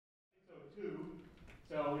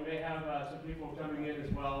So we may have some people coming in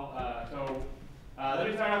as well. Let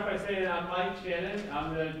me start off by saying I'm Mike Shannon.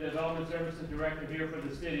 I'm the Development Services Director here for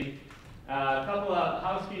the city. A couple of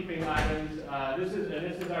housekeeping items. This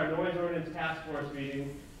is our Noise Ordinance Task Force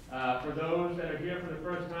meeting. For those that are here for the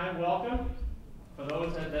first time, welcome. For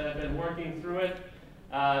those that have been working through it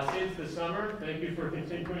since the summer, thank you for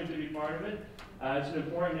continuing to be part of it. It's an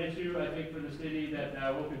important issue, I think, for the city that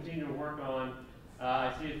we'll continue to work on.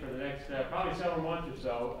 I see it for the next probably several months or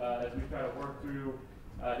so as we try to work through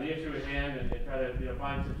the issue at hand and try to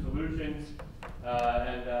find some solutions.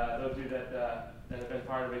 Those of you that have been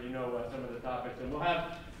part of it, you know some of the topics. And we'll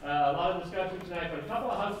have a lot of discussion tonight, but a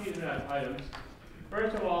couple of housekeeping items.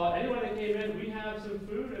 First of all, anyone that came in, we have some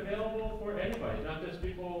food available for anybody, not just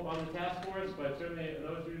people on the task force, but certainly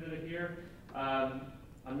those of you that are here.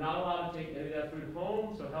 I'm not allowed to take any of that food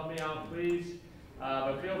home, so help me out, please.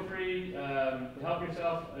 But feel free to help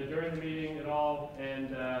yourself during the meeting at all,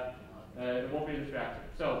 and it won't be a distraction.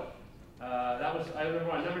 So that was item number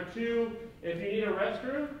one. Number two, if you need a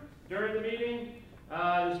restroom during the meeting,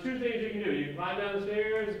 there's two things you can do. You can climb down the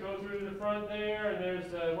stairs, go through the front there, and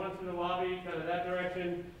there's one through the lobby, kind of that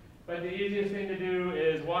direction. But the easiest thing to do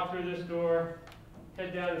is walk through this door,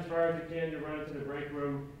 head down as far as you can to run into the break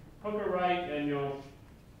room, hook a right, and you'll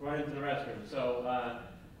run into the restroom. So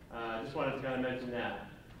just wanted to kind of mention that.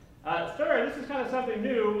 Third, this is kind of something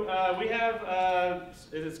new. We have,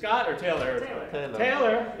 is it Scott or Taylor?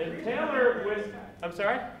 Taylor. Taylor with, I'm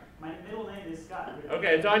sorry? My middle name is Scott.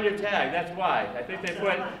 Okay, it's on your tag, that's why. I think they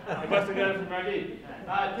must have got it from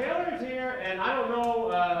RD. Taylor is here, and I don't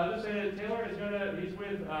know, I'll just say that Taylor is he's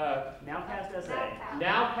with Now Past SA.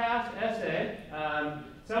 Now Past SA.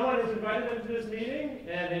 Someone has invited them to this meeting,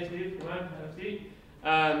 and hey Steve, come on, have a seat.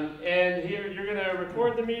 And here you're going to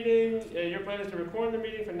record the meeting. Your plan is to record the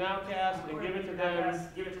meeting for Nowcast and give it to them.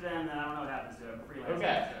 Give it to them, and I don't know what happens to it.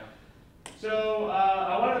 Okay. So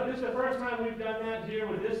this is the first time we've done that here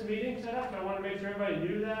with this meeting set up. So I want to make sure everybody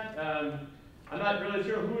knew that. I'm not really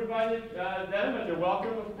sure who invited them, but they're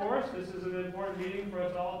welcome, of course. This is an important meeting for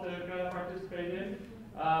us all to kind of participate in.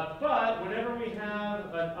 But whenever we have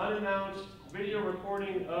an unannounced video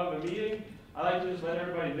recording of a meeting, I like to just let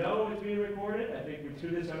everybody know it's being recorded. I think we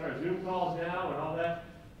do this on our Zoom calls now and all that.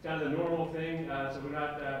 It's kind of the normal thing, so we're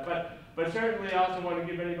not, but certainly I also want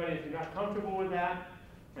to give anybody, if you're not comfortable with that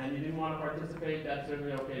and you didn't want to participate, that's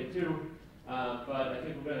certainly okay too. But I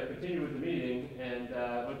think we're going to continue with the meeting, and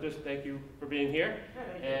but just thank you for being here.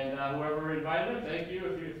 And whoever invited them, thank you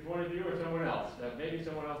if it's one of you or someone else. Maybe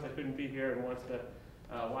someone else that couldn't be here and wants to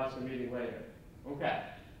watch the meeting later. Okay.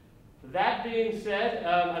 That being said,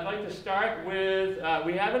 I'd like to start with,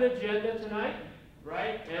 we have an agenda tonight,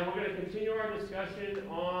 right? And we're going to continue our discussion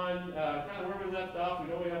on kind of where we left off. We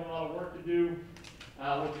know we have a lot of work to do.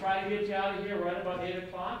 We'll try to get you out of here right about 8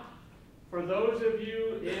 o'clock. For those of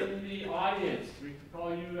you in the audience, we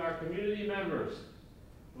call you our community members.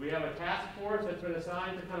 We have a task force that's been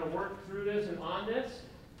assigned to kind of work through this and on this.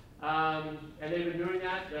 And they've been doing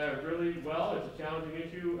that really well. It's a challenging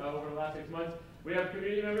issue over the last 6 months. We have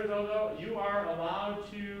community members, although you are allowed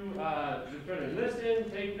to sort of listen,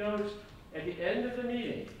 take notes. At the end of the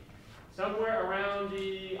meeting, somewhere around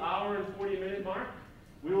the hour and 40-minute mark,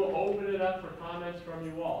 we will open it up for comments from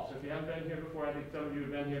you all. So if you haven't been here before, I think some of you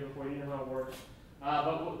have been here before, you know how it works.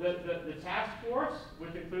 But the task force,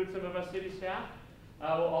 which includes some of us city staff,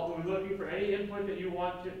 will be looking for any input that you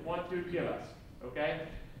want to give us, okay?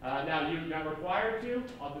 Now, you're not required to.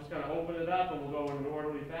 I'll just kind of open it up and we'll go in an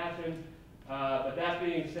orderly fashion. But that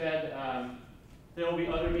being said, there will be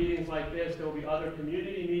other meetings like this. There will be other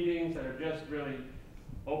community meetings that are just really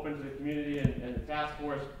open to the community and the task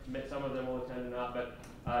force. Some of them will attend or not, but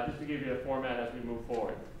just to give you a format as we move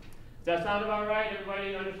forward. Does that sound about right?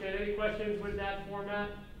 Everybody understand? Any questions with that format?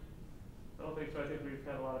 I don't think so. I think we've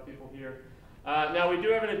had a lot of people here. Now, we do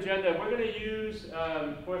have an agenda. We're going to use,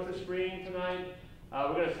 of course, the screen tonight.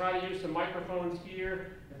 We're going to try to use some microphones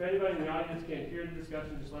here. If anybody in the audience can't hear the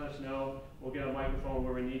discussion, just let us know. We'll get a microphone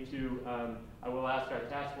where we need to. I will ask our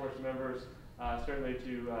task force members certainly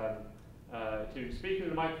to speak to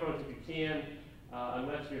the microphones if you can,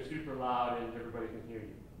 unless you're super loud and everybody can hear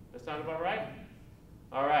you. That sound about right?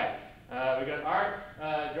 All right. We got Art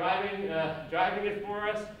driving it for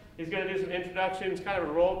us. He's going to do some introductions, kind of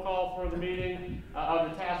a roll call for the meeting of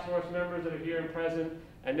the task force members that are here and present,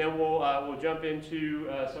 and then we'll jump into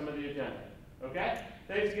some of the agenda. Okay?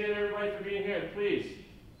 Thanks again, everybody, for being here. Please,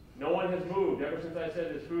 no one has moved. Ever since I said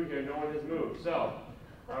there's food here, no one has moved. So,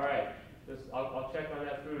 all right. I'll check on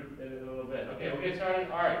that food in a little bit. Okay, we'll get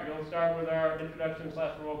started. All right, we'll start with our introduction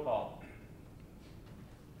 / roll call.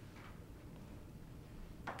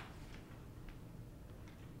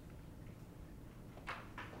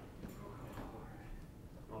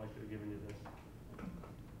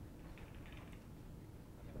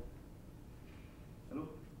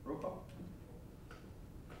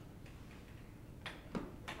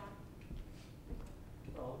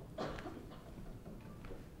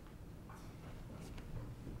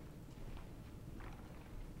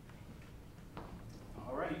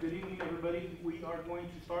 everybody. We are going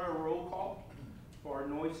to start a roll call for our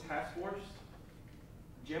noise task force.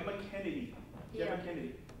 Gemma Kennedy. Gemma Here.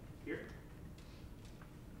 Kennedy. Here.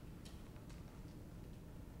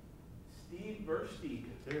 Steve Versteeg.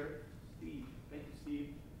 Here. Steve. Thank you, Steve.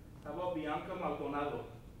 How about Bianca Maldonado?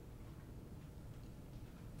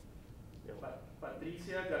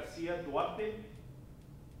 Patricia Garcia Duarte.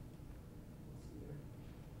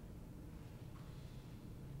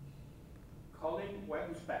 Colin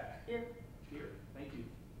Waguspak. Here. Here, thank you.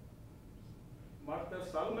 Martha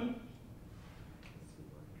Solomon.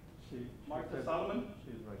 Martha Solomon.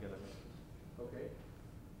 She's regular. Okay.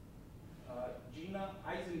 Gina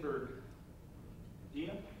Eisenberg.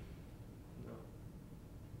 Gina. No.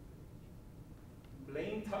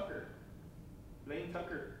 Blaine Tucker. Blaine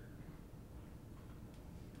Tucker.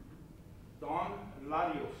 Dawn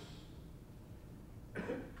Larios.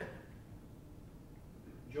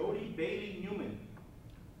 Jody Bailey Newman.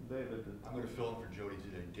 David is. I'm going to fill in for Jody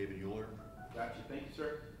today. David Euler. Gotcha, thank you,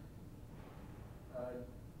 sir.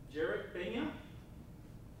 Jared Peña.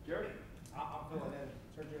 Jared. I'm filling in.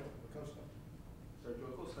 Sergio Acosta. Sergio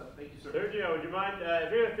Acosta, thank you, sir. Sergio, would you mind,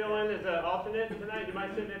 if you're gonna fill in as an alternate tonight, do you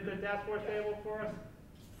mind sitting at the task force table for us?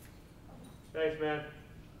 Thanks, man.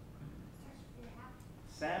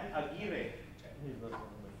 Sam Aguirre. He's listening.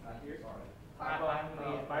 Not here. I'm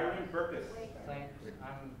Byron Burkus. Thanks.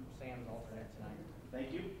 I'm Sam's alternate tonight.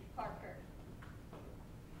 Thank you. Parker.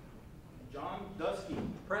 John Dusky.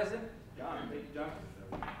 Present. John, thank you, John.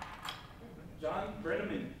 John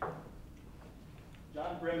Brenneman.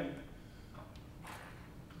 John Bremen.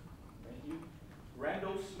 Thank you.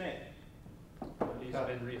 Randall Smith. He's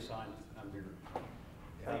been reassigned. I'm here.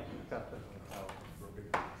 Thank you. Captain Howe.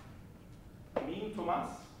 Min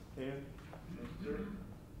Tomas. Here. Thank you, sir.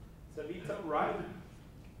 Savita Wright.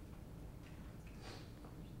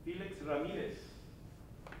 Felix Ramirez.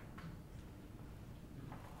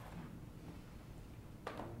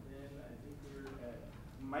 And then I think we're at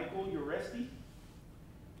Michael Uresti.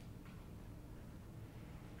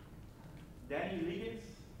 Danny Liggins.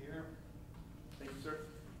 Here. Thank you, sir.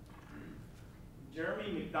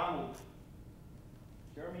 Jeremy McDonald.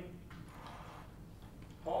 Jeremy.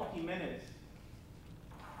 Paul Jimenez.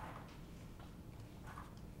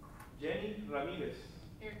 Jenny Ramirez.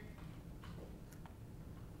 Here.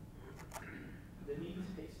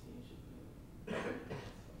 Denise Hastings should be.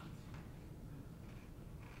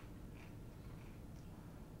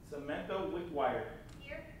 Samantha Wickwire.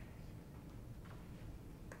 Here.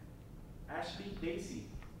 Ashley Dacey.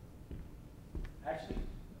 Ashley.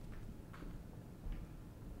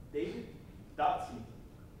 David Dotson.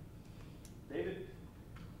 David.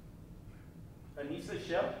 Anissa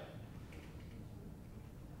Shell.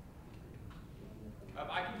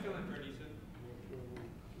 I can fill in for Anissa.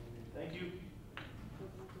 Thank you.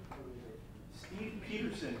 Steve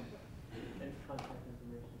Peterson. And contact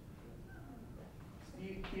information.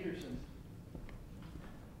 Steve Peterson.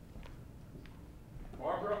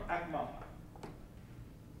 Barbara Akma.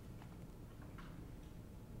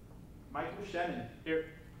 Michael Shannon. Here.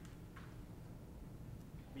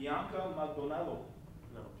 Bianca Maldonado.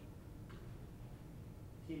 No.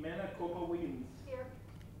 Jimena Copa Williams. Here.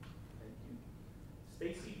 Thank you.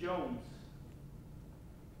 Stacy Jones.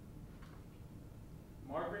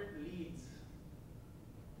 Margaret Leeds.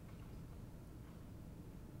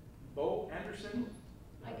 Bo Anderson.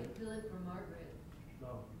 I can fill in for Margaret.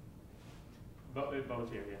 No. Bo's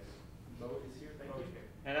here, yes. Bo is here, thank you.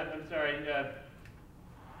 And I'm sorry,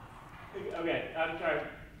 okay, I'm sorry.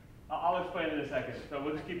 I'll explain in a second. So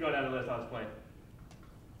we'll just keep going down the list, I'll explain.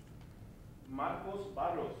 Marcos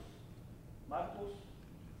Barros. Marcos.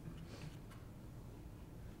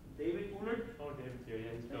 David Uller. Oh, David's here,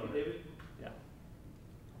 yeah, he's Thank you, filling in. David. Yeah.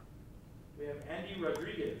 We have Andy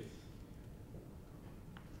Rodriguez.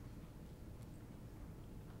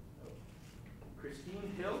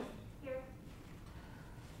 Christine Hill. Here.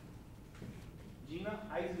 Gina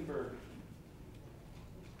Eisenberg.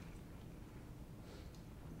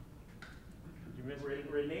 Did you miss?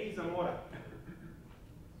 Renee Zamora.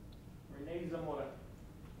 Renee Zamora.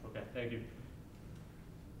 Okay, thank you.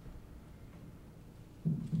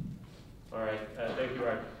 All right, thank you,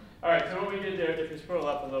 Art. All right, so what we did there, if you scroll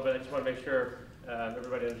up a little bit, I just want to make sure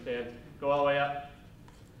everybody understands. Go all the way up.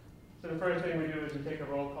 So the first thing we do is we take a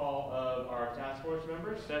roll call of our task force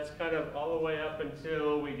members. That's kind of all the way up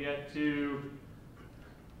until we get to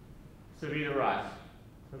Savita Rise,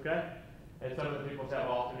 okay? And some of the people have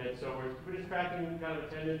alternates, so we're just tracking kind of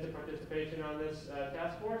attendance and participation on this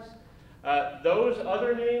task force. Those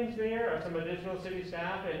other names there are some additional city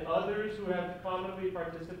staff and others who have commonly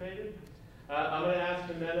participated. I'm going to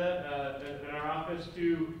ask Jimena in our office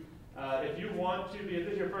to if you want to be, if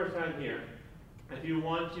this is your first time here, if you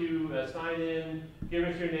want to sign in, give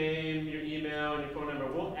us your name, your email, and your phone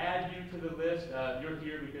number, we'll add you to the list. You're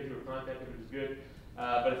here because you were contacted, which is good.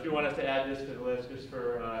 But if you want us to add this to the list just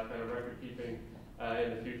for kind of record keeping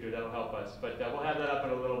in the future, that'll help us. But we'll have that up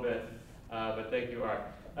in a little bit. But thank you, Art.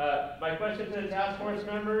 My question to the task force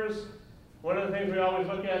members, one of the things we always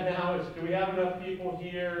look at now is, do we have enough people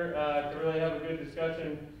here to really have a good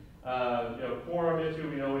discussion? Quorum issue,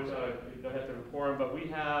 we know it's, we don't have to have a quorum, but we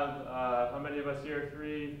have, how many of us here?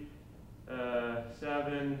 3,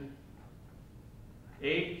 7,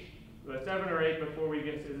 8, 7 or 8 before we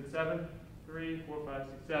get, is it 7? 3, 4, 5,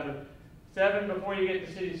 6, 7. 7 before you get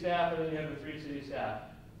to city staff, and then you have the 3 city staff.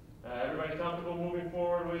 Everybody comfortable moving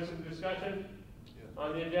forward with some discussion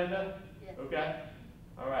on the agenda? Yes. Okay.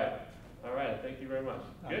 All right. All right. Thank you very much.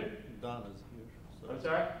 Good? Don is here. So. I'm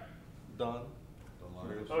sorry? Don.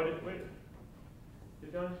 Oh, wait.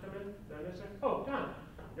 Did Don come in? Did I miss her? Oh, Don,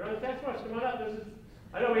 you're on the task force. Come on up.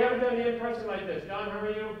 I know we haven't done the in-person like this. Don, how are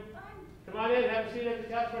you? Come on in. Have a seat at the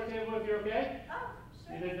task force table if you're okay. Oh,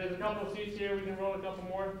 sure. There's a couple of seats here. We can roll a couple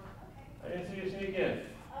more. Okay. I didn't see you sneak in.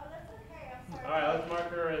 Oh, that's okay. I'm sorry. All right, let's mark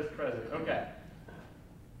her as present. Okay.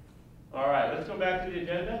 All right, let's go back to the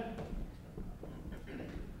agenda.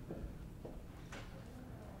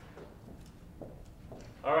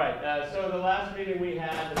 All right, so the last meeting we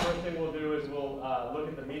had, the first thing we'll do is we'll look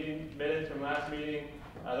at the meeting minutes from last meeting.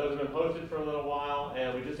 Those have been posted for a little while,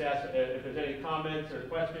 and we just ask if there's any comments or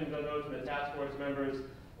questions on those from the task force members,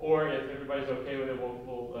 or if everybody's okay with it,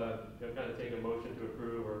 we'll kind of take a motion to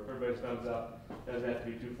approve, or if everybody's thumbs up. Doesn't have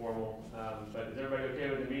to be too formal. But is everybody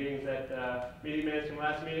okay with the meetings meeting minutes from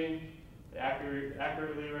last meeting?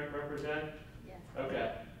 Accurately represent? Yes.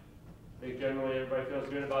 Okay. I think generally everybody feels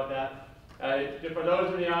good about that. For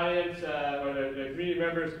those in the audience or the community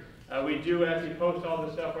members, we do actually post all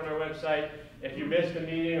this stuff on our website. If you missed a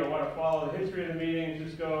meeting or want to follow the history of the meeting,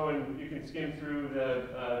 just go and you can skim through the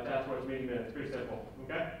task force meeting minutes. Pretty simple.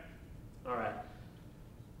 Okay? All right.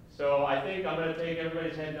 So I think I'm going to take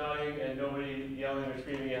everybody's head nodding and nobody yelling or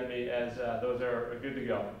screaming at me, as those are good to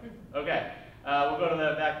go. Okay. We'll go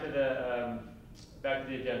to back to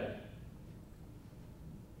the agenda.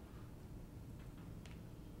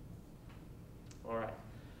 All right.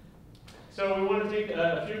 So we want to take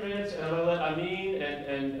a few minutes, and I'm going to let Amin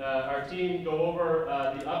and our team go over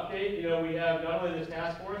the update. You know, we have not only this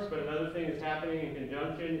task force, but another thing that's happening in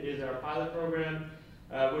conjunction is our pilot program,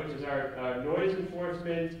 which is our noise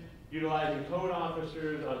enforcement, utilizing code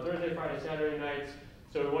officers on Thursday, Friday, Saturday nights.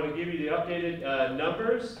 So we want to give you the updated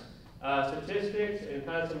numbers, statistics, and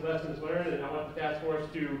kind of some lessons learned, and I want the task force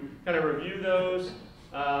to kind of review those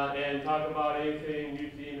and talk about anything you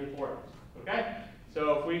deem important. Okay?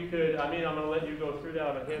 So if we could, I mean, I'm going to let you go through that.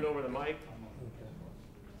 I'm going to hand over the mic.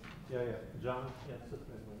 Yeah. John? Yes.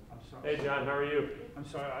 I'm sorry. Hey, John, how are you? I'm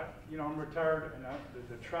sorry. I'm retired, and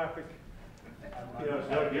the traffic.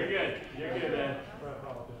 No, you're good. You're good, man. I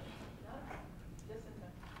apologize.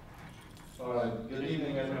 All right. Good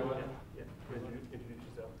evening, everyone. Introduce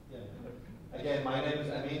yourself. Yeah. Again, my name is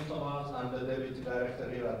Amin Thomas. I'm the Deputy Director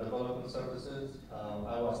here at Development Services.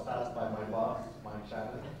 I was tasked by my boss, Mike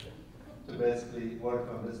Shannon, to basically work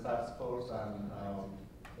on this task force, and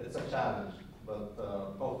it's a challenge, but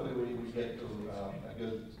hopefully we get to a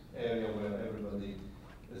good area where everybody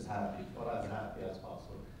is happy, or as happy as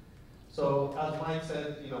possible. So as Mike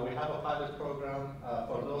said, we have a pilot program.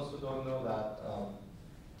 For those who don't know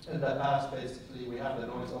that, in the past, basically, we have the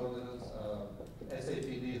noise ordinance.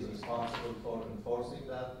 SAPD is responsible for enforcing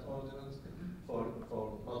that ordinance for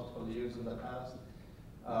multiple years in the past.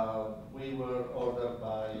 We were ordered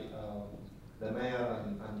by the mayor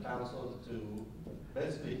and council to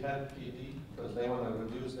basically help PD because they want to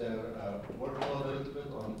reduce their workload a little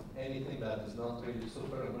bit on anything that is not really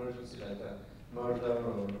super emergency, like a murder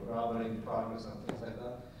or robbery in progress and things like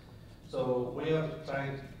that. So we are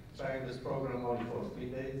trying this program only for 3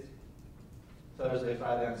 days, Thursday,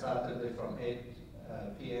 Friday, and Saturday from 8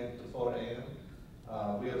 p.m. to 4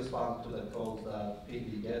 a.m. We respond to the calls that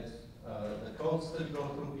PD gets. The calls still go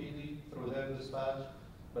through PD, through their dispatch,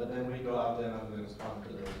 but then we go out there and we respond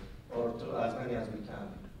to them, or to as many as we can.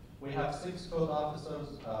 We have 6 code officers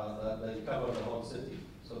that they cover the whole city.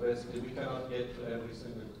 So basically we cannot get to every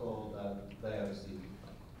single call that they are receiving.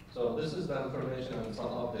 So this is the information and some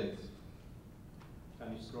updates.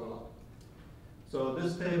 Can you scroll up? So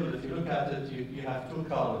this table, if you look at it, you have 2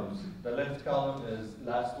 columns. The left column is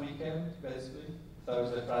last weekend, basically,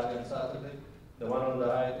 Thursday, Friday, and Saturday. The one on the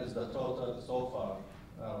right is the total so far.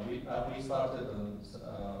 We started on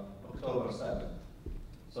October 7th.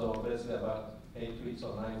 So basically about 8 weeks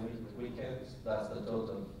or 9 weekends, that's the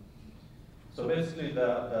total So basically,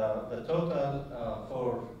 the total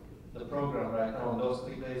for the program right now on those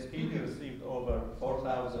 3 days, PD received over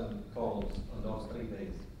 4,000 calls on those 3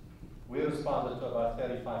 days. We responded to about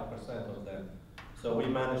 35% of them. So we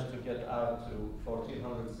managed to get out to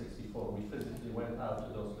 1,464. We physically went out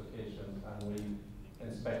to those locations and we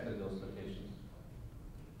inspected those locations.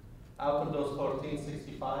 Out of those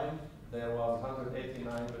 1,465, there was 189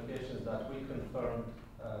 locations that we confirmed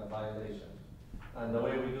violation. And the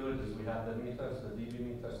way we do it is we have the meters, the dB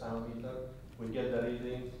meter, sound meter. We get the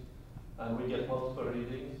readings, and we get multiple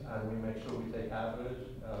readings, and we make sure we take average.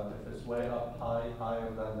 If it's way up high, higher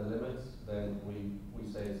than the limits, then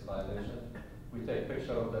we say it's violation. We take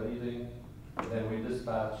picture of the reading, then we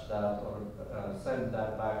dispatch that or send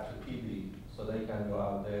that back to PD so they can go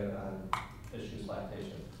out there and issue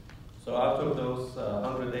citation. So out of those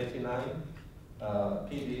 189,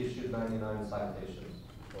 PD issued 99 citations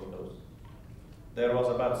for those. There was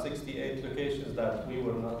about 68 locations that we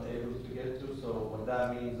were not able to get to, so what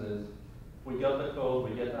that means is we got the call,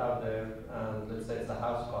 we get out there, and let's say it's a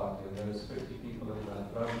house party, and there's 50 people in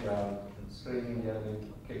that front yard, screaming,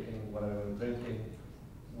 yelling, kicking, whatever, drinking.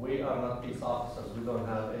 We are not peace officers. We don't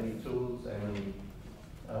have any tools, any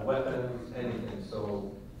weapons, anything.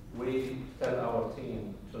 So we tell our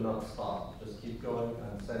team to not stop, just keep going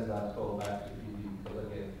and send that call back to PD, because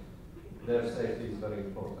again, their safety is very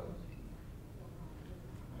important.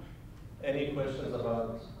 Any questions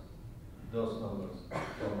about those numbers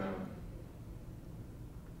for now?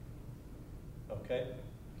 Okay.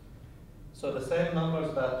 So the same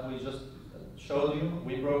numbers that we just showed you,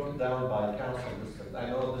 we broke it down by council district.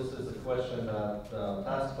 I know this is a question that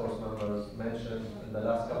task force members mentioned in the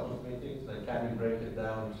last couple of meetings. Like, can you break it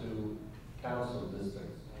down to council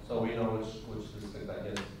districts? So we know which district, I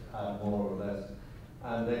guess, have more or less.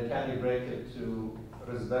 And then can you break it to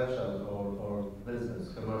residential or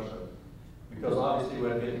business, commercial? Because obviously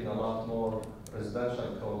we're getting a lot more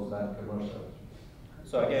residential calls than commercial.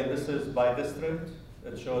 So again, this is by district.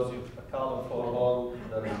 It shows you a column for all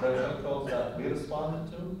the residential calls that we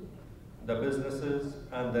responded to, the businesses,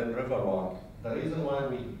 and then Riverwalk. The reason why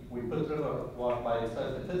we put Riverwalk by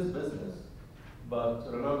itself, it is business.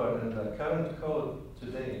 But remember, in the current code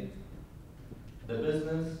today, the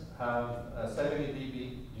business have 70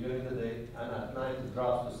 dB during the day, and at night it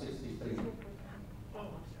drops to 63.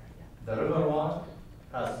 The Riverwalk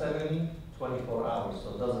has 70, 24 hours,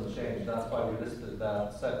 so it doesn't change. That's why we listed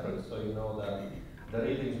that separate, so you know that the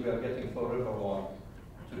readings we are getting for Riverwalk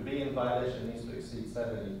to be in violation needs to exceed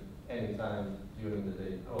 70 anytime during the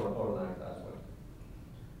day or night as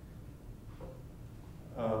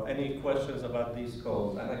well. Any questions about these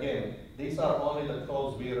calls? And again, these are only the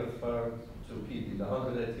calls we refer to PD, the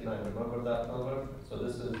 189. Remember that number? So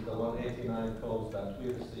this is the 189 calls that we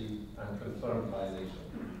received and confirmed violation.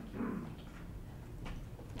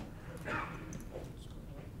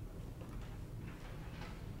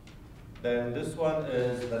 Then this one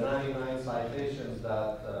is the 99 citations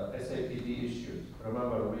that SAPD issued.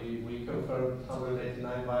 Remember, we confirmed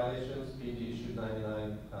 189 violations, PD issued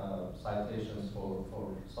 99 citations for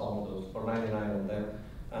some of those, for 99 of them.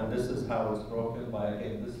 And this is how it's broken by,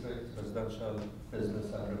 again, district, residential,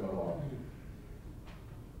 business, and Riverwalk.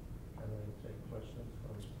 Can I take questions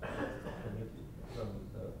from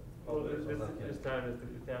the... Oh, this time is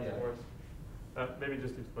the task force. Maybe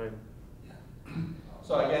just explain.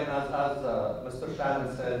 So again, as Mr.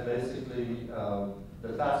 Shannon said, basically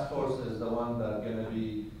the task force is the one that's going to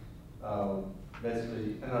be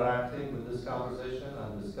basically interacting with this conversation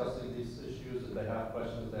and discussing these issues. If they have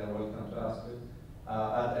questions, they are welcome to ask it.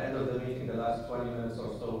 At the end of the meeting, the last 20 minutes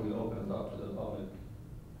or so, we'll open it up to the public.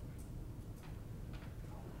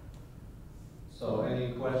 So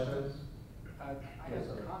any questions? I Yes,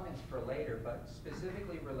 have sir. comments for later, but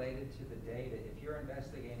specifically related to the data, if you're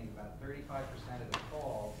investigating about 35% of the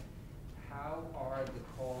calls, how are the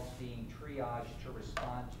calls being triaged to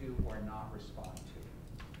respond to or not respond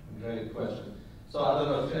to? Great question. So I don't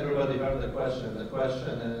know if everybody heard the question. The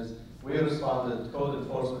question is, we responded, code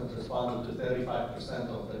enforcement responded to 35%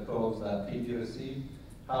 of the calls that PD received.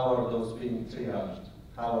 How are those being triaged?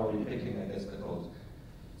 How are we picking against the calls?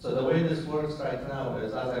 So the way this works right now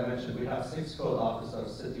is, as I mentioned, we have 6 code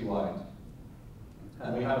officers citywide.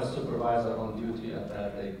 And we have a supervisor on duty at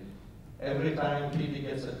that day. Every time PD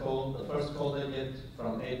gets a call, the first call they get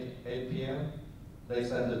from 8 p.m., they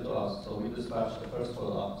send it to us. So we dispatch the first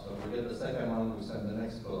code officer. We get the second one, we send the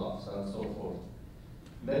next code officer, and so forth.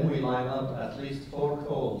 Then we line up at least 4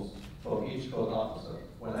 calls for each code officer.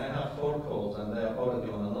 When I have 4 calls and they are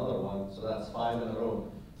already on another one, so that's 5 in a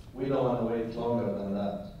row, we don't want to wait longer than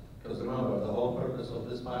that. Because remember, the whole purpose of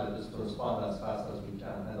this pilot is to respond as fast as we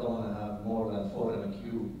can. I don't want to have more than 4 in a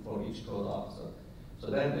queue for each code officer. So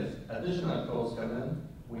then if additional calls come in,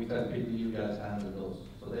 we tell PD, you guys handle those.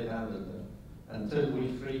 So they handle them. Until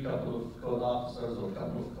we free a couple of code officers or a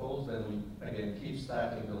couple of calls, then we, again, keep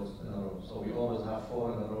stacking those in a row. So we always have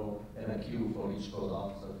 4 in a row in a queue for each code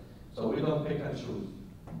officer. So we don't pick and choose.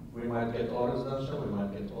 We might get all residential, we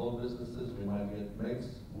might get all businesses, we might get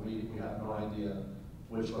mixed. We have no idea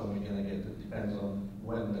which one we're gonna get. It depends on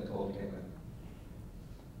when the call came in.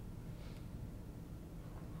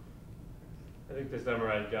 I think to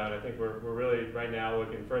summarize, John, I think we're really right now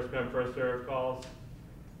looking first come, first served calls.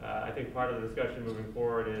 I think part of the discussion moving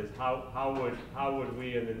forward is how would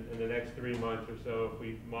we in the next 3 months or so, if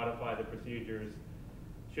we modify the procedures,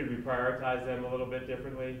 should we prioritize them a little bit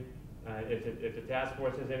differently? If the task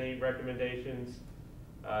force has any recommendations,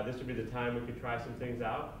 this would be the time we could try some things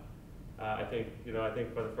out. I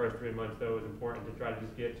think for the first 3 months though, it's important to try to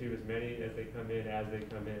just get to as many as they come in as they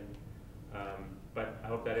come in. But I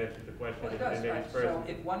hope that answers the question. Well, it does, right. So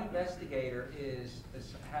if one investigator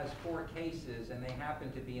has 4 cases and they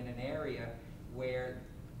happen to be in an area where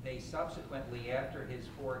they subsequently, after his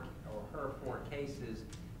 4 or her 4 cases,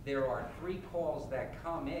 there are 3 calls that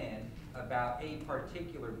come in about a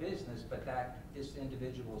particular business, but that this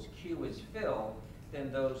individual's queue is filled,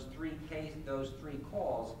 then those 3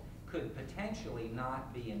 calls could potentially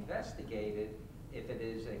not be investigated if it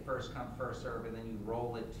is a first come, first serve, and then you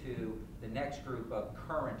roll it to the next group of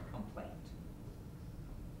current complaint.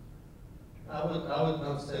 I would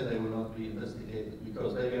not say they will not be investigated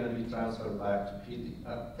because they're going to be transferred back to PD.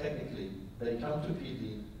 Technically, they come to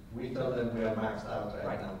PD, we tell them we are maxed out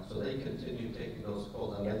right now, so they continue taking those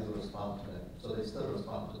calls and they will respond to them. So they still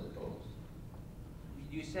respond to the calls.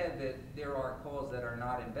 You said that there are calls that are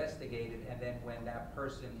not investigated, and then when that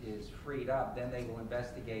person is freed up, then they will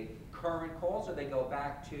investigate current calls, or they go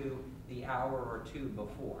back to the hour or 2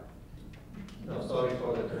 before? No, sorry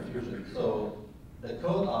for the confusion. So the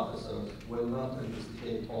code officers will not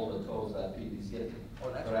investigate all the calls that PD is getting.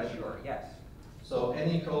 Oh, that's correct? for sure, yes. So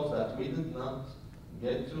any calls that we did not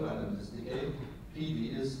get to and investigate,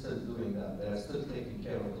 PD is still doing that. They are still taking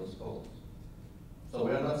care of those calls. So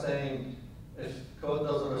we are not saying if code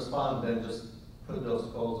doesn't respond, then just put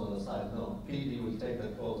those calls on the side. No, PD will take the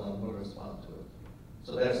calls and will respond to it.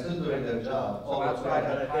 So they're still doing their job. So outside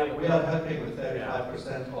of the pilot, we are helping with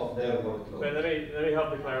 35% of their workload. But let me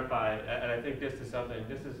help to clarify, and I think this is something.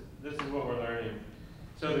 This is what we're learning.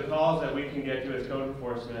 So the calls that we can get to as code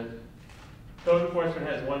enforcement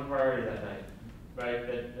has one priority that night,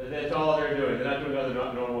 right? That's all they're doing. They're not doing other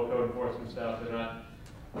normal code enforcement stuff. They're not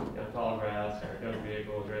tall grass or junk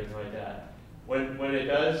vehicles or anything like that. When it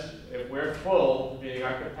does, if we're full, meaning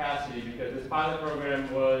our capacity, because this pilot program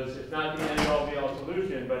it's not the end-all be-all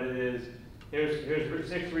solution, but it is, here's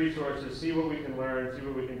 6 resources, see what we can learn, see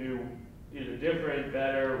what we can do, either different,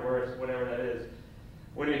 better, worse, whatever that is.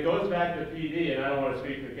 When it goes back to PD, and I don't want to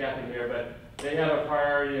speak for the captain here, but they have a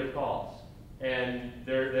priority of calls. And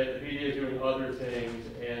the PD is doing other things,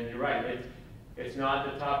 and you're right, it's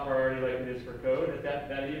not the top priority like it is for code at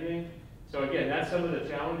that evening. So again, that's some of the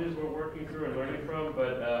challenges we're working through and learning from.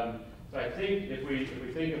 But so I think if we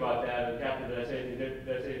think about that, and Captain, did I say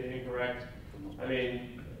anything incorrect? I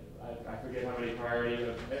mean, I forget how many priority.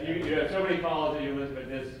 You have so many calls that you list, but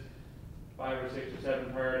there's 5 or 6 or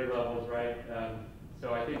 7 priority levels, right?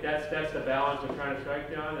 So I think that's the balance we're trying to strike,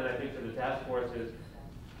 John. And I think for the task force is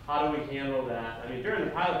how do we handle that? I mean, during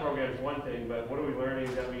the pilot program is one thing, but what are we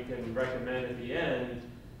learning that we can recommend at the end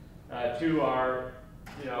to our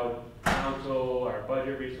council, our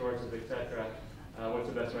budget resources, etc. What's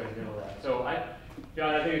the best way to handle that? So,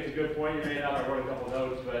 John, I think it's a good point you made out. I wrote a couple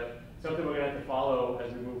notes, but something we're going to have to follow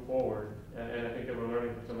as we move forward, and I think that we're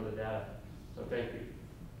learning from some of the data. So, thank you.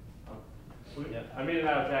 I mean,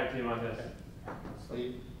 I'll tag team on this.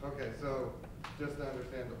 Steve? Okay, so just to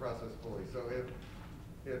understand the process fully, so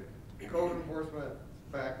if code enforcement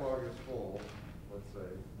backlog is full, let's say,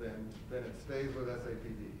 then it stays with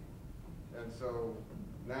SAPD. And so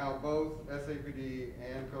now both SAPD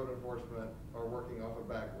and code enforcement are working off a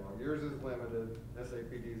backlog. Yours is limited,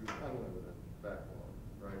 SAPD's is unlimited backlog,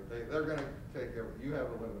 right? They're going to take care of it. You have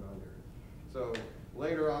a limit on yours. So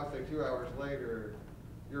later on, say 2 hours later,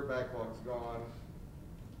 your backlog's gone.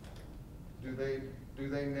 Do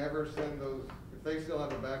they never send those? If they still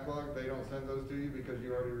have a backlog, they don't send those to you because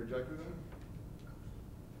you already rejected them?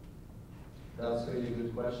 That's a really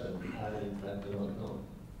good question. I do not know.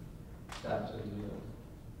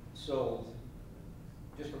 So,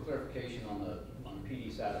 just for clarification on the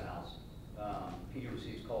PD side of the house, PD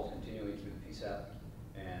receives calls continuing through the PSAP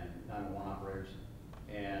and 911 operators,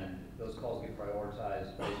 And those calls get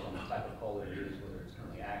prioritized based on the type of call that it is, whether it's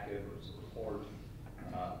currently active or it's a report,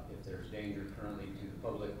 if there's danger currently to the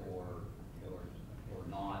public or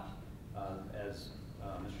not. As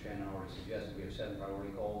Mr. Shannon already suggested, we have 7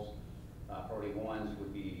 priority calls. Priority ones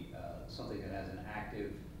would be something that has an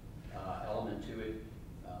active element to it,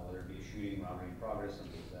 whether it be a shooting, robbery in progress,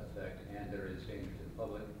 something to that effect, and there is danger to the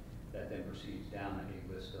public. That then proceeds down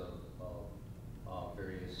a list of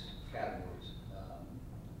various categories.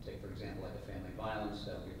 Take, for example, like a family violence,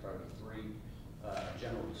 that would be a priority 3.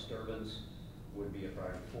 General disturbance would be a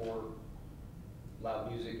priority 4.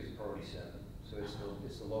 Loud music is priority 7. So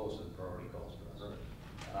it's the lowest of the priority calls for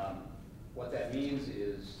us. What that means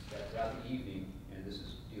is that throughout the evening, and this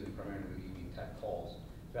is dealing primarily with evening type calls,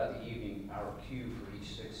 throughout the evening, our queue for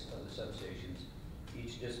each 6 of the substations,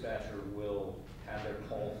 each dispatcher will have their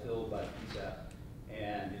call filled by PSAP,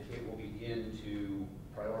 and it will begin to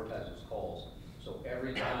prioritize those calls. So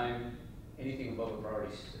every time anything above a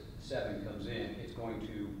priority 7 comes in, it's going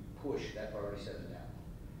to push that priority 7 down.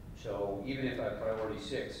 So even if a priority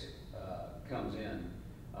 6 comes in,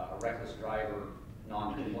 a reckless driver,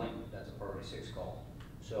 non-complaint, that's a priority 6 call.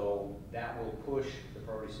 So that will push the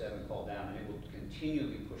priority 7 call down, and it will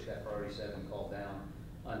continually push that priority 7 call down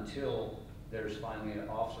until there's finally an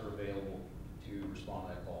officer available to respond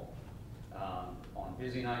to that call. On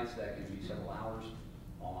busy nights, that can be several hours.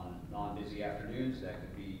 On non-busy afternoons, that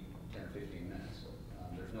could be 10 or 15 minutes.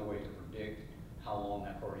 There's no way to predict how long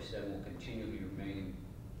that priority 7 will continually remain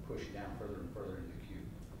pushed down further and further into the queue.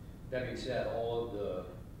 That being said, all of the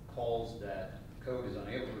calls that code is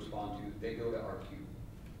unable to respond to, they go to our queue,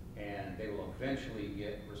 and they will eventually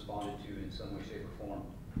get responded to in some way, shape, or form.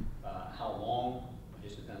 How long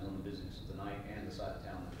just depends on the business of the night and the side of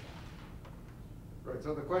town that they're on. Right,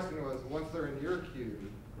 so the question was, once they're in your queue,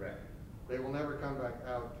 Correct. they will never come back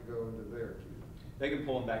out to go into their queue. They can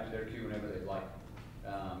pull them back to their queue whenever they'd like.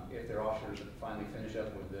 If their officers finally finish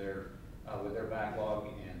up with their backlog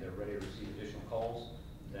and they're ready to receive additional calls,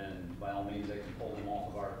 then by all means they can pull them off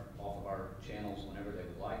of our channels whenever they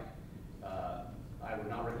would like. I would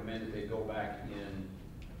not recommend that they go back in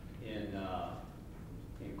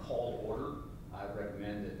call order. I would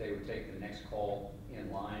recommend that they would take the next call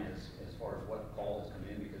in line as far as what call has come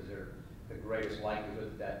in, because they're the greatest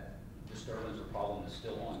likelihood that disturbance or problem is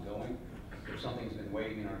still ongoing. If something's been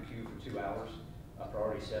waiting in our queue for 2 hours, a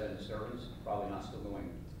priority 7 disturbance, probably not still going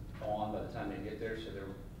on by the time they get there, so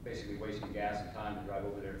they're basically wasting gas and time to drive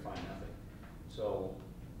over there to find nothing. So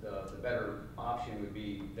the better option would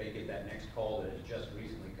be they get that next call that has just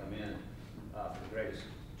recently come in for the greatest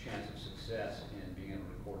chance of success in being able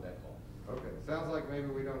to record that call. Okay, sounds like maybe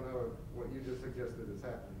we don't know what you just suggested is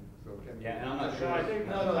happening, so can we? Yeah, and I'm not So sure. I think,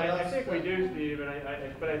 I think we do, Steve,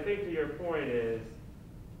 but I think to your point is,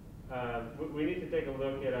 we need to take a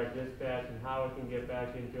look at our dispatch and how it can get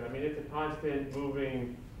back into, I mean, it's a constant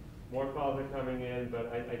moving, more calls are coming in,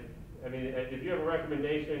 but I mean, if you have a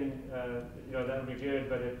recommendation, you know, that would be good,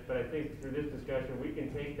 but I think through this discussion, we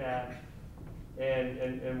can take that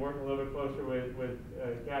and work a little bit closer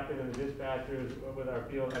with Captain and the dispatchers, with our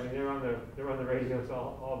field. I mean, they're on the radios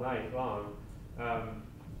all night long.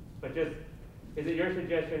 But just, is it your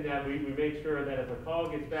suggestion that we make sure that if a call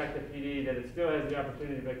gets back to PD, that it still has the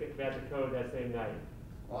opportunity to get back to code that same night?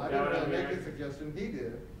 Well, I didn't really make a suggestion, he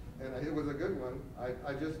did, and it was a good one.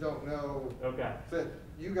 I just don't know. Okay. Said,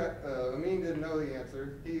 you got, Amin didn't know the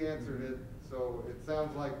answer, he answered it, so it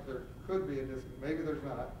sounds like there could be a maybe there's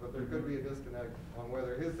not, but there could be a disconnect on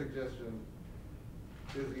whether his suggestion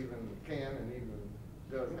is can and even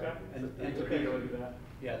does happen.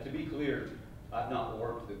 And to be clear, I've not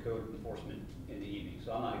worked the code enforcement in the evening,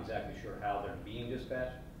 so I'm not exactly sure how they're being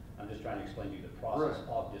dispatched. I'm just trying to explain to you the process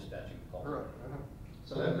of dispatching the call. Correct.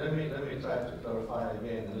 So let me try to clarify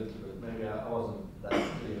again a little bit. Maybe I wasn't that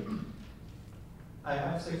clear. I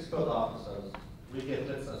have 6 code officers. We get,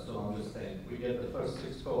 let's assume, I'm just saying, we get the first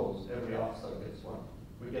 6 calls, every officer gets 1.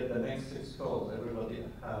 We get the next 6 calls, everybody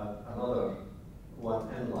another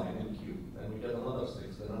 1 in line in queue. Then we get another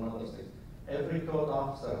 6, then another 6. Every code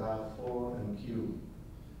officer have 4 in queue.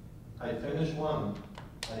 I finish 1,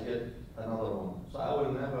 I get another 1. So I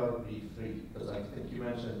will never be free, because I think you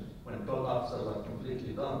mentioned when code officers are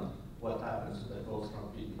completely done, what happens to the calls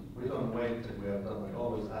from PD? We don't wait till we are done. We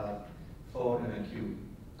always have 4 in a queue.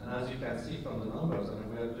 And as you can see from the numbers, I mean,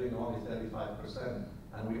 we are doing only 35%,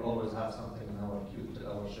 and we always have something in our queue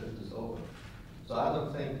till our shift is over. So I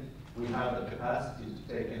don't think we have the capacity to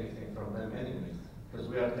take anything from them anyways, because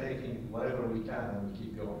we are taking whatever we can and we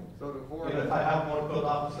keep going. So the 4. If I have more code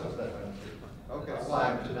officers, definitely. Okay, That's well,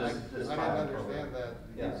 I this didn't pilot understand program. that.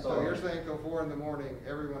 Yeah, So you're saying till 4 in the morning,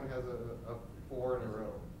 everyone has a 4 in a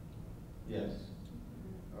row. Yes.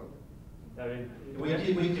 Okay. I mean,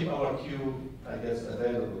 We keep our queue, I guess,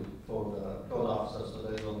 available for the code officers so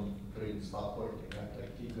they don't really stop working. They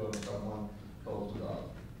keep going from one call to the other.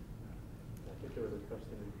 I think there was a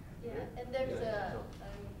question. Yeah, and there's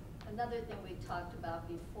another thing we talked about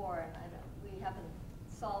before, and we haven't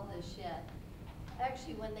solved this yet.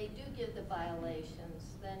 Actually, when they do give the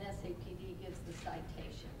violations, then SAPD gives the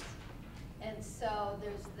citations. And so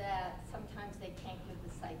there's that, sometimes they can't give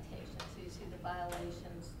the citations. So you see the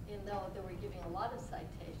violations, even though they were giving a lot of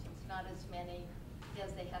citations, not as many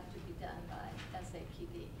as they have to be done by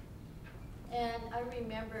SAPD. And I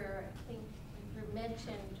remember, I think you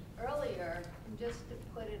mentioned earlier, and just to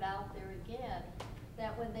put it out there again,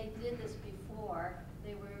 that when they did this before,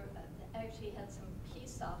 they were actually had some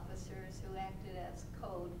peace officers who acted as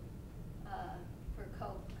code, for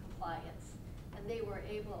code compliance. And they were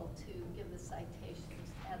able to give the citations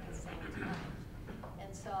at the same time. And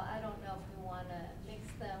so I don't know if we want to mix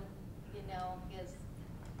them, because,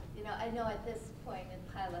 I know at this point in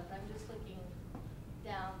pilot, I'm just looking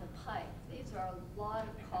down the pipe. These are a lot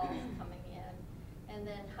of calls coming in, and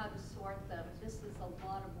then how to sort them. This is a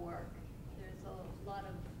lot of work. There's a lot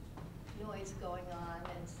of noise going on,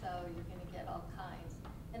 and so you're going to get all kinds.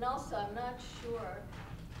 And also, I'm not sure,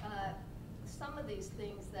 some of these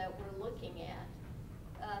things that we're looking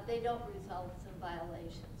at, they don't result in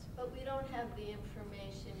violations. But we don't have the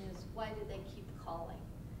information is why do they keep calling?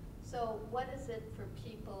 So what is it for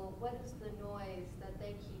people, what is the noise that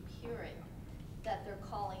they keep hearing that they're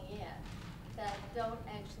calling in that don't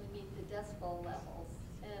actually meet the decibel levels?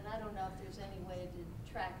 And I don't know if there's any way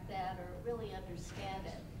to track that or really understand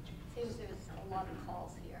it. Seems there's a lot of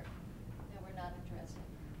calls here that we're not addressing.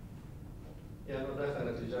 Yeah, no,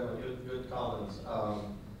 definitely, Gemma, good comments.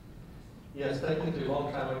 Yes, technically, a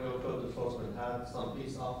long time ago, code enforcement had some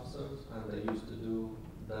peace officers, and they used to do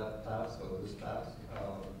that task or this task.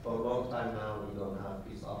 For a long time now, we don't have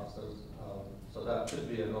peace officers. So that should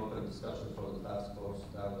be an open discussion for the task force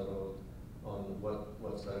down the road on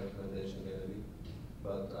what's the recommendation going to be.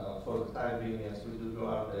 But for the time being, yes, we do go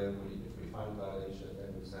out there. If we find violation,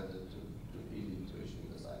 then we send it to PD to issue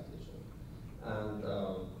the citation. And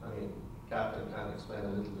I mean, Captain can explain a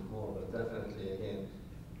little bit more, but definitely, again,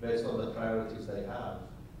 based on the priorities they have,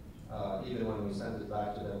 even when we send it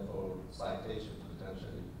back to them for citation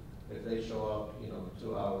potentially, if they show up,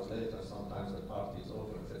 2 hours later, sometimes the party is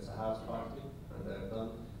over. If it's a house party and they're done,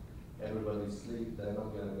 everybody's asleep, they're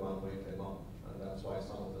not going to go and wake them up. And that's why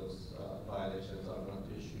some of those violations are not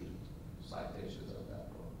issued citations at that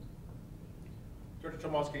point. Director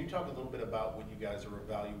Tomas, can you talk a little bit about when you guys are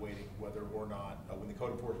evaluating whether or not, when the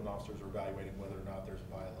code enforcement officers are evaluating whether or not there's a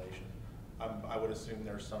violation? I would assume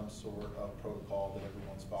there's some sort of protocol that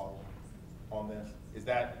everyone's following on this. Is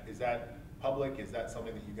that public? Is that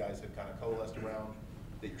something that you guys have kind of coalesced around,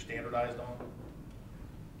 that you're standardized on?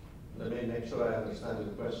 Let me make sure I understand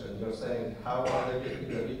your question. You're saying how are they getting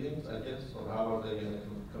the readings, I guess, or how are they going to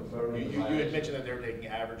confirm the violation? You had mentioned that they're taking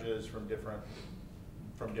averages from different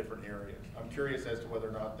areas. I'm curious as to whether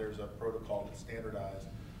or not there's a protocol that's standardized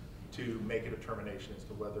to make a determination as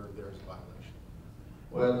to whether there's a violation.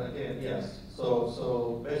 Well, again, yes.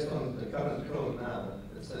 So based on the current code now,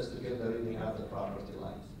 it says to get the reading at the property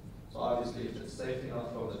lines. So obviously, if it's safe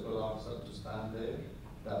enough for the code officer to stand there,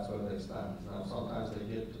 that's where they stand. Now, sometimes they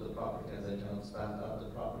get to the property and they cannot stand at the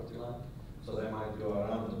property line, so they might go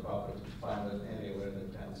around the property to find an area where they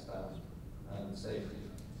can stand safely.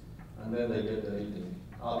 And then they get the reading.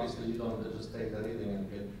 Obviously, you don't just take the reading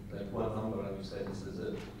and get like one number and you say this is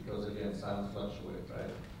it, because again, sounds fluctuate,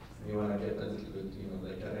 right? You want to get a little bit,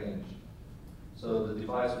 like a range. So the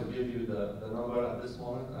device will give you the number at this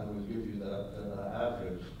moment and will give you the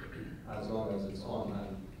average as long as it's on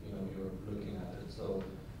and you're looking at it. So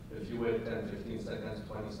if you wait 10, 15 seconds,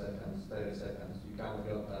 20 seconds, 30 seconds, you kind of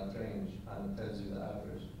got that range and it tells you the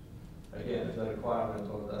average. Again, if the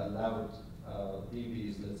requirement or the allowed dB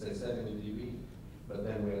is, let's say, 70 dB, but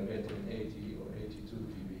then we're getting 80 or 82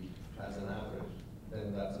 dB as an average,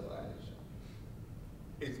 then that's a violation.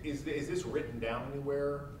 Is this written down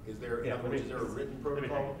anywhere? Is there, in other words, is there a written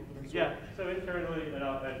protocol? Yeah, so internally, and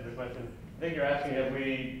I'll answer the question. I think you're asking if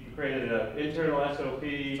we created an internal SOP to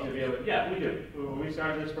be able to, yeah, we do. When we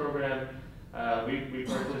started this program, we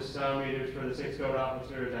purchased some meters for the 6 code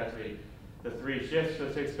officers, actually the 3 shifts for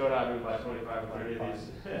the 6 code officers, about 25 or 30 of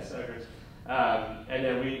these suckers. And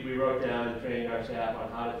then we wrote down and trained our staff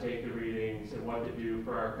on how to take the readings and what to do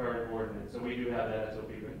for our current ordinance. So we do have that SOP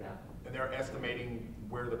written down. And they're estimating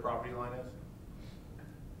where the property line is?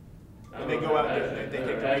 When they go out there, they take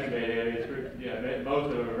the reading. Yeah,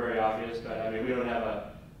 most of them are very obvious, but I mean, we don't have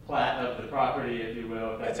a plat of the property, if you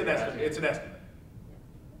will. if that's It's an what you're estimate, asking. it's an estimate.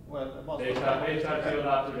 Well, Based on field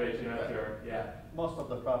observation, I'm sure, yeah. most of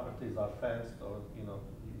the properties are fenced, or, you know,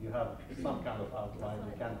 you have some kind of outline,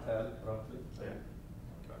 you can tell roughly.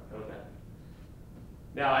 Yeah. Okay.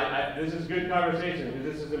 Now, this is good conversation,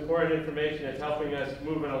 because this is important information that's helping us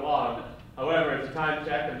moving along. However, it's a time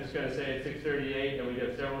check. I'm just going to say it's 6:38, and we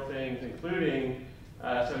have several things, including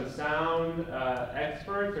some sound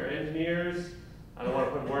experts or engineers. I don't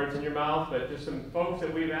want to put words in your mouth, but just some folks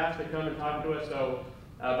that we've asked to come and talk to us. So,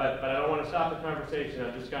 but I don't want to stop the conversation.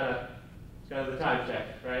 I'm just it's kind of the time check,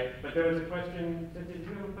 right? But there was a question. Did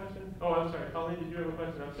you have a question? Oh, I'm sorry. Colleen, did you have a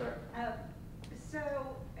question? I'm sorry. So,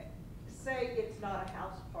 say it's not a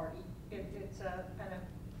house party, it's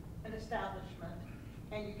an establishment,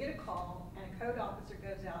 and you get a call, and a code officer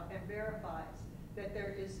goes out and verifies that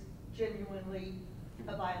there is genuinely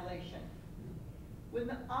a violation. When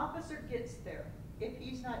the officer gets there, if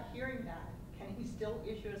he's not hearing that, can he still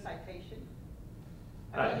issue a citation?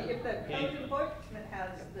 I mean, if the code enforcement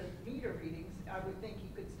has the meter readings, I would think he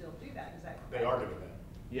could still do that, is that correct? They are doing that.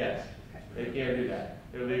 Yes, Okay. they can do that.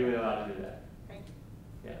 They're legally allowed to do that. Thank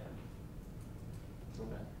you. Yeah.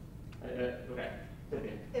 Okay. Okay.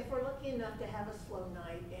 Cynthia. If we're lucky enough to have a slow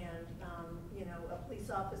night and, you know, a police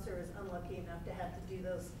officer is unlucky enough to have to do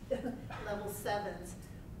those level 7s,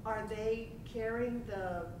 are they carrying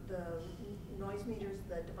the noise meters,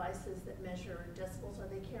 the devices that measure decibels, are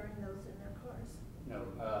they carrying those in their cars? No,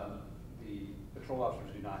 the patrol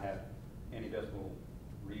officers do not have any decibel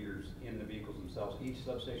readers in the vehicles themselves. Each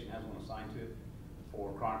substation has one assigned to it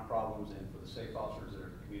for chronic problems and for the safe officers that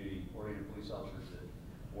are community-oriented police officers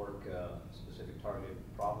that work specific targeted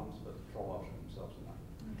problems, but the patrol officers themselves do not.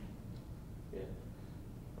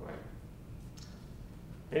 Yeah. All right.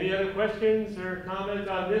 Any other questions or comments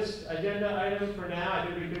on this agenda item for now? I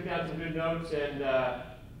think we took down some good notes, and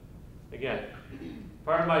again,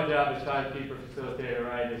 part of my job as timekeeper facilitator,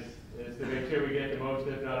 right, is to make sure we get the most,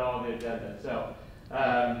 if not all, of the agenda. So,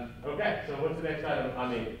 okay. So what's the next item? I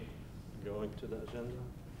mean, Going to the agenda.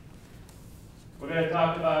 we're going to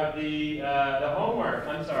talk about the homework.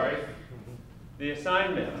 I'm sorry, the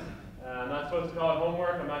assignment. I'm not supposed to call it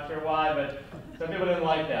homework. I'm not sure why, but some people didn't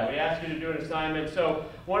like that. We asked you to do an assignment. So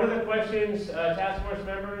one of the questions, task force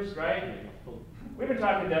members, right? We've been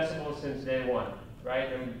talking decibels since day one,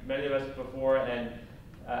 right? And many of us before. And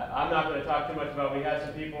I'm not going to talk too much about. We have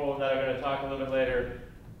some people that are going to talk a little bit later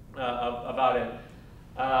about it.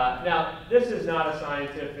 Now, this is not a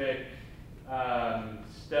scientific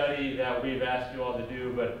study that we've asked you all to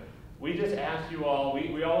do, but we just asked you all,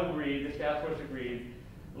 we all agreed, the task force agreed,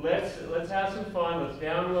 let's have some fun, let's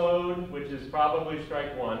download, which is probably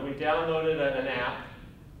strike one. We downloaded an app,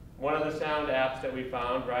 one of the sound apps that we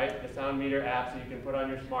found, right? The sound meter apps that you can put on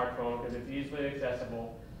your smartphone because it's easily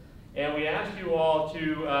accessible. And we asked you all to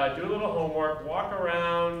do a little homework, walk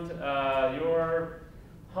around your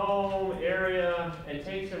home area and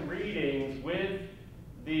take some readings with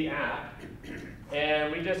the app.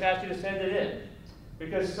 And we just asked you to send it in.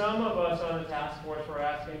 Because some of us on the task force were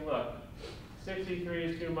asking, look, 63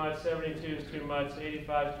 is too much, 72 is too much,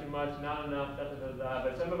 85 is too much, not enough, da, da, da, da.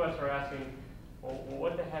 But some of us are asking, well,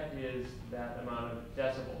 what the heck is that amount of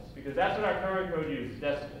decibels? Because that's what our current code uses,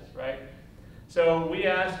 decibels, right? So we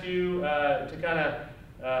asked you to kind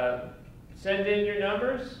of send in your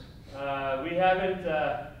numbers. We haven't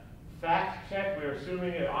fact checked. We're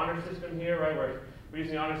assuming an honor system here, right? We're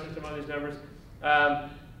using the honor system on these numbers.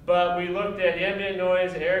 But we looked at ambient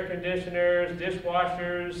noise, air conditioners,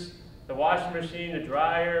 dishwashers, the washing machine, the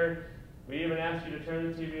dryer. We even asked you to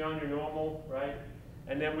turn the TV on your normal, right?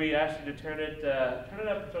 And then we asked you to turn it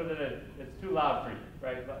up so that it's too loud for you,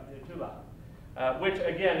 right? Too loud. Which,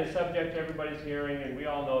 again, is subject to everybody's hearing, and we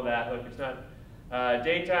all know that. Look, it's not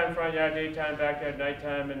daytime, front yard, daytime, backyard,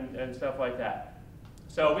 nighttime, and stuff like that.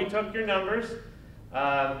 So we took your numbers.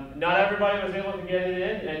 Not everybody was able to get it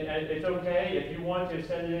in, and it's okay if you want to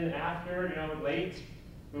send it in after, late.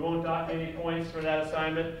 We won't dock any points for that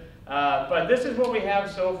assignment. But this is what we have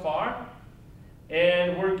so far,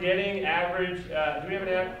 and we're getting average. Do we have an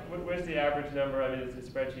average? Where's the average number? I mean, it's a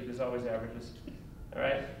spreadsheet. There's always averages. All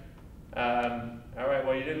right. All right.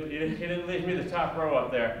 Well, you didn't leave me the top row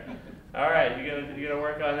up there. All right. You're gonna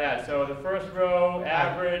work on that. So the first row,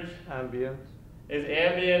 average. Ambient. Is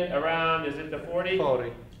ambient around, is it the 40?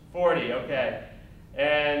 40. 40, okay.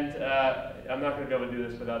 And I'm not going to be able to do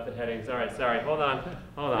this without the headings. All right, sorry. Hold on.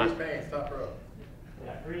 Free space, top row.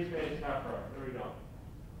 Yeah, free space, top row. Here we go.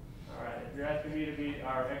 All right. If you're asking me to be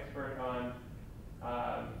our expert on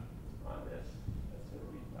this, that's going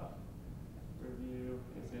to be tough. Review,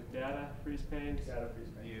 is it data? Free freeze panes? Data freeze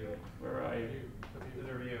panes. View. Where are you? To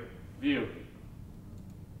the review. View.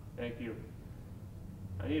 Thank you.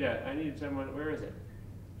 I need someone, where is it?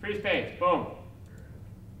 Freeze panes, boom.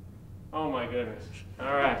 Oh my goodness.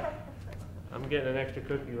 All right. I'm getting an extra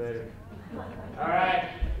cookie later. All right.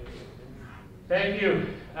 Thank you.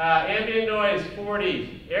 Ambient noise,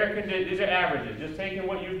 40. Air conditioning, these are averages. Just taking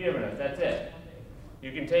what you've given us, that's it.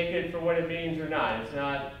 You can take it for what it means or not. It's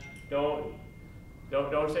not, don't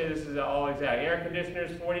say this is all exact. Air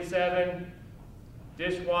conditioners, 47.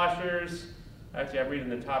 Dishwashers, actually I'm reading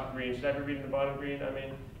the top green. Should I be reading the bottom green? I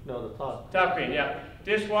mean, No, the top. top green, yeah.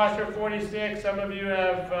 Dishwasher, 46. Some of you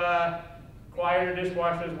have quieter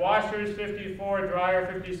dishwashers. Washers, 54. Dryer,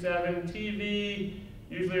 57. TV,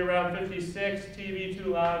 usually around 56. TV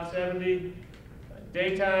too loud, 70.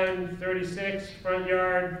 Daytime, 36. Front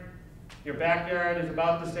yard, your backyard is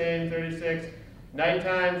about the same, 36.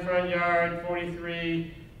 Nighttime, front yard,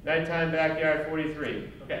 43. Nighttime, backyard,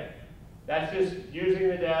 43. Okay. That's just using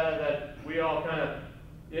the data that we all kind of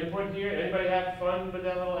input here. Anybody have fun with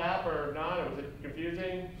that little app or not? Or was it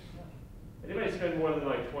confusing? Anybody spend more than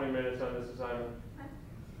like 20 minutes on this assignment?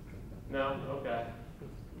 No? Okay.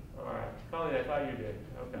 All right. Colleen, I thought you did.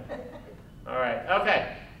 Okay. All right.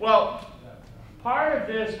 Okay. Well, part of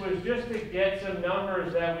this was just to get some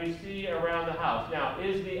numbers that we see around the house. Now,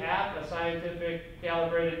 is the app a scientific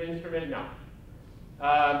calibrated instrument? No.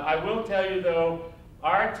 I will tell you though,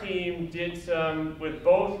 our team did some with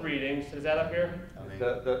both readings. Is that up here?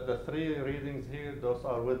 The 3 readings here, those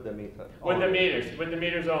are with the meter. With the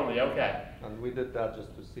meters only, okay. And we did that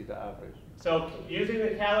just to see the average. So using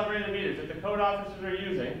the calibrated meters that the code officers are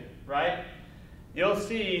using, right, you'll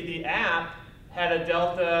see the app had a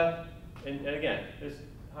delta, and again, this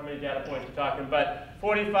how many data points we're talking, but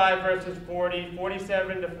 45 versus 40,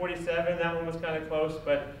 47 to 47, that one was kind of close,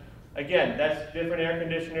 but again, that's different air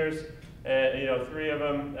conditioners. You know, 3 of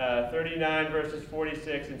them, 39 versus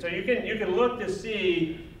 46, and so you can look to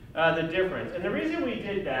see the difference. And the reason we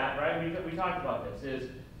did that, right? We talked about this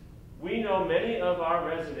is we know many of our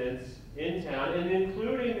residents in town, and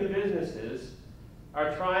including the businesses,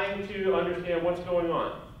 are trying to understand what's going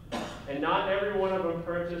on. And not every one of them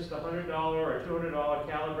purchased a $100 or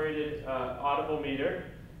 $200 calibrated audible meter.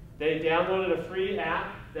 They downloaded a free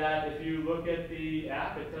app that if you look at the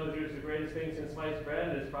app, it tells you it's the greatest thing since sliced bread,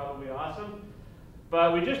 and it's probably awesome.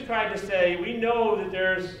 But we just tried to say, we know that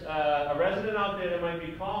there's a resident out there that might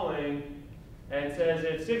be calling and says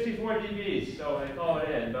it's 64 dBs, so they call it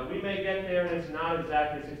in. But we may get there and it's not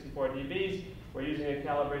exactly 64 dBs. We're using a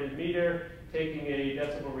calibrated meter, taking a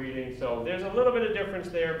decibel reading. So there's a little bit of difference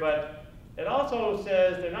there, but it also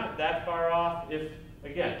says they're not that far off if,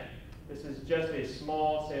 again, this is just a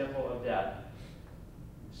small sample of data.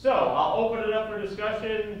 So I'll open it up for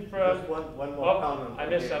discussion from. Just one more comment. I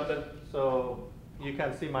missed something. So you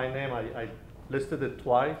can see my name. I listed it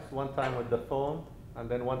twice. One time with the phone, and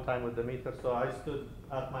then one time with the meter. So I stood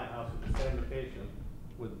at my house at the same location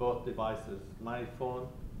with both devices, my phone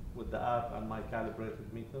with the app and my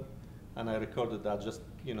calibrated meter, and I recorded that just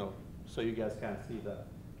so you guys can see that.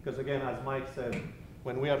 Because again, as Mike said,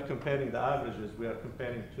 when we are comparing the averages, we are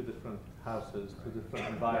comparing 2 different houses, 2 different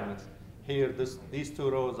environments. Here, these 2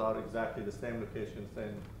 rows are exactly the same location,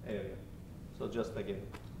 same area. So just again,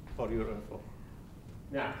 for your info.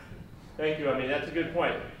 Now, thank you. I mean, that's a good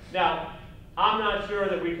point. Now, I'm not sure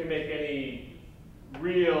that we can make any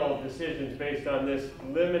real decisions based on this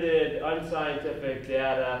limited, unscientific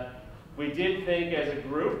data. We did think as a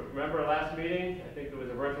group, remember our last meeting? I think it was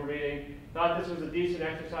a virtual meeting. Thought this was a decent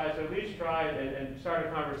exercise, so at least try and start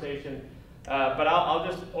a conversation. But I'll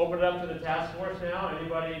just open it up to the task force now.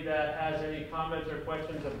 Anybody that has any comments or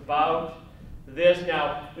questions about this.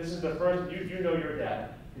 Now, this is the first, you know your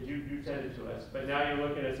data, because you sent it to us. But now you're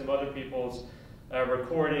looking at some other people's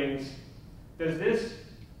recordings. Does this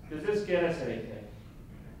get us anything?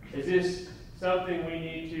 Is this something we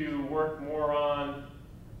need to work more on?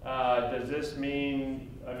 Does this mean,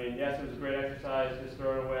 I mean, yes, it was a great exercise, just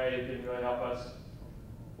throw it away, it didn't really help us.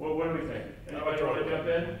 What do we think? Anybody want to jump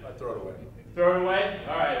in? I'd throw it away. Throw it away?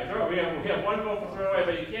 All right, we have one vote for throw it away,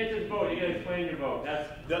 but you can't just vote, you gotta explain your vote. That's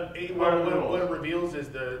what it reveals is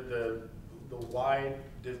the wide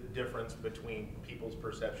difference between people's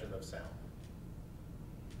perception of sound.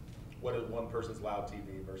 What is one person's loud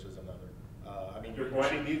TV versus another? I mean, you're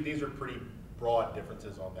seeing these are pretty broad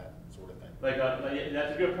differences on that sort of thing.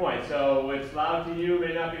 That's a good point. So what's loud to you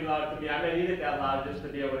may not be loud to me. I may need it that loud just to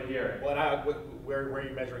be able to hear it. Well, where are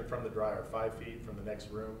you measuring from the dryer? 5 feet from the next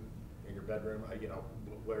room in your bedroom?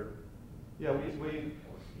 Where? Yeah,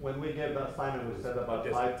 when we gave the assignment, we said about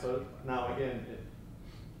 5 foot. Now again,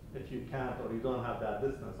 if you can't or you don't have that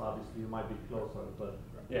distance, obviously you might be closer, but.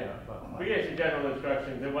 Yeah, but- we gave some general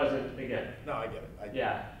instructions, it wasn't, again, No, I get it.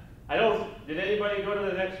 yeah. I don't, did anybody go to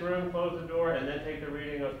the next room, close the door, and then take the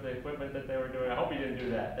reading of the equipment that they were doing? I hope you didn't do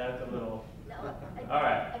that, that's a little, No, all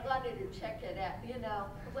right. I wanted to check it out, you know,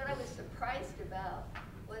 what I was surprised about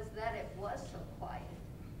was that it was so quiet.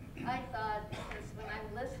 I thought, because when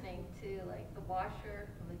I'm listening to like the washer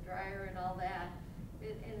and the dryer and all that,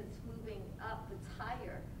 and it's moving up, it's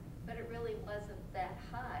higher, but it really wasn't that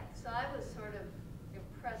high. So I was sort of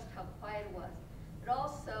impressed how quiet it was. But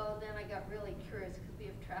also, then I got really curious, because we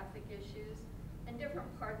have traffic issues, and different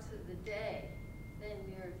parts of the day, then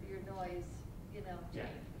your noise, you know, Yeah.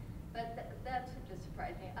 change. But that's what just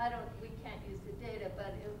surprised me. We can't use the data,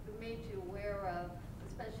 but it made you aware of,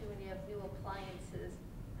 especially when you have new appliances,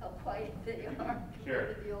 how quiet they are Sure.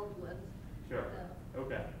 compared to the old ones. Sure, So,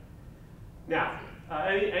 okay. Now,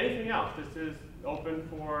 anything else? This is open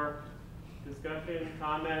for discussion,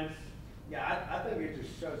 comments? Yeah, I think it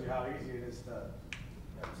just shows you how easy it is to,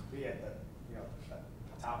 just be at the, at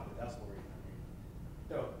the top of the decibel reading. I mean,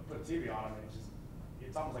 don't put a TV on, and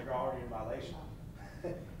it's almost like you're already in violation.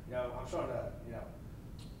 I'm showing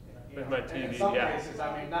With my TV, in some yeah. cases,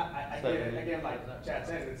 I mean, I get it, again, like Chad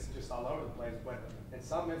said, it's just all over the place, but in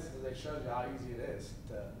some instances, it shows you how easy it is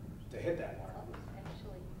to hit that mark.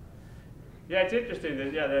 actually, Yeah, it's interesting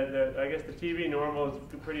that, yeah, I guess the TV normal is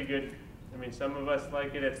pretty good. I mean, some of us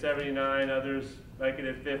like it at 79, others like it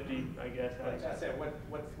at 50, I guess. Like I said,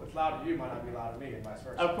 what's loud to you might not be loud to me, and vice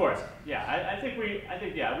versa. Of course, yeah, I think,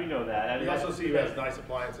 yeah, we know that. I mean, We also see who has nice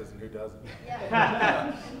appliances and who doesn't.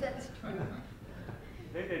 yeah, that's true.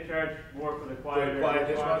 I think they charge more for the quieter quiet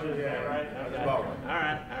dishwashers, dishwashers, is that yeah. right? That's Okay. about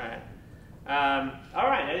right. All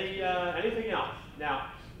right, anything else?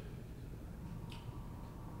 Now,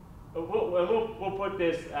 we'll put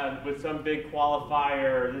this with some big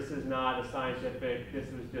qualifier. This is not a scientific, this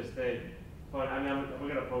was just a fun, I mean, we're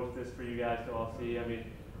gonna post this for you guys to all see. I mean,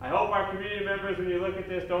 I hope our community members, when you look at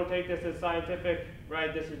this, don't take this as scientific,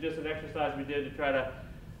 right? This is just an exercise we did to try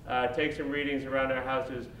to take some readings around our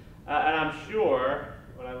houses. And I'm sure,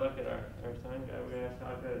 when I look at our sign guy, we're gonna ask,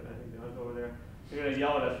 I think John's over there, they're gonna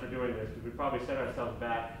yell at us for doing this, because we probably set ourselves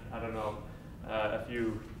back, I don't know, a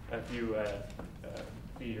few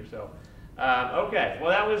feet or so. Okay, well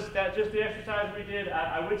that's just the exercise we did.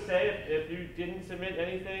 I would say if you didn't submit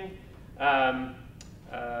anything,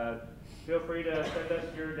 feel free to send us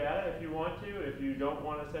your data if you want to. If you don't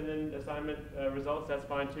want to send in assignment results, that's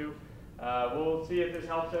fine too. We'll see if this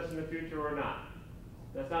helps us in the future or not.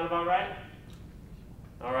 That sound about right?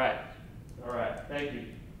 All right. All right. Thank you.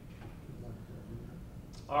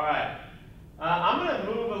 All right. I'm going to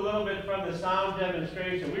move a little bit from the sound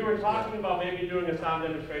demonstration. We were talking about maybe doing a sound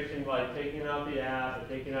demonstration, like taking out the app, or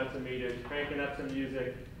taking out some meters, cranking up some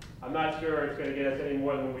music. I'm not sure it's going to get us any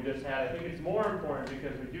more than what we just had. I think it's more important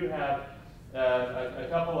because we do have a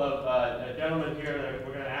couple of gentlemen here that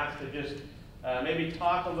we're going to ask to just maybe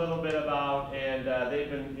talk a little bit about, and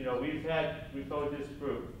they've been, we've told this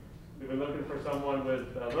group, we've been looking for someone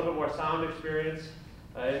with a little bit more sound experience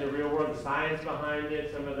in the real world, the science behind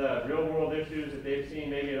it, some of the real world issues that they've seen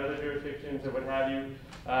maybe in other jurisdictions or what have you.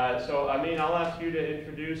 So, I mean, I'll ask you to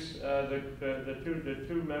introduce the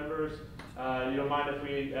two members. You don't mind if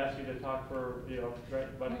we ask you to talk for,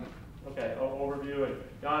 right, but, okay, overview. And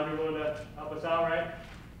John, you're willing to help us out, right?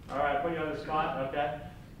 All right, put you on the spot, okay?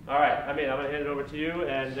 All right, I'm going to hand it over to you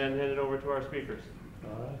and then hand it over to our speakers.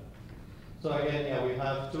 All right. So again, yeah, we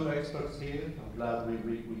have two experts here. I'm glad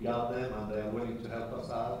we got them and they're willing to help us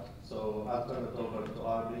out. So I'll turn it over to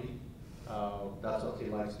RB. That's what he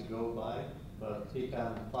likes to go by, but he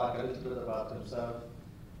can talk a little bit about himself,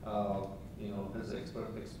 his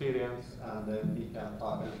expert experience, and then he can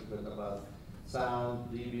talk a little bit about sound,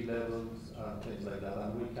 dB levels, things like that,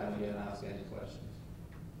 and we can again ask any questions.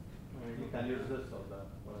 You can use this or that.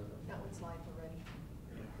 That one's live already.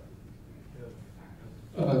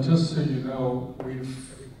 Just so you know,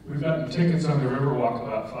 we've gotten tickets on the Riverwalk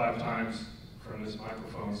about 5 times from this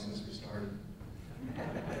microphone since we started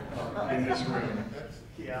in this room.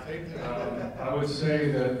 Yeah. I would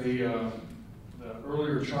say that the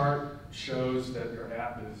earlier chart shows that your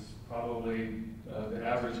app is probably, the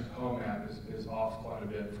average home app is off quite a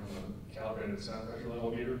bit from a calibrated sound pressure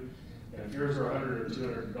level meter. And if yours are $100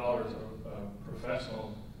 or $200, a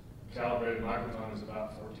professional calibrated microphone is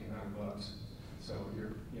about $1,400. So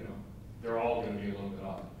they're all going to be a little bit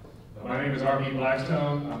off. My name is RB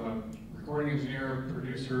Blackstone. I'm a recording engineer,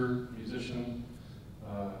 producer, musician,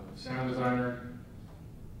 sound designer.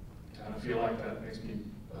 Kind of feel like that makes me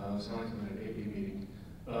sound like I'm at an AP meeting.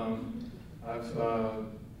 I've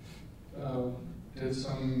did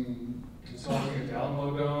some consulting at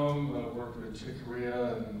Alamo Dome, worked with Chick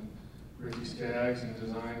Corea and Ricky Skaggs and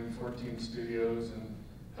designed 14 studios and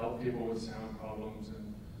helped people with sound problems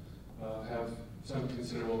and have some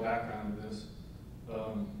considerable background in this.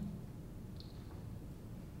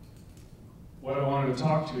 What I wanted to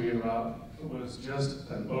talk to you about was just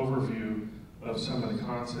an overview of some of the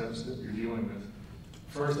concepts that you're dealing with.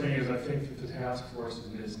 First thing is, I think that the task force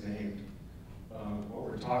is misnamed. What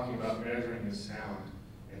we're talking about measuring is sound,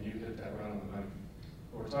 and you hit that right on the money.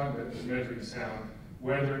 What we're talking about is measuring sound.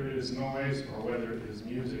 Whether it is noise or whether it is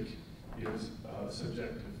music is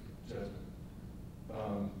subjective judgment.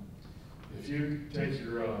 If you take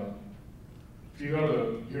your, if you go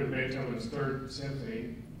to hear Beethoven's Third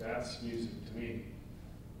Symphony, that's music to me.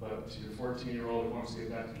 But to your 14-year-old who wants to get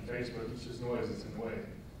back to Facebook, it's just noise, it's in the way,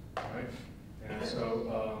 right? And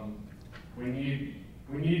so we need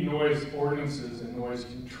noise ordinances and noise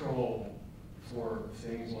control for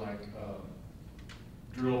things like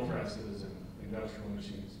drill presses and industrial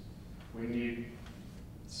machines. We need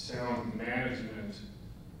sound management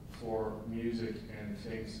for music and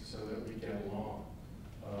things so that we get along.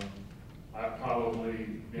 I've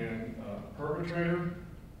probably been a perpetrator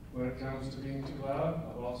when it comes to being too loud.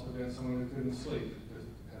 I've also been someone who couldn't sleep because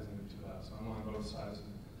it hasn't been too loud. So I'm on both sides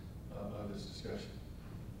of this discussion.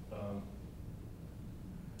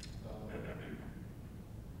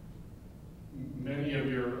 Many of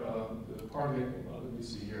your, let me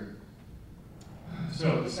see here.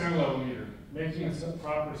 So the sound level meter, making a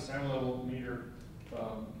proper sound level meter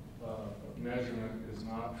measurement is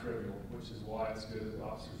not trivial, which is why it's good that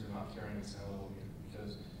officers are not carrying a sound level meter,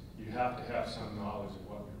 because you have to have some knowledge of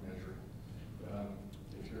what you're measuring.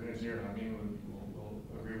 If you're an engineer, I mean, will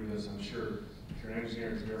agree with this, I'm sure. If you're an engineer,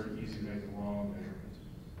 it's very easy to make the wrong measurement.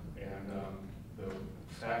 And the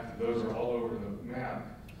fact that those are all over the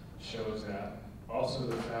map shows that. Also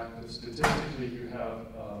the fact that statistically you have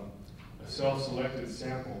a self-selected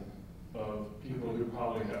sample of people who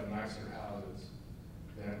probably have nicer houses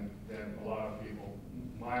than a lot of people.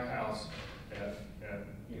 My house at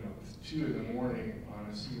 2 in the morning on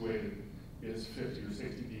a C-weighted is 50 or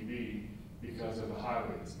 60 dB because of the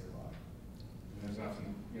highway that's nearby. And there's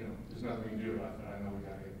nothing, there's nothing we can do about that. I know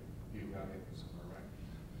people got to get somewhere, right?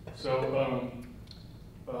 So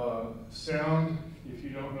sound, if you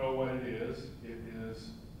don't know what it is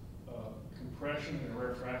compression and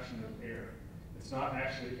rarefaction of air. It's not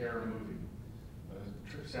actually air moving.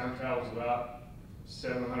 Sound travels about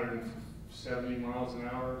 770 miles an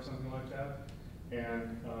hour or something like that.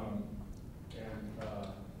 And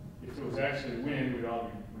if it was actually wind, we'd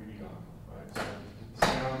all be gone, right? So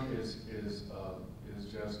sound is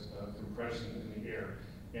just compression in the air,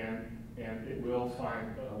 and it will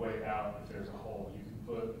find a way out if there's a hole. You can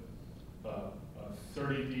put a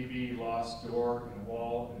 30 dB lost door in a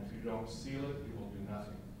wall, and if you don't seal it, it will do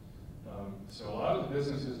nothing. So a lot of the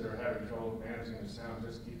businesses that are having trouble managing the sound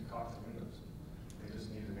just need to caulk the windows. They just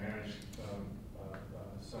need to manage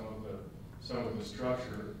some of the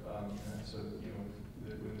structure, so that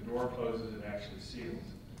when the door closes, it actually seals.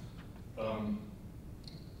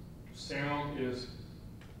 Sound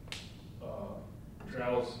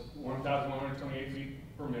travels 1,128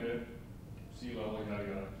 feet per minute, sea level, yada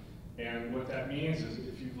yada. And what that means is,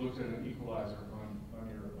 if you've looked at an equalizer on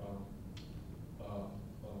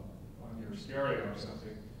your stereo or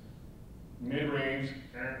something, mid-range,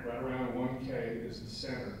 right around 1K is the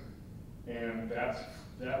center, and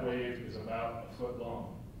that wave is about a foot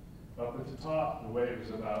long. Up at the top, the wave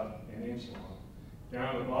is about an inch long.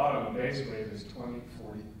 Down at the bottom, the base wave is 20,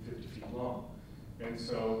 40, 50 feet long. And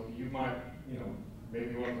so you might,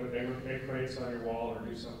 maybe want to put egg crates on your wall or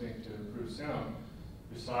do something to improve sound.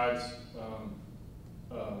 Besides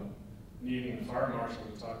needing the fire marshal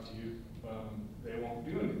to talk to you, they won't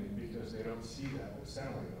do anything because they don't see that with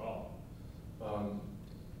sound wave at all.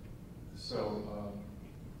 So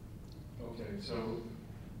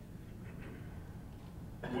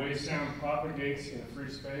the way sound propagates in free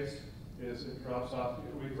space is it drops off.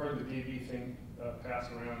 We've heard the dB thing pass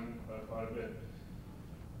around quite a bit.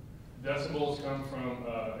 Decibels come from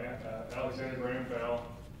Alexander Graham Bell,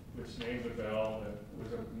 which named the bell. That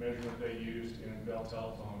was a measurement they used in Bell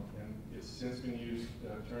telephone, and it's since been used,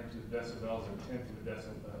 turned to decibels, a tenth of a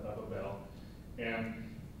decibel of a bell. And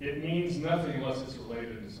it means nothing unless it's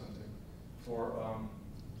related to something. For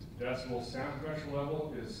decibel sound pressure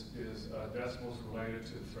level is decibels related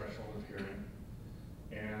to the threshold of hearing.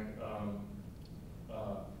 And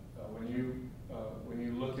when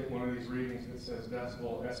you look at one of these readings that says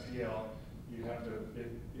decibel SPL, you have to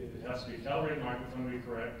it has to be a calibrated microphone to be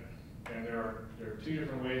correct. And there are two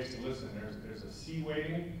different ways to listen. There's a C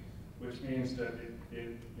weighting, which means that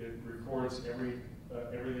it records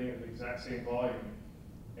everything at the exact same volume.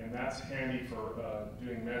 And that's handy for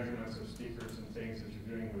doing measurements of speakers and things that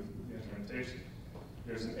you're doing with instrumentation.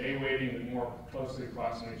 There's an A weighting that more closely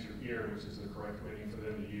approximates your ear, which is the correct weighting for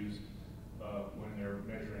them to use when they're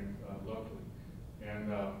measuring locally.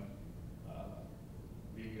 And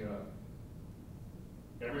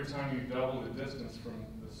every time you double the distance from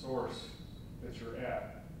the source that you're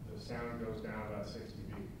at, the sound goes down about 60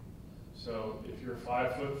 dB. So if you're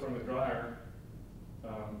 5 foot from the dryer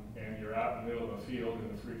and you're out in the middle of a field,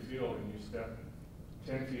 in a free field, and you step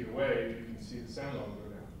 10 feet away, you can see the sound level go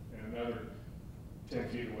down. And another 10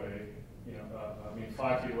 feet away,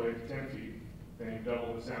 5 feet away to 10 feet, then you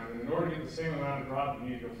double the sound. And in order to get the same amount of drop, you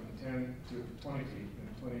need to go from 10 to 20 feet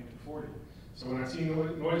and 20 to 40. So when I see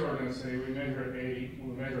noise ordinance say we measure at 80,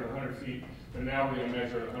 we measure at 100 feet, but now we're going to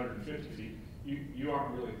measure at 150 feet, you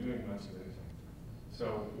aren't really doing much of anything.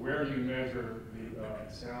 So where you measure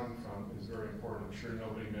the sound from is very important. I'm sure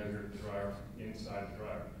nobody measured the dryer inside the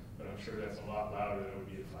dryer, but I'm sure that's a lot louder than it would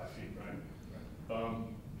be at 5 feet, right?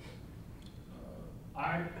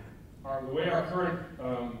 The way our current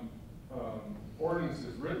ordinance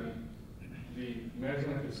is written, the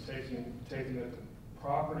measurement is taken at the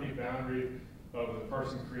property boundary of the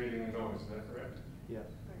person creating the noise. Is that correct? Yes.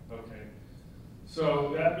 Okay.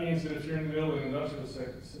 So that means that if you're in the middle of an industrial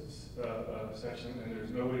section and there's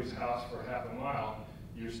nobody's house for half a mile,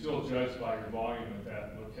 you're still judged by your volume at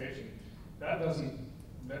that location.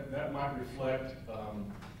 That might reflect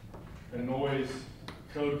a noise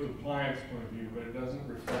code compliance point of view, but it doesn't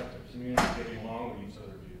reflect a community getting along with each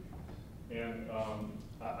other view. And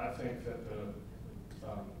I think that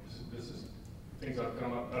this is things I've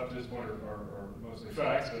come up to this point are mostly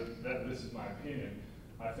facts, but this is my opinion.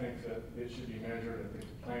 I think that it should be measured at the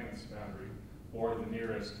complainant's boundary or the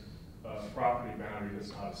nearest property boundary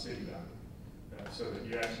that's not a city boundary, so that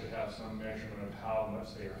you actually have some measurement of how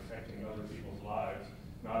much they are affecting other people's lives,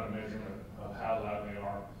 not a measurement of how loud they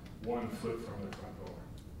are 1 foot from the front door.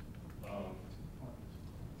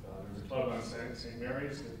 There's a club on St.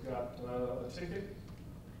 Mary's that got a ticket,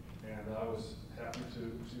 and I was happy to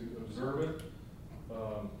observe it.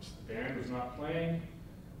 The band was not playing.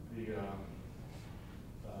 The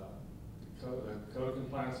code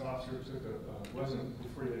compliance officer wasn't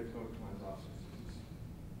before you had code compliance officers.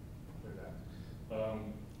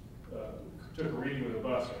 Took a reading with a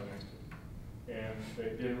bus right next to it, and they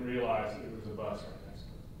didn't realize it was a bus right next to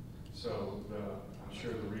it. So I'm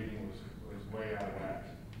sure the reading was way out of whack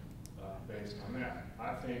based on that.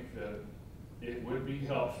 I think that it would be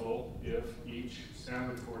helpful if each sound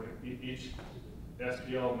recording, each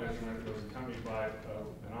SPL measurement was accompanied by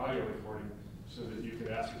an audio recording so that you could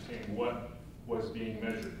ascertain what was being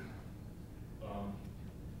measured.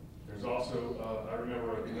 There's also, I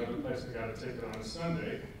remember another place that got a ticket on a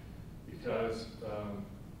Sunday because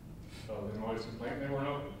of the noise complaint, and they weren't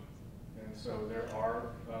open. And so there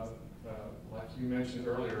are, like you mentioned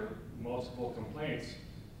earlier, multiple complaints.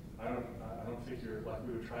 I don't think you're, like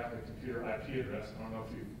we would track a computer IP address. I don't know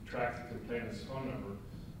if you track the complainant's phone number.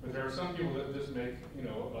 But there are some people that just make,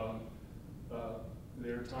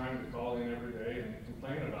 their time to call in every day and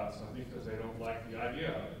complain about something because they don't like the idea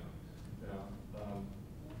of it.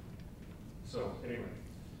 So anyway,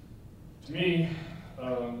 to me,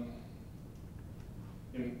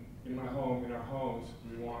 in my home, in our homes,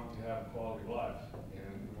 we want to have quality of life,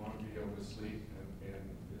 and we want to be able to sleep, and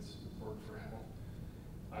it's important for health.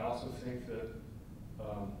 I also think that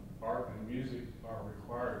art and music are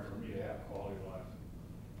required for me to have quality of life.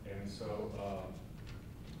 And so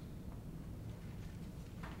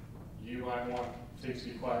you might want things to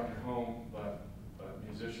be quiet in your home, but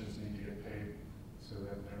musicians need to get paid so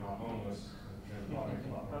that they're not homeless and they're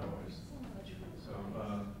making a lot more noise.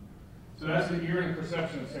 So that's the ear and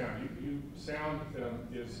perception of sound. Sound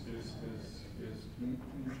is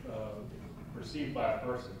perceived by a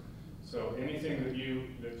person. So anything that you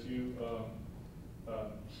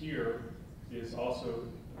hear is also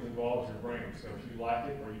involves your brain. So if you like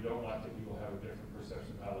it or you don't like it, you will have a different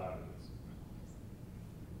perception of how loud it is.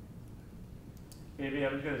 Maybe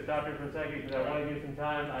I'm just going to stop here for a second because I want to give some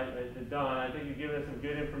time to Don. I think you've given us some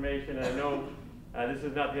good information. And I know this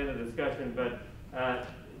is not the end of the discussion, but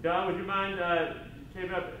Don, would you mind,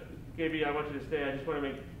 KB, I want you to stay. I just want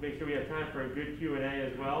to make sure we have time for a good Q&A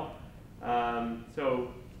as well.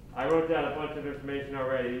 So I wrote down a bunch of information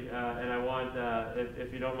already, and I want,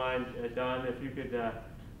 if you don't mind, Don, if you could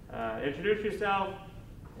introduce yourself.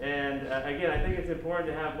 And again, I think it's important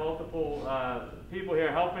to have multiple people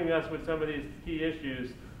here helping us with some of these key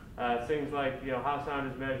issues, things like how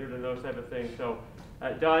sound is measured and those type of things. So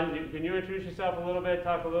Don, can you introduce yourself a little bit,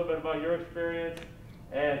 talk a little bit about your experience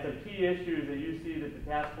and some key issues that you see that the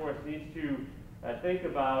task force needs to think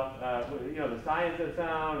about, you know, the science of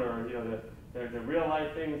sound, or, you know, the real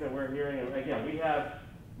life things that we're hearing. And again, we have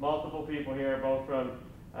multiple people here, both from,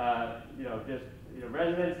 you know, just, you know,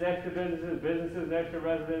 residents next to businesses, businesses next to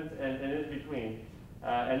residents, and in between.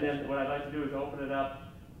 And then what I'd like to do is open it up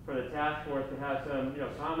for the task force to have some, you know,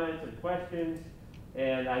 comments and questions.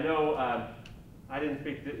 And I know, I didn't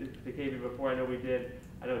speak to KB before, I know we did.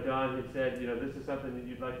 I know Don had said, you know, this is something that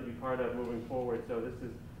you'd like to be part of moving forward. So this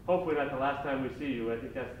is hopefully not the last time we see you. I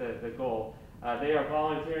think that's the goal. They are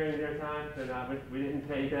volunteering their time. They're not, we didn't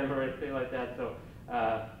pay them or anything like that. So,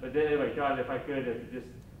 but then anyway, John, if I could, if you just,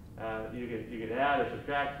 you could add or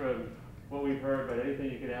subtract from what we've heard, but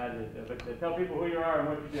anything you could add, but tell people who you are and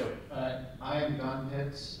what you do. I am Don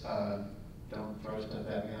Pitts. Don't throw stuff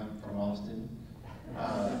at me. I'm from Austin.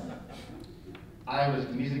 I was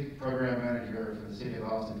the music program manager for the city of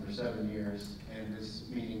Austin for 7 years, and this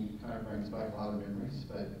meeting kind of brings back a lot of memories.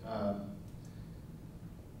 But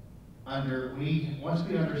once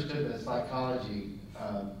we understood the psychology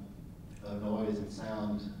of noise and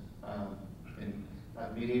sound, and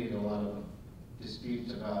I've mediated a lot of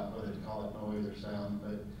disputes about whether to call it noise or sound,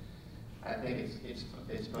 but I think it's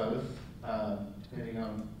both, depending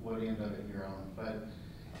on what end of it you're on. But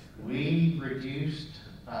we reduced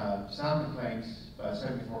sound complaints by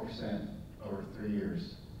 74% over 3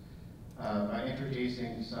 years by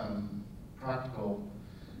introducing some practical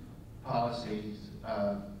policies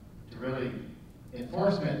to really,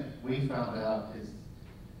 enforcement we found out is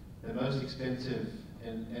the most expensive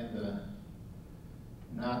and the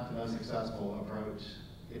not the most successful approach.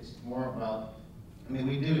 It's more about, I mean,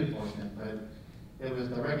 we do enforcement, but it was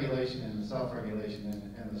the regulation and the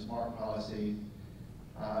self-regulation and the SMART policy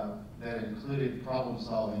that included problem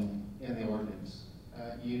solving in the ordinance.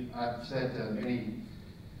 I've said to many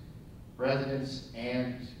residents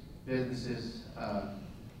and businesses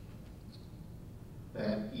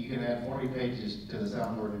that you can add 40 pages to the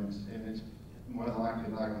sound ordinance, and it's more than likely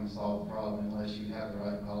not going to solve the problem unless you have the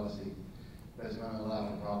right policy that's going to allow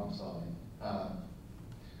for problem solving.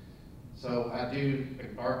 So I do,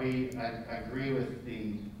 RB, I agree with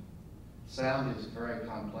the sound is very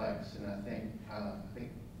complex, and I think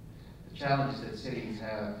the challenge that cities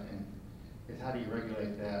have is how do you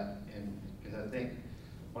regulate that? And because I think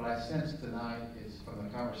what I sense tonight is from the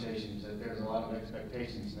conversations that there's a lot of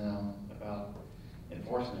expectations now about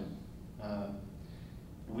enforcement. I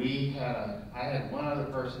had one other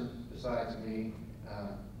person besides me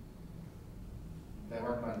that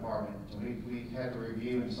worked in my department. And we had to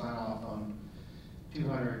review and sign off on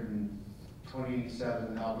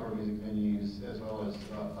 227 outdoor music venues, as well as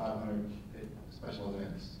about 500 special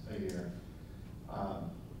events a year.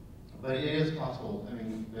 But it is possible. I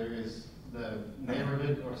mean, there is the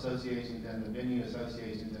neighborhood associations and the venue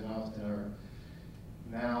associations in Austin are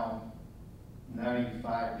now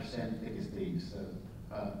 95% thick as thieves. So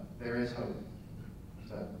there is hope.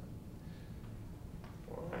 So.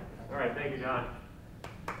 All right, thank you, John.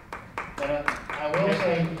 But I will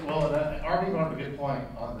say, well, RB brought up a good point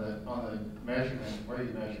on the measurement, where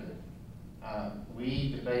you measure it.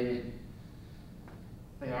 We debated, I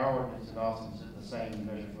think our ordinance in Austin is the same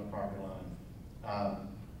measure from the property line.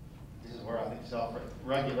 This is where I think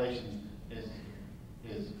self-regulation is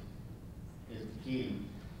key.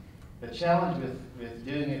 The challenge with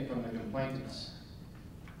doing it from the complainant's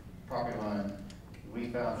property line, we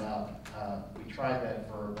found out, we tried that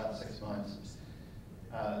for about 6 months.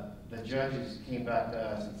 The judges came back to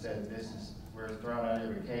us and said, we're throwing out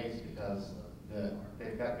every case because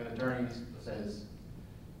they've got good attorneys that says,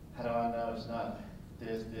 how do I know it's not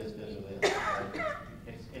this, or this? It's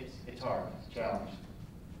hard, it's a challenge.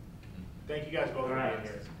 Thank you guys both for being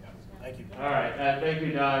here. Thank you. All right, thank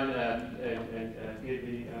you, Don, and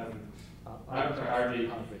I'm sorry, RB.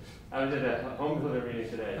 I was at a home delivery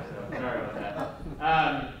meeting today, so sorry about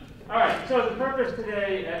that. All right, so the purpose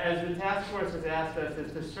today, as the task force has asked us,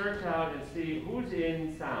 is to search out and see who's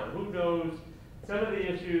in sound, who knows some of the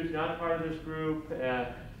issues, not part of this group,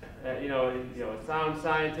 you know, a sound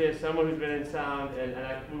scientist, someone who's been in sound, and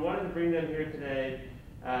we wanted to bring them here today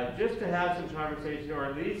just to have some conversation, or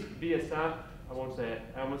at least be a sound, I won't say it,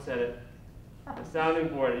 I almost said it, a sounding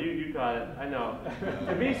board, you got it, I know.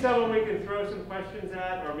 To be someone we can throw some questions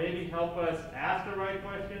at, or maybe help us ask the right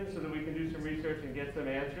questions so that we can do some research and get some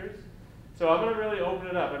answers. So I'm going to really open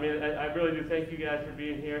it up. I mean, I really do thank you guys for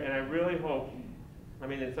being here, and I really hope, I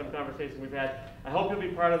mean, in some conversations we've had, I hope you'll be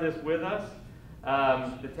part of this with us.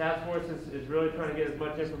 The task force is really trying to get as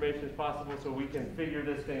much information as possible so we can figure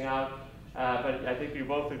this thing out but I think you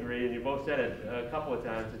both agree, and you both said it a couple of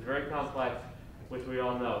times, it's very complex, which we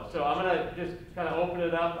all know. So I'm gonna just kind of open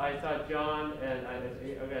it up. I saw John, and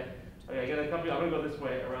okay, I got a couple, I'm gonna go this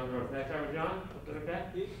way around the room. Can I start with John? Is that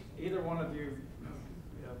okay? Either one of you,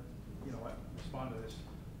 you know what, respond to this.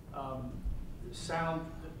 Sound,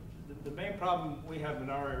 the main problem we have in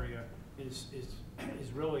our area is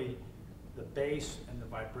really the bass and the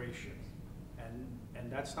vibration. And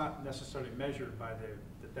that's not necessarily measured by the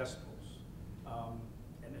decibels.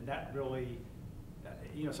 And that really,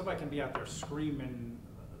 you know, somebody can be out there screaming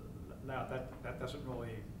loud, that doesn't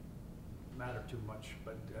really matter too much,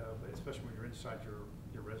 but especially when you're inside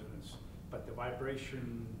your residence. But the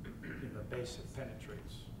vibration, you know, the bass, it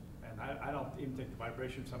penetrates. And I don't even think the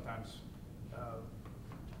vibration sometimes,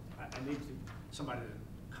 I need somebody to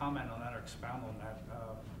comment on that or expound on that.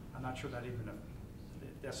 I'm not sure that even the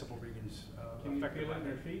decibel readings Can you affected feel by it in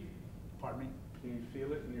your that. feet? Pardon me? Can you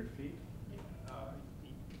feel it in your feet?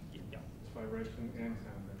 Yeah. It's vibration and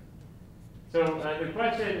sound. So the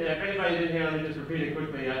question, if anybody didn't hear, let me just repeat it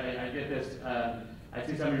quickly. I get this. I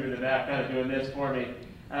see some of you in the back kind of doing this for me.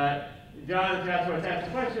 John asked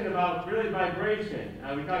a question about really vibration.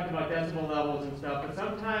 We talked about decibel levels and stuff, but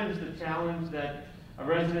sometimes the challenge that a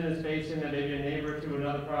resident is facing, that maybe a neighbor to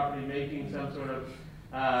another property making some sort of,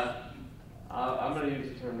 I'm going to use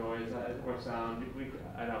the term noise or sound.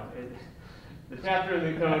 I know. The chapter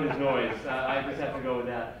in the code is noise. I just have to go with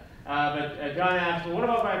that. But John asked, well, what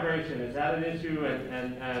about vibration? Is that an issue?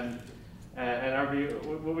 And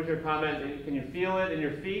what was your comment? Can you feel it in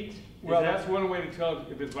your feet? Well, that's one way to tell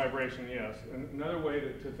if it's vibration, yes. And another way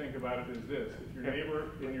to think about it is this: if your neighbor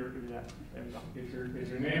in your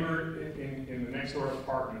neighbor in the next door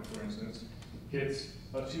apartment, for instance, hits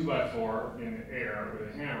a 2x4 in the air with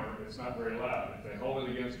a hammer, it's not very loud. If they hold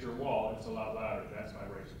it against your wall, it's a lot louder. That's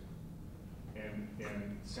vibration. And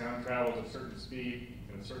sound travels at a certain speed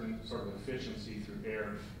and a certain sort of efficiency through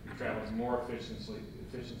air. It travels more efficiency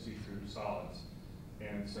through solids.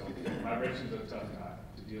 And so vibration is a tough guy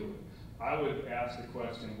to deal with. I would ask the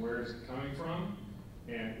question, where is it coming from?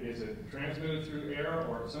 And is it transmitted through air,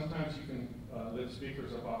 or sometimes you can lift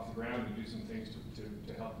speakers up off the ground and do some things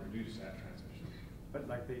to help reduce that transmission. But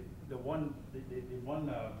like the one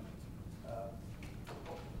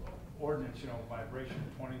ordinance, you know, vibration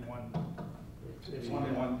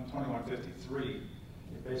 2153,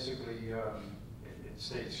 it basically it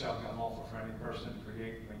states shall be unlawful for any person to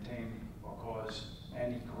create, maintain, or cause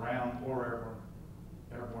any ground or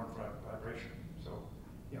airborne vibration. So,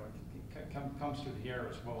 you know, it comes through the air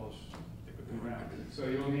as well as the ground. So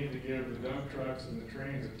you'll need to give the dump trucks and the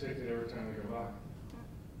trains a ticket every time they go by.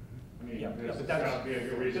 I mean, but that's got to be a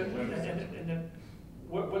good reason to limit it. And then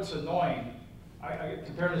what's annoying, I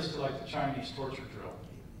compare this to like the Chinese torture drill.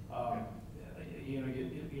 You know,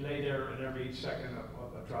 you lay there and every second a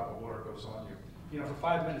drop of water goes on you. You know, for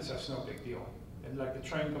 5 minutes, that's no big deal. And like the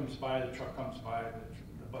train comes by, the truck comes by,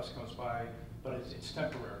 the bus comes by, but it's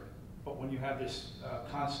temporary. But when you have this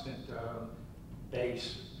constant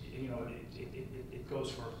bass, you know, it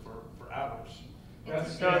goes for hours.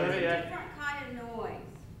 It's a different kind of noise.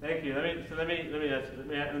 Thank you. Let me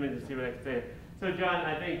just see what I can say. So John,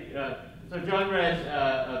 I think so. John read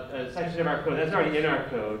a section of our code that's already in our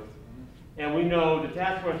code, and we know the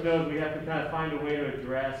task force knows we have to kind of find a way to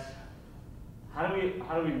address how do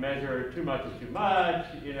we measure too much is too much.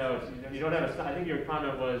 You know, you don't have a. I think your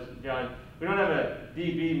comment was, John, we don't have a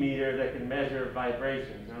dB meter that can measure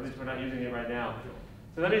vibrations. Or at least we're not using it right now.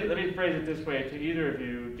 So let me phrase it this way to either of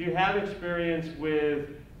you. Do you have experience with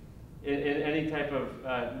in any type of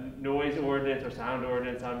noise ordinance or sound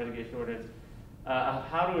ordinance, sound mitigation ordinance,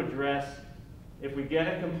 how to address if we get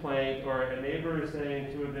a complaint or a neighbor is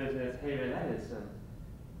saying to a business, hey man,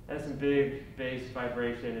 that's some big bass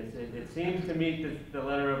vibration. It seems to meet the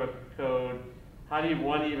letter of a code. How do you,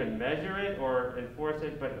 one, even measure it or enforce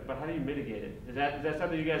it, but how do you mitigate it? Is that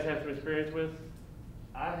something you guys have some experience with?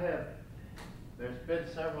 I have. There's been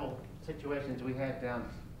several situations we had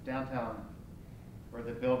downtown where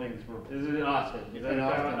the buildings were. This is in Austin. It's in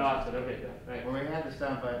Austin. Okay, thanks. Where we had the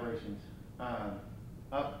sound vibrations.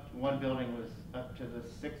 One building was up to the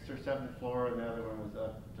 6th or 7th floor, and the other one was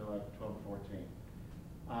up to like 12 or 14.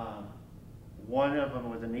 One of them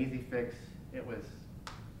was an easy fix. It was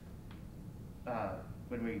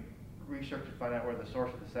when we researched to find out where the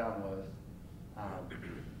source of the sound was.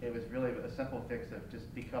 It was really a simple fix of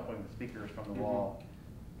just decoupling the speakers from the wall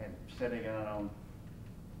and setting it on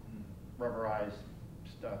rubberized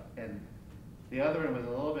stuff. And the other one was a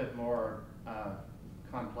little bit more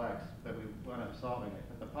complex, but we wound up solving it.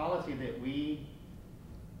 But the policy that we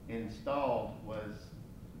installed was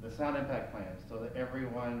the sound impact plan, so that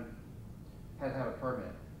everyone has to have a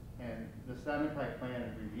permit. And the sound impact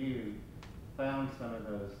plan review found some of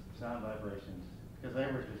those sound vibrations, because they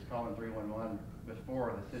were just calling 311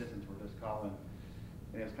 before, the citizens were just calling,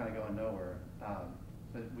 and it was kind of going nowhere.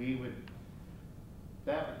 But we would,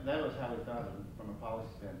 that was how we thought of it from a policy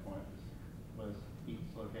standpoint, was each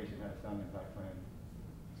location had a sound impact plan.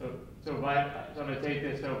 So I'm going to take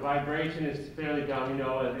this. So vibration is fairly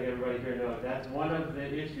domino. I think everybody here knows. That's one of the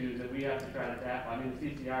issues that we have to try to tackle. I mean, the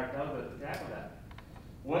CCR tells us to tackle that.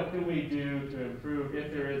 What can we do to improve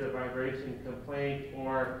if there is a vibration complaint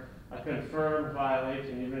or a confirmed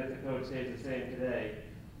violation, even if the code stays the same today,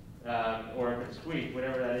 or if it's tweaked,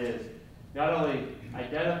 whatever that is? Not only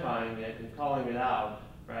identifying it and calling it out,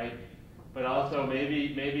 right, but also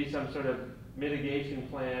maybe some sort of mitigation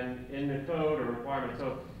plan in the code or requirement.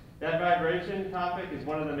 So that vibration topic is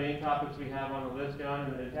one of the main topics we have on the list, John,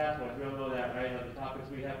 and the task force. We all know that, right? Of the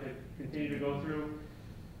topics we have to continue to go through.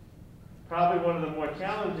 Probably one of the more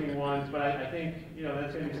challenging ones, but I think, you know,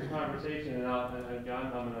 that's going to be some conversation, and John,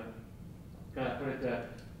 I'm going to kind of put it to,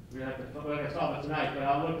 we're going to have to, we're going to solve it tonight, but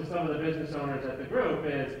I'll look to some of the business owners at the group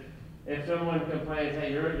is, if someone complains,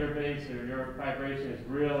 hey, your bass or your vibration is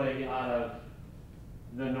really out of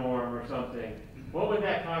the norm or something, what would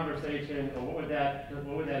that conversation, or what would that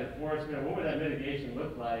enforcement, or what would that mitigation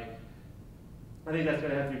look like? I think that's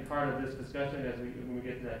going to have to be part of this discussion as when we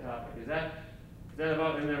get to that topic. Is that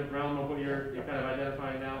about in the realm of what you're kind of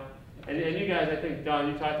identifying now? And you guys, I think,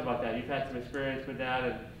 Don, you talked about that. You've had some experience with that,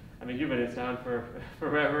 and I mean, you've been in sound for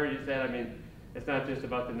forever. You said, I mean, it's not just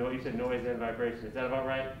about the noise. You said noise and vibration. Is that about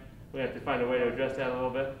right? We have to find a way to address that a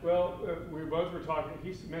little bit. Well, we both were talking.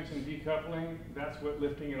 He mentioned decoupling. That's what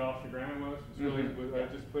lifting it off the ground was. It's really, I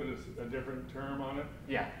just put a different term on it.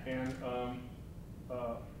 Yeah. And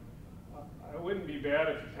it wouldn't be bad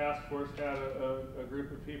if the task force had a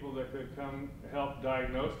group of people that could come help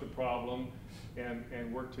diagnose the problem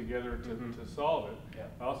and work together to solve it. Yeah.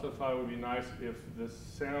 I also thought it would be nice if the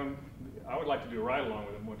sound, I would like to do a ride along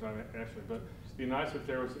with them one time actually, but it'd be nice if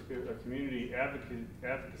there was a community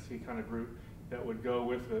advocacy kind of group that would go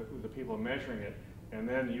with the people measuring it, and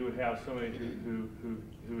then you would have somebody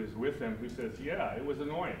who is with them who says, yeah, it was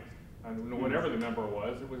annoying. And whatever the number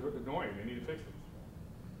was, it was annoying, they need to fix it.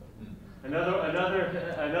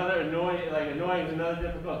 Another annoying, like annoying is another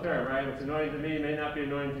difficult term, right? What's annoying to me may not be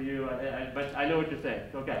annoying to you, but I know what you're saying.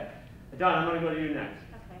 Okay. Don, I'm going to go to you next.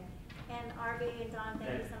 Okay. And RB and Don,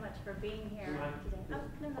 thank you so much for being here today. Oh,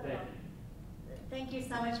 no, no, no. Thank you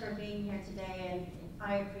so much for being here today, and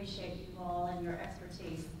I appreciate you all and your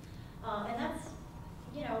expertise. And that's,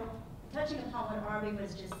 you know, touching upon what RB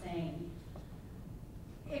was just saying.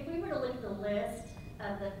 If we were to look at the list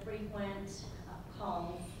of the frequent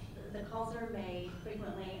calls, the calls that are made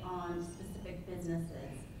frequently on specific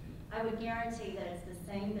businesses, I would guarantee that it's the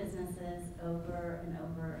same businesses over and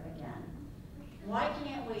over again. Why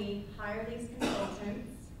can't we hire these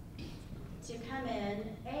consultants to come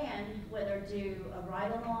in and whether do a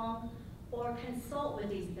ride-along or consult with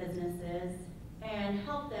these businesses and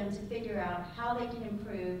help them to figure out how they can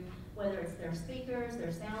improve, whether it's their speakers,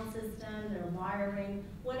 their sound system, their wiring,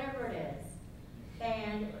 whatever it is.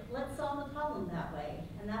 And let's solve the problem that way.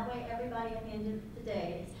 And that way everybody at the end of the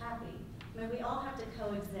day is happy. I mean, we all have to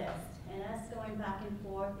coexist. And us going back and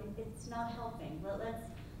forth, it's not helping.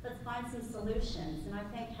 Let's find some solutions. And I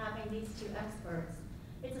think having these two experts,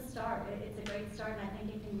 it's a start. It's a great start, and I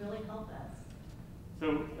think it can really help us.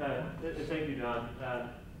 So, thank you,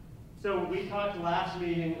 Don. So we talked last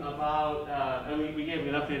meeting about, and we gave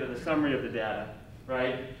an update of the summary of the data,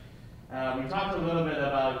 right? We talked a little bit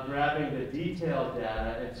about grabbing the detailed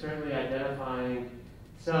data and certainly identifying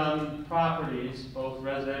some properties, both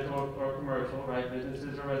residential or commercial, right,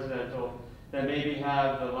 businesses or residential, that maybe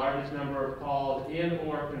have the largest number of calls in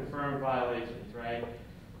or confirmed violations, right?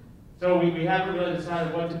 So we haven't really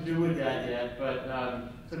decided what to do with that yet, but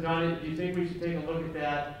so Donnie, do you think we should take a look at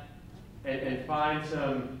that and find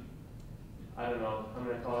some, I don't know, I'm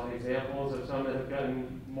going to call it examples of some that have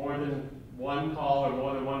gotten more than one call or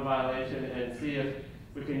more than one violation, and see if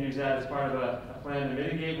we can use that as part of a plan to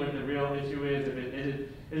mitigate what the real issue is?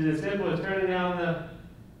 Is it as simple as turning down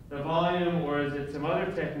the volume, or is it some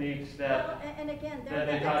other techniques that, well, and again, that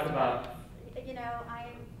they talk about? You know, I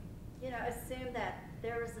assume that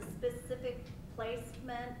there is a specific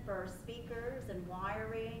placement for speakers and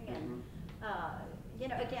wiring, and you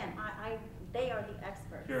know, again, they are the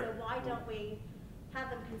experts. Sure. So why don't we have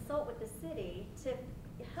them consult with the city to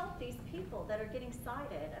help these people that are getting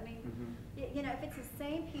cited? I mean, you know, if it's the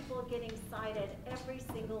same people getting cited every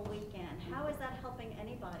single weekend, how is that helping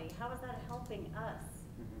anybody? How is that helping us?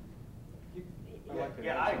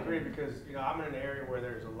 Yeah, I agree, because you know, I'm in an area where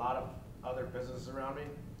there's a lot of other businesses around me.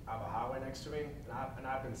 I have a highway next to me, and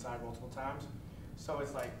I've been signed multiple times. So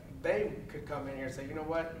it's like, they could come in here and say, you know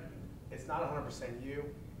what, it's not 100% you,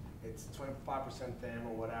 it's 25% them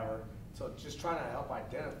or whatever. So just trying to help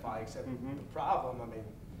identify, except the problem, I mean,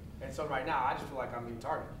 and so right now, I just feel like I'm being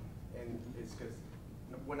targeted. And it's because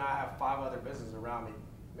when I have 5 other businesses around me,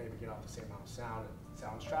 maybe get off the same amount of sound, and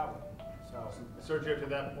sound's traveling. So, Sergio, to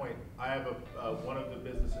that point, I have one of the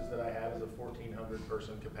businesses that I have is a 1,400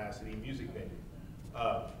 person capacity music venue.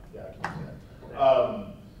 Yeah, I can see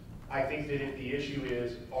that. I think that if the issue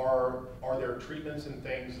is, are there treatments and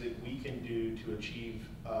things that we can do to achieve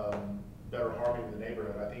better harmony in the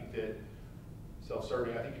neighborhood? I think that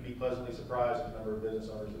self-serving, I think you'd be pleasantly surprised at the number of business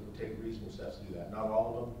owners that would take reasonable steps to do that. Not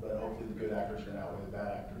all of them, but hopefully the good actors can outweigh the bad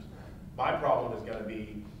actors. My problem is going to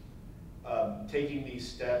be taking these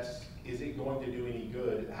steps. Is it going to do any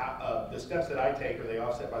good? The steps that I take, are they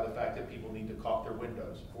offset by the fact that people need to caulk their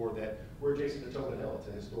windows, or that we're adjacent to Tobin Hill? It's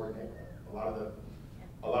a historic neighborhood.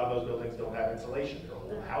 A lot of those buildings don't have insulation.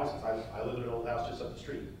 They're old houses. I live in an old house just up the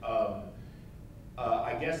street.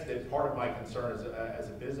 I guess that part of my concern as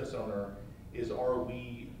a business owner is, are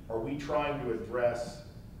we trying to address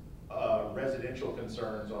residential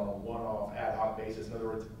concerns on a one-off ad hoc basis? In other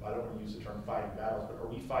words, I don't want to use the term fighting battles, but are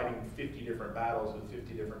we fighting 50 different battles with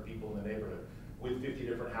 50 different people in the neighborhood, with 50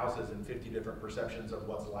 different houses and 50 different perceptions of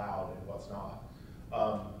what's loud and what's not?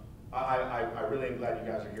 I really am glad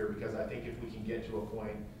you guys are here, because I think if we can get to a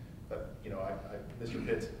point, you know, Mr.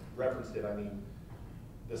 Pitts referenced it. I mean,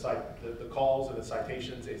 the calls and the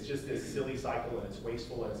citations, it's just this silly cycle, and it's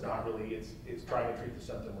wasteful, and it's not really, it's trying to treat the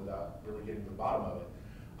symptom without really getting to the bottom of it.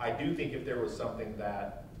 I do think if there was something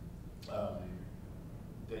that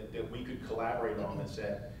that we could collaborate on that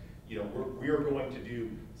said, you know, we are going to do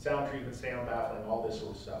sound treatment, sound baffling, all this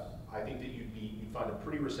sort of stuff, I think that you'd find a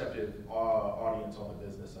pretty receptive audience on the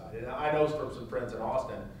business side. And I know from some friends in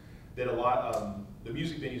Austin that a lot, the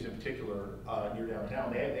music venues in particular near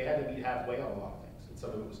downtown, they had to meet halfway on a lot of things. And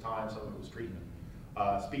some of it was time, some of it was treatment.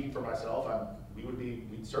 Speaking for myself,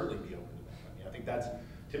 we'd certainly be open to that. I mean, I think that's,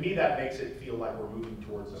 to me, that makes it feel like we're moving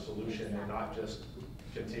towards a solution and not just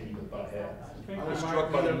continue to butt heads. I was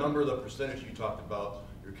struck by the number, the percentage you talked about.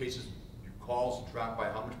 Your cases, your calls dropped by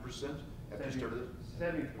how much percent after you started it?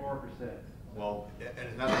 74%. Well, and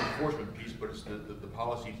it's not the enforcement piece, but it's the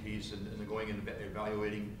policy piece and the going and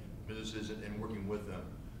evaluating businesses and working with them.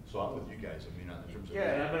 So I'm with you guys. I mean, in terms of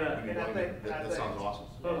that sounds awesome.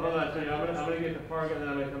 Hold on, so I'm going to get to Fargo, and then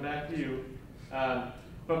I'm going to come back to you.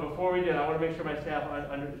 But before we do, I want to make sure my staff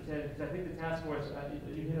understand, because I think the task force,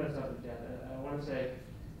 you hit on something, Jen. I want to say,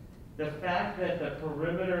 the fact that the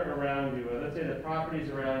perimeter around you, let's say the properties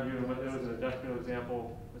around you, and what there was an industrial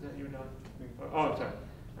example, was that you, Don? Oh, I'm sorry,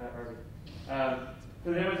 Harvey.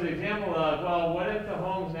 So there was an example of, well, what if the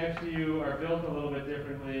homes next to you are built a little bit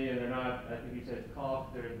differently and they're not, I think you said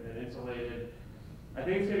caulked and insulated. I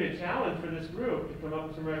think it's going to be a challenge for this group to come up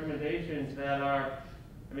with some recommendations that are,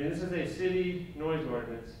 I mean, this is a city noise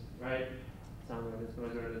ordinance, right? Sound ordinance,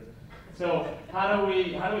 noise ordinance. So how do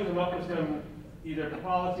we come up with some either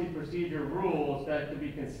policy, procedure, rules that can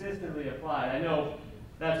be consistently applied? I know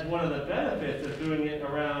that's one of the benefits of doing it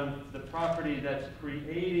around the property that's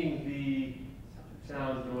creating the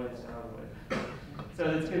sound noise. So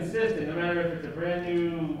it's consistent, no matter if it's a brand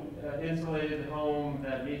new insulated home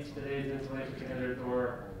that meets today's insulation standards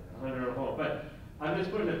or a 100-year-old home. But I'm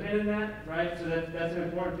just putting a pin in that, right? So that's an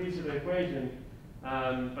important piece of the equation. But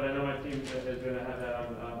I know my team is going to have that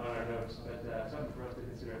on our notes. But something for us to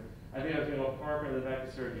consider. I think I was going to go Parker and then back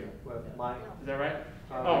to Sergio. Is that right?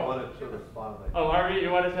 I wanted to respond. Oh, Harvey,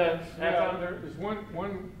 you wanted to add something? There's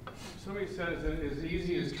one, somebody says that as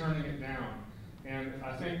easy as turning it down. And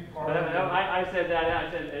I think part of I said that,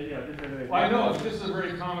 I said, you know, this is well, I know, this is a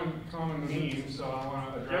very common meme, so I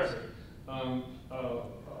want to address it.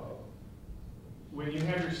 When you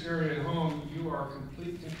have your stereo at home, you are in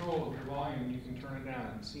complete control of your volume. You can turn it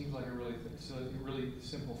down. It seems like a really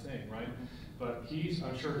simple thing, right? But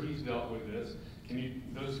I'm sure he's dealt with this.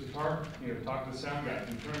 Those guitar, talk to the sound guy.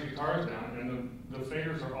 You can turn the guitars down, and the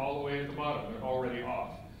faders are all the way at the bottom. They're already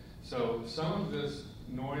off. So some of this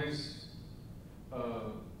noise,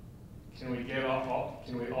 can we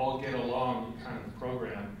all get along kind of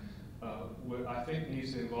program, what I think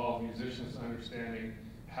needs to involve musicians understanding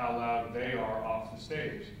how loud they are off the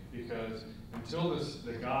stage, because until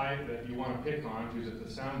the guy that you want to pick on, who's at the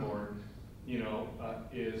soundboard,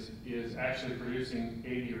 is actually producing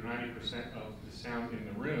 80 or 90% of the sound in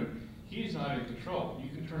the room, he's not in control. You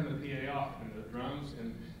can turn the PA off, and the drums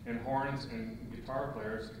and horns and guitar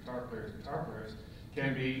players,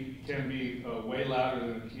 can be way louder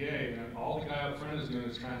than the PA, and all the guy up front is doing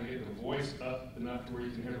is trying to get the voice up enough to where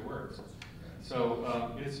you can hear the words. So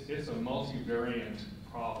it's a multivariant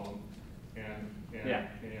problem, and Yeah.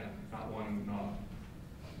 not one not.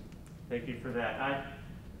 Thank you for that.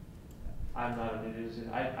 I'm not a musician.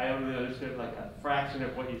 I only understood like a fraction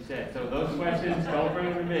of what you said. So those questions, don't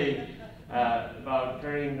bring them to me about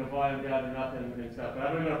turning the volume down to nothing and stuff. But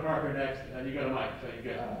I'm going to go to Parker next. You got a mic, so you're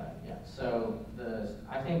good. Yeah, so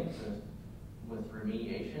I think with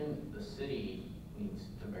remediation, the city needs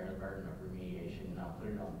to bear the burden of remediation, not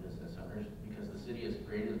put it on business owners, because the city has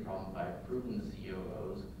created the problem by approving the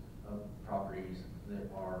COOs of properties that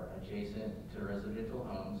are adjacent to residential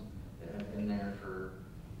homes that have been there for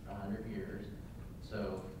 100 years.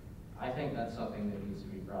 So I think that's something that needs to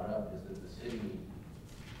be brought up, is that the city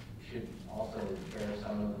should also bear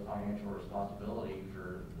some of the financial responsibility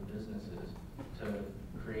for the businesses to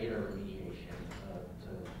create a remediation to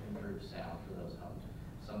improve sound for those homes.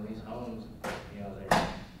 Some of these homes, you know,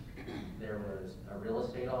 there was a real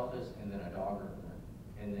estate office and then a dog groomer,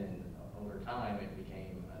 and then over time it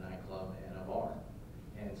became a nightclub and a bar.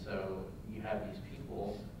 And so you have these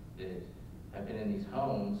people that have been in these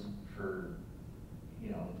homes for,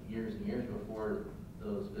 you know, years and years before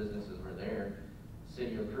those businesses were there.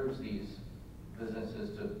 City approves these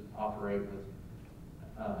businesses to operate with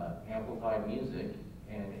amplified music,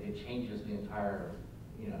 and it changes the entire,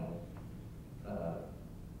 you know,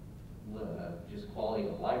 just quality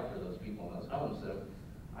of life for those people in those homes. So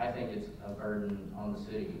I think it's a burden on the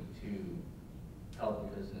city to help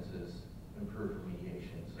the businesses improve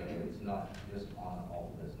remediation. So it's not just on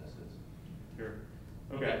all the businesses. Sure.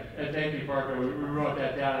 Okay, and thank you, Parker. We wrote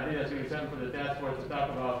that down. I think that's going to be something for the task force to talk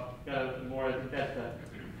about kind of more. I think that's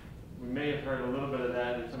we may have heard a little bit of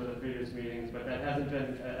that in some of the previous meetings, but that hasn't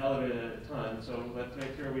been elevated a ton. So let's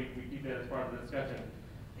make sure we keep that as part of the discussion.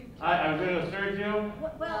 I was going to go Sergio,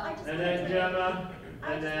 Well, I just and then Gemma,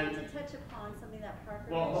 and then. wanted to touch upon something that Parker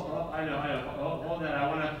Well, mentioned. I know. Hold that. I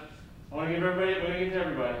want to give everybody. We're going to get to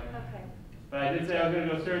everybody. Okay. But I did say I was going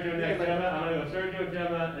to go Sergio next. Gemma. I'm going to go Sergio,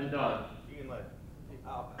 Gemma, and Don. You can let.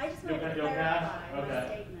 I just wanted to You'll pass? clarify my Okay.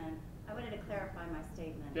 statement. I wanted to clarify my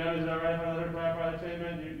statement. Gemma, is that right? If I let her clarify the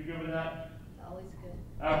statement, you good with that? Always good.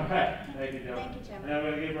 Okay. Thank you, Gemma. Thank you, Gemma. And I'm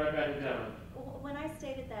going to give right back to Gemma. When I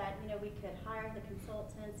stated that, you know, we could hire the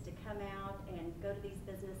consultants to come out and go to these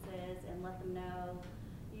businesses and let them know,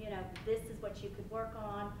 you know, this is what you could work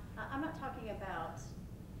on. I'm not talking about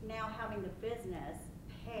now having the business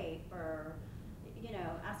pay for, you know,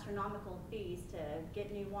 astronomical fees to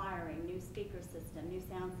get new wiring, new speaker system, new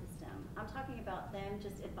sound system. I'm talking about them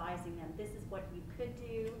just advising them, this is what you could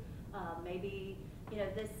do. Maybe, you know,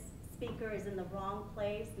 this speaker is in the wrong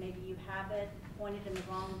place. Maybe you have it pointed in the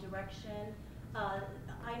wrong direction.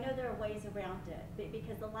 I know there are ways around it,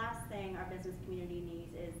 because the last thing our business community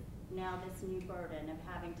needs is now this new burden of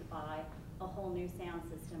having to buy a whole new sound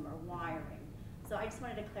system or wiring. So I just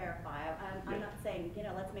wanted to clarify. I'm not saying, you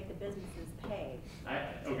know, let's make the businesses pay.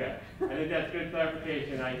 Okay. I think that's good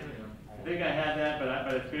clarification. I think I had that,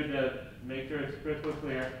 but it's good to make sure it's crystal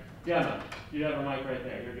clear. Gemma, you have a mic right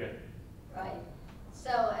there. You're good. Right.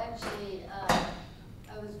 So actually,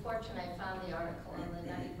 I was fortunate I found the article on the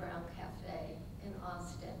Nutty Brown Cafe in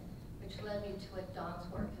Austin, which led me to what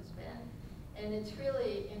Don's work has been. And it's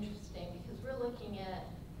really interesting because we're looking at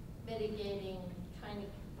trying to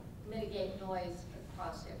mitigate noise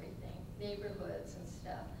across everything, neighborhoods and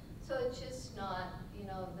stuff. So it's just not, you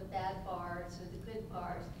know, the bad bars or the good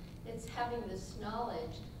bars. It's having this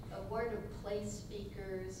knowledge of where to place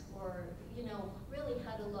speakers, or, you know, really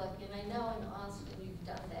how to look. And I know in Austin you've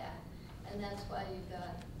done that, and that's why you've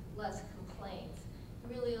got less complaints.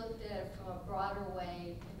 You really looked at it from a broader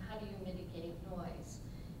way, and how do you mitigate noise?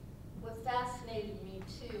 What fascinated me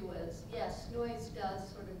too was, yes, noise does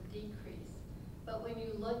sort of decrease, but when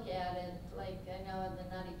you look at it, like I know in the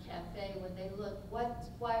Nutty Cafe, when they look,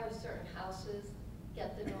 why are certain houses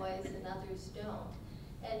get the noise and others don't?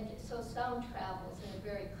 And so sound travels in a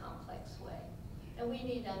very complex way, and we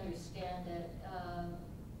need to understand it.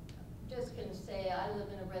 Just gonna say I live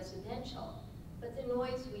in a residential, but the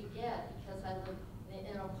noise we get because I live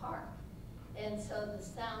in a park, and so the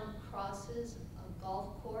sound crosses a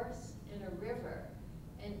golf course and a river,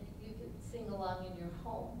 and you can sing along in your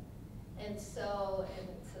home. And so, and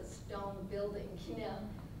it's a stone building, you know.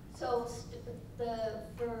 So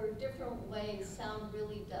for different ways, sound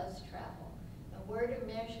really does travel. And where to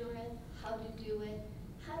measure it, how to do it,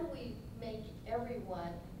 how do we make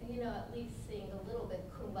everyone, you know, at least sing a little bit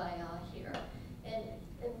kumbaya here. And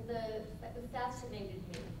it fascinated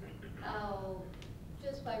me how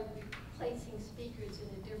just by replacing speakers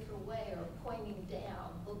in a different way or pointing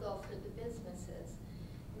down. We'll go for the businesses.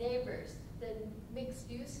 Neighbors, the mixed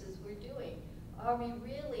uses we're doing. Are we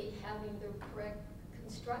really having the correct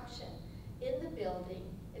construction in the building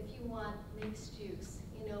if you want mixed use,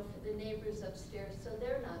 you know, for the neighbors upstairs so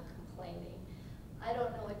they're not complaining? I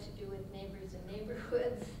don't know what to do with neighbors in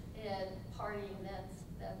neighborhoods and partying,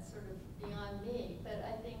 that's sort of beyond me, but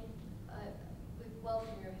I think we'd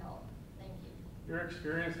welcome your help. Thank you. You're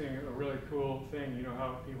experiencing a really cool thing. You know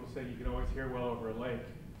how people say you can always hear well over a lake?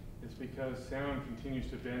 It's because sound continues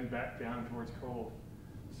to bend back down towards cold.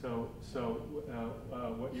 So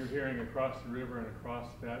what you're hearing across the river and across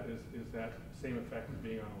that is that same effect of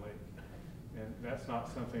being on a lake. And that's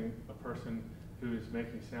not something a person who is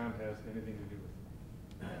making sound has anything to do with.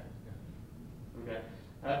 Okay.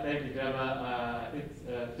 Thank you, Gemma. I think,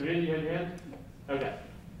 Savita, you had your hand? Okay.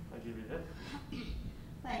 I'll give you this.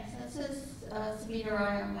 Thanks. This is Savita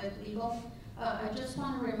Rai. I'm with Eagle. I just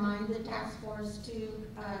want to remind the task force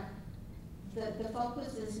the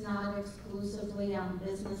focus is not exclusively on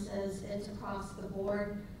businesses, it's across the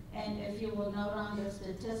board. And if you will note on the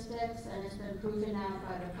statistics, and it's been proven out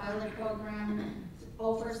by the pilot program,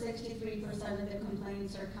 over 63% of the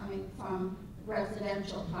complaints are coming from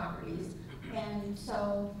residential properties. And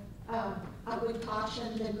so I would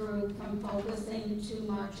caution the group from focusing too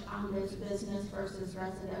much on this business versus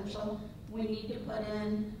residential. We need to put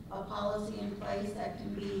in a policy in place that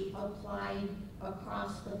can be applied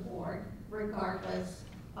across the board, regardless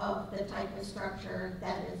of the type of structure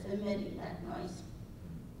that is emitting that noise.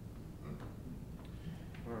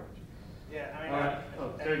 All right. Yeah, I mean, all right.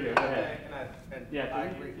 Oh, there you go. Go ahead. And I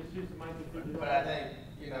agree. Just use the mic. But I think,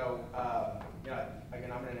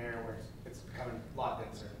 again, I'm in an area where it's becoming a lot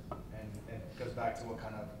denser, and it goes back to what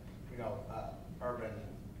kind of, urban,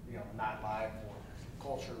 nightlife or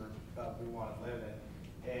culture we want to live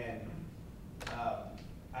in. And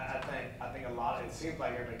I think a lot. It seems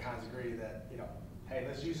like everybody kind of agree that hey,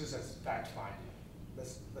 let's use this as fact finding.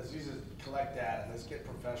 Let's use it to collect data. Let's get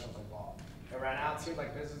professionals involved. And right now, it seems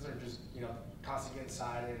like businesses are just constantly getting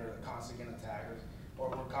cited or constantly getting attacked, or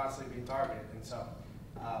we're constantly being targeted. And so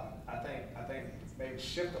I think maybe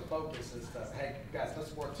shift the focus is to, hey guys,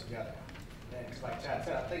 let's work together. And because like Chad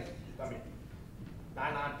said, I mean,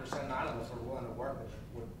 99% of us are willing to work with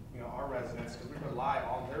our residents because we rely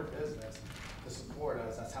on their business to support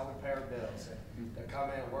us. That's how we pay our bills. And they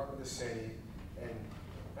come in and work with the city, and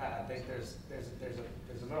I think there's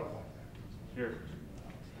a middle point there. Sure.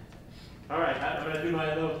 All right, I'm going to do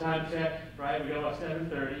my little time check. Right, we go about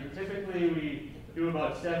 7:30. Typically, we do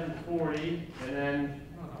about 7:40, and then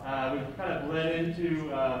we've kind of bled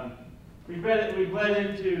into we bled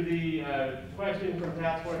into the questions from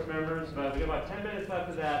task force members. But we got about 10 minutes left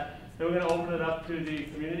of that. Then we're going to open it up to the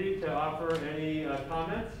community to offer any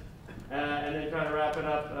comments, and then try to wrap it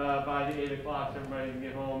up by the 8 o'clock so everybody can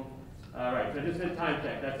get home. All right, so just a time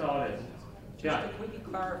check. That's all it is. Just a quick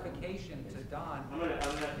clarification to Don. I'm gonna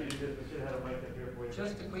ask you to do this. We should have a mic up here for you.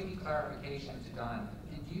 Just a quick clarification to Don.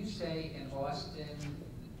 Did you say in Austin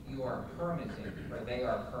you are permitting, or they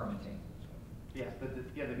are permitting? Yes,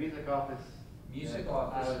 the music office. Music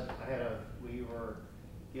office. We were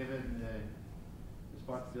given the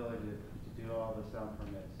responsibility to do all the sound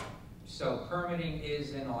permits. So permitting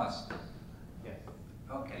is in Austin? Yes.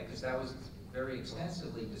 Okay, because that was very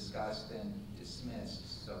extensively discussed and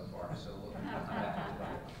dismissed so far, so we'll come back to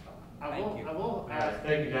that. Thank you. I will ask.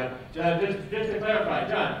 Thank you, John. Just to clarify,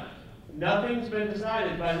 John, nothing's been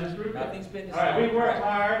decided by this group? Nothing's been decided. All right, we worked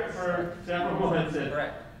hard for several months.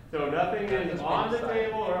 Correct. So nothing is on the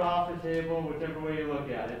table or off the table, whichever way you look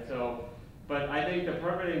at it. So, but I think the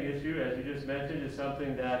permitting issue, as you just mentioned, is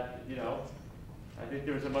something that, I think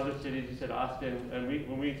there were some other cities, you said Austin, and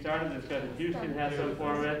when we started the discussion, Houston has some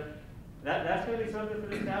form of it. That's going to be something for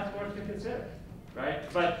the task force to consider,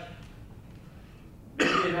 right? But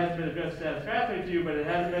maybe it hasn't been addressed satisfactorily to you, but it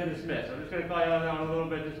hasn't been dismissed. I'm just going to call you on that one a little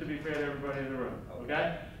bit just to be fair to everybody in the room,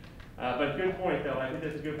 okay? But good point, though. I think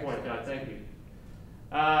that's a good point, John. Thank you.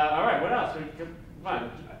 All right, what else? Come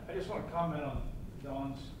on. I just want to comment on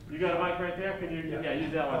Dawn's. You got a mic right there? Can you? Yeah,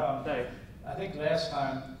 use that one. Thanks. I think last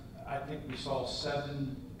time, we saw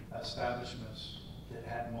 7 establishments that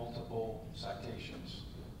had multiple citations.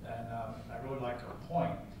 And I really like her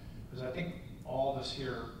point, because I think all of us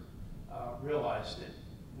here realize that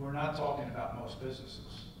we're not talking about most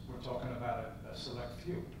businesses. We're talking about a select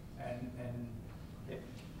few. And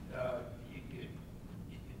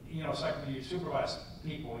it's like when you supervise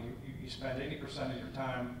people, you spend 80% of your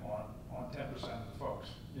time on 10% of the folks,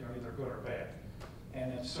 either good or bad.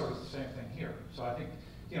 And it's sort of the same thing here. So I think,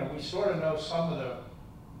 we sort of know some of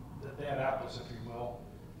the bad apples, if you will.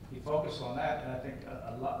 he focused on that, and I think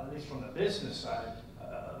a lot, at least from the business side,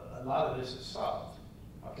 a lot of this is solved.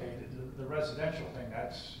 Okay, the residential thing,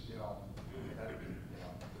 that's,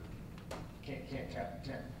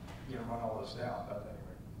 can't run all this down, but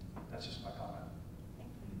anyway, that's just my comment.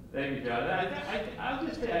 Thank you, John. I'll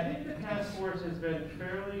just say, I think the task force has been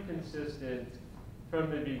fairly consistent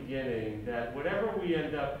from the beginning that whatever we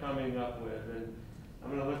end up coming up with, and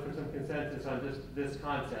I'm going to look for some consensus on just this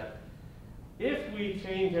concept. If we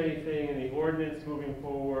change anything in the ordinance moving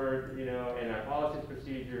forward, in our policies,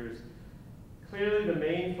 procedures, clearly the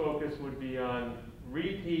main focus would be on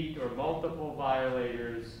repeat or multiple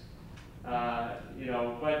violators. But we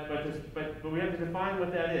have to define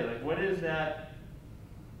what that is. Like, what is that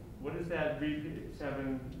repeat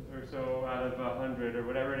 7 or so out of 100 or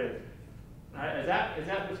whatever it is? Is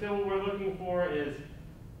that still what we're looking for? Is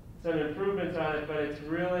some improvements on it, but it's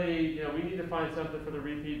really, we need to find something for the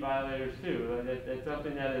repeat violators too. It's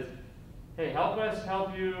something that is, hey, help us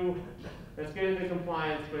help you, let's get into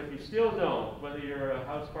compliance, but if you still don't, whether you're a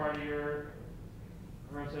house party or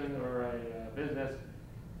person or a business,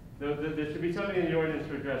 there should be something in the ordinance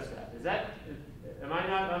to address that. Am I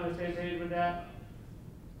not on the same page with that?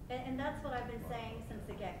 And that's what I've been saying since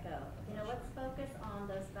the get-go. Let's focus on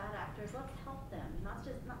those bad actors. Let's help them.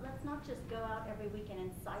 Let's not just go out every weekend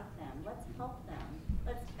and cite them. Let's help them.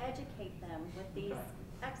 Let's educate them with these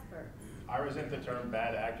experts. I resent the term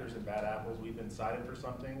bad actors and bad apples. We've been cited for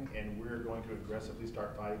something, and we're going to aggressively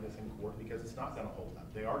start fighting this in court because it's not going to hold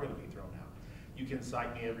up. They are going to be thrown out. You can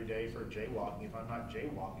cite me every day for jaywalking. If I'm not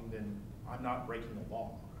jaywalking, then I'm not breaking the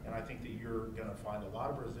law. And I think that you're going to find a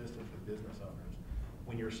lot of resistance with business owners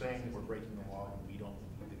when you're saying that we're breaking the law and we don't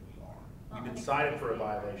believe that we are. We've been cited for a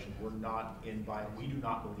violation. We do not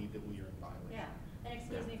believe that we are in violation. Yeah, and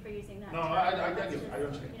excuse me for using that. No, term. I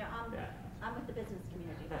understand. I'm with the business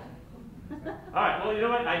community. All right, well, you know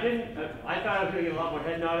what, I thought I was going to get a lot more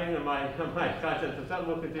head nodding on my concept, so something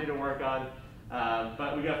we'll continue to work on.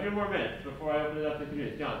 But we got a few more minutes before I open it up to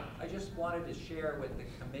community. John. I just wanted to share with the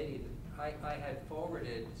committee that I had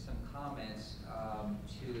forwarded some comments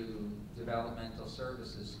to developmental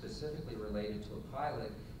services specifically related to a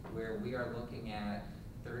pilot where we are looking at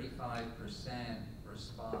 35%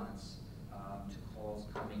 response to calls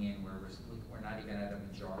coming in where we're not even at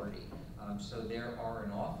a majority. So there are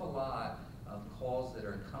an awful lot of calls that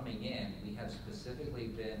are coming in. We have specifically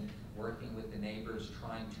been working with the neighbors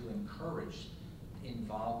trying to encourage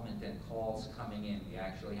involvement and calls coming in. We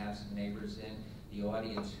actually have some neighbors in the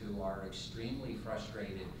audience who are extremely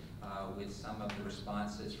frustrated with some of the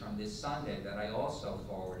responses from this Sunday that I also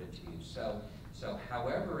forwarded to you. So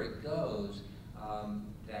however it goes,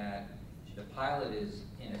 that the pilot is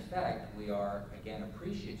in effect, we are again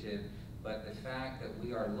appreciative, but the fact that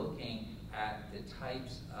we are looking at the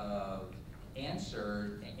types of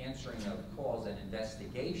answering of calls and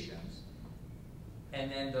investigations, and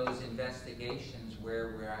then those investigations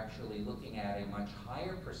where we're actually looking at a much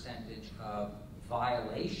higher percentage of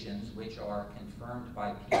violations, which are confirmed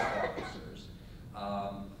by peace officers,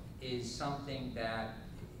 is something that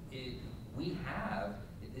we have.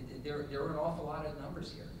 There are an awful lot of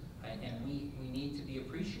numbers here, and we need to be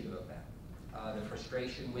appreciative of that. The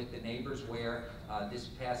frustration with the neighbors where this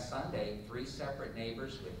past Sunday, 3 separate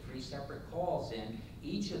neighbors with 3 separate calls in,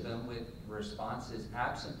 each of them with responses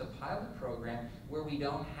absent the pilot program where we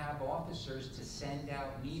don't have officers to send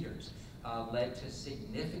out meters, led to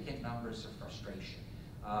significant numbers of frustration.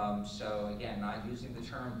 So again, not using the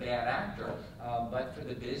term bad actor, but for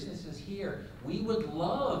the businesses here, we would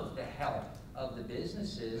love the help of the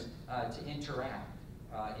businesses to interact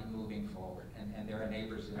in moving forward. And there are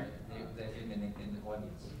neighbors in the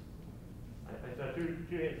audience. I saw two,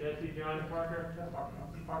 John Parker.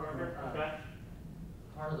 Okay.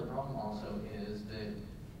 Part of the problem also is that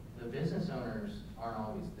the business owners aren't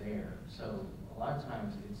always there. So a lot of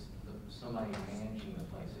times it's somebody managing the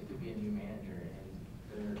place. It could be a new manager,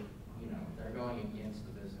 and they're going against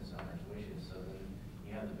the business owner's wishes. So then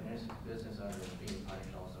you have the business owners being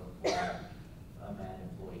punished also for a bad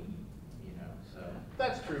employee. So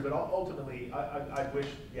that's true, but ultimately, I wish,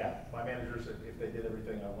 my managers, if they did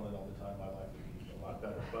everything I wanted all the time, my life would be a lot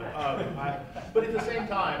better. But at the same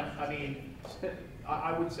time, I mean,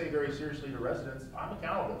 I would say very seriously to residents, I'm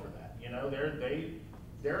accountable for that.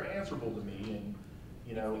 They're answerable to me,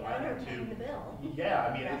 and I have to. Yeah,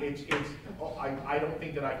 I mean, I don't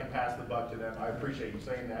think that I can pass the buck to them. I appreciate you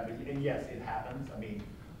saying that, and yes, it happens. I mean,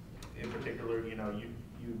 in particular, you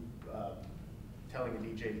telling a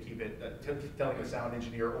DJ to keep it, telling a sound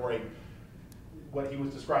engineer or what he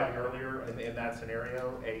was describing earlier in that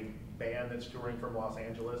scenario, a band that's touring from Los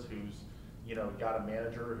Angeles who's, got a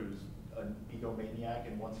manager who's an egomaniac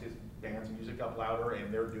and wants his band's music up louder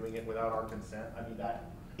and they're doing it without our consent. I mean,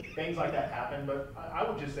 things like that happen, but I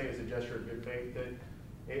would just say as a gesture of good faith that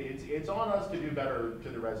it's on us to do better to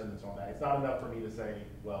the residents on that. It's not enough for me to say,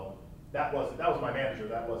 well, that was my manager,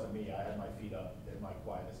 that wasn't me. I had my feet up in my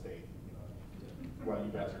quiet estate, you know, while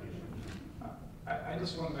you guys are doing it. I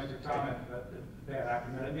just want to make a comment that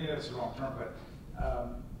I mean, that's the wrong term, but,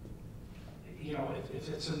 you know, if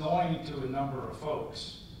it's annoying to a number of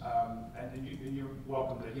folks, and you're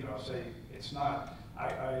welcome to, you know, say it's not.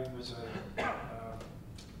 I was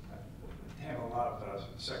handled a lot of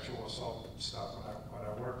sexual assault stuff when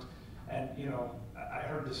I worked, and you know, I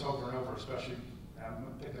heard this over and over, especially, I'm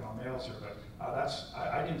picking on males here, but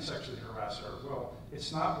I didn't sexually harass her. Well,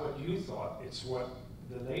 it's not what you thought, it's what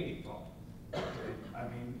the lady thought. Okay? I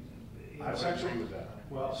mean, you know, I would agree with that.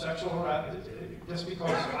 Well, sexual harassment, just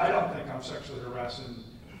because I don't think I'm sexually harassing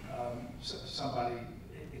somebody,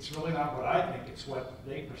 it's really not what I think, it's what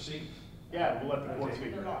they perceive. Yeah, we'll let the court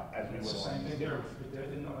figure it out as we will. It's the same thing there with the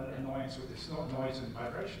annoyance with this noise and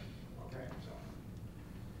vibration. Okay, so.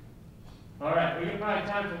 All right, we can find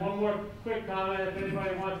time for one more quick comment. If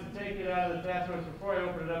anybody wants to take it out of the task force before I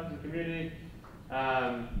open it up to the community.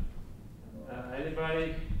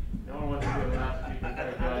 Anybody? No one wants to be the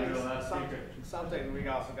last speaker. I think something we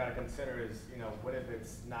also got to consider is, you know, what if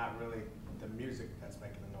it's not really the music that's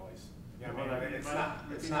making the noise? You know what I mean?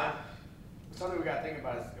 It's not. Something we got to think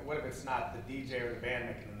about is what if it's not the DJ or the band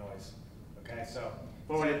making the noise? Okay, so.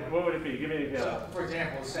 What would it be? Give me an example. So, for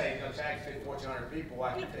example, say, you know, I can fit 1,400 people,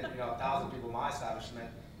 I can fit, you know, 1,000 people in my establishment.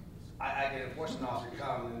 I get an enforcement officer to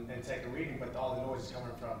come and take a reading, but all the noise is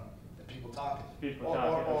coming from the people talking.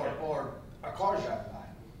 Or a car driving by.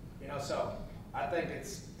 You know, so I think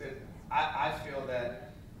it's that I feel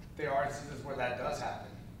that there are instances where that does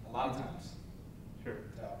happen a lot of times. Sure.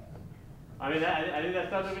 So. I mean, I think that's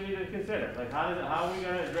something we need to consider. Like, how are we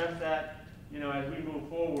going to address that, you know, as we move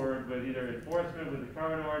forward with either enforcement with the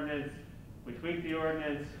current ordinance, we tweak the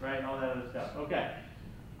ordinance, right, all that other stuff. Okay.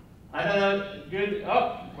 I know, good.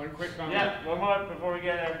 Oh, one quick comment. Yeah, one more before we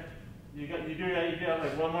get there. You have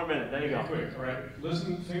like one more minute. There you go. Quick, all right.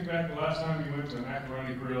 Think back the last time you went to a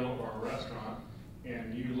macaroni grill or a restaurant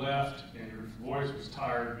and you left and your voice was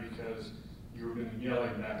tired because you were been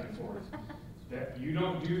yelling back and forth. That you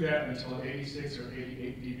don't do that until 86 or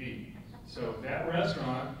 88 dB. So that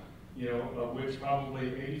restaurant, you know, of which probably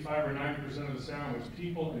 85 or 90% of the sound was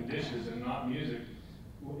people and dishes and not music,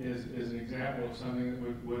 is an example of something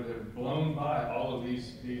that would have blown by all of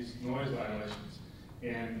these noise violations.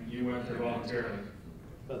 And you went there voluntarily.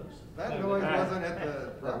 But that noise wasn't at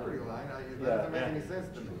the property line. That doesn't make any sense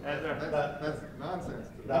to me. That's nonsense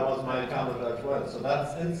to me. That was my comment as well. So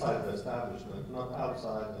that's inside the establishment, not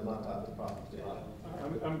outside and not at the property line.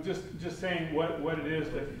 I'm just saying what it is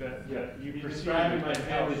that you perceive. My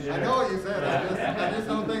family I know what you said. I just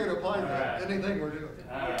don't think it applies to anything we're doing.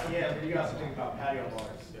 Yeah, but you also think about patio bars.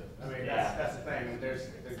 I mean, that's the thing.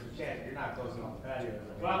 You're not closing off the patio.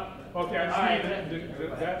 Well, okay, I see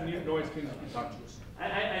that noise can talk to us. I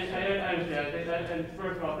understand. And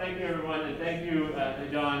first of all, thank you everyone, and thank you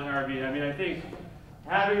John, Harvey. I mean, I think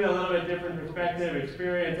having a little bit different perspective,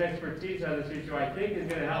 experience, expertise on this issue, I think is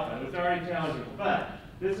going to help us. It's already challenging, but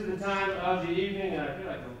this is the time of the evening, and I feel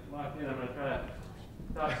like I'm locked in. I'm going to try to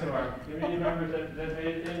talk to our committee members that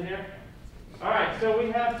made it in here. All right, so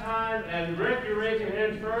we have time, and Rick, you raise your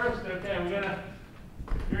hand first. Okay, we're going to,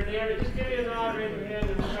 if you're in the area, just give me a nod, raise your hand,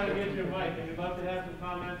 and we'll try to get you a mic. And we'd love to have some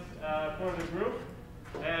comments for the group,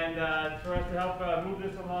 and for us to help move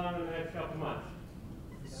this along in the next couple months.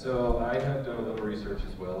 So I have done a little research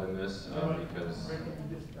as well in this because. Rick, can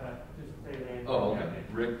you just say your name? Oh, okay.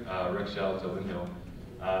 Rick Schell, Tobin Hill.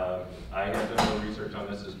 I have done a little research on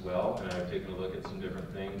this as well, and I've taken a look at some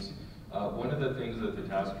different things. One of the things that the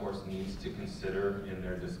task force needs to consider in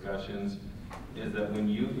their discussions is that when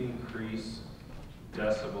you increase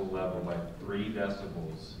decibel level by 3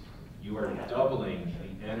 decibels, you are doubling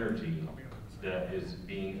the energy that is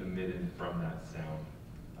being emitted from that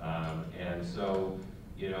sound. And so,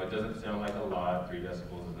 you know, it doesn't sound like a lot. 3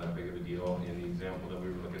 decibels is not big of a deal. In the example that we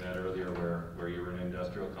were looking at earlier where you were in an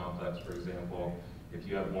industrial complex, for example, if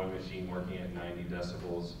you have one machine working at 90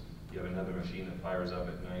 decibels, you have another machine that fires up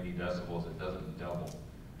at 90 decibels, it doesn't double.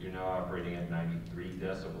 You're now operating at 93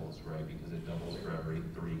 decibels, right? Because it doubles for every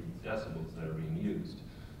 3 decibels that are being used.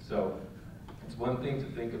 So it's one thing to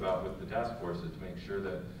think about with the task force is to make sure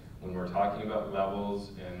that when we're talking about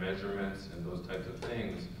levels and measurements and those types of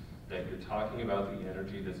things, that you're talking about the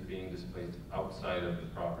energy that's being displaced outside of the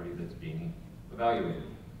property that's being evaluated,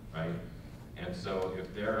 right? And so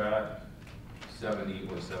if they're at 70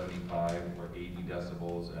 or 75 or 80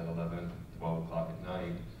 decibels at 11, 12 o'clock at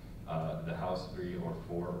night, the house 3 or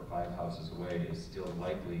 4 or 5 houses away is still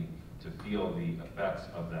likely to feel the effects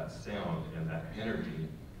of that sound and that energy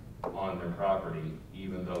on their property,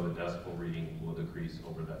 even though the decibel reading will decrease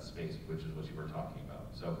over that space, which is what you were talking about.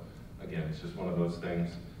 So again, it's just one of those things.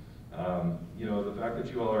 You know, the fact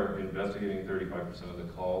that you all are investigating 35% of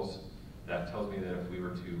the calls, that tells me that if we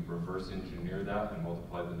were to reverse engineer that and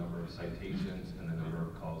multiply the number of citations and the number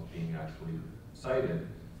of calls being actually cited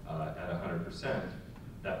at 100%,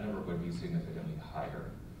 that number would be significantly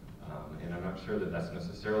higher. And I'm not sure that that's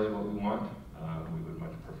necessarily what we want. We would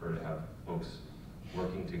much prefer to have folks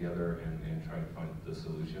working together and trying to find the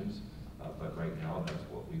solutions. But right now, that's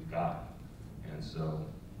what we've got. And so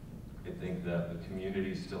I think that the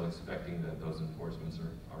community is still expecting that those enforcements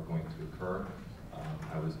are going to occur.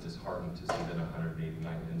 I was disheartened to see that 189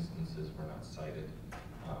 instances were not cited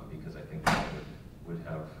because I think that would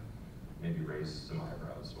have maybe raised some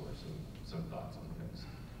eyebrows or some thoughts on things.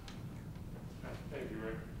 Thank you,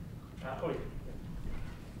 Rick. Oh,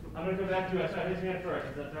 I'm going to come back to you. I saw his hand first.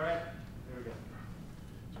 Is that all right? There we go.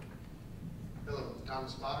 Hello,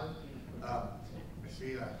 Thomas Potter. I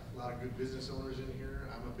see a lot of good business owners in here.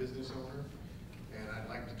 I'm a business owner, and I'd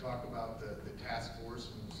like to talk about the task force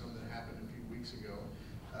and something that happened a few weeks ago.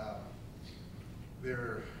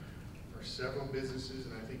 There are several businesses,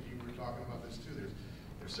 and I think you were talking about this too.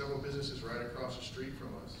 There's several businesses right across the street from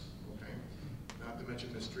us. Okay, not to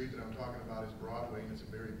mention the street that I'm talking about is Broadway, and it's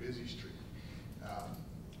a very busy street.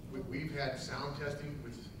 We've had sound testing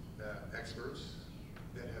with experts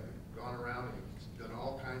that have gone around and done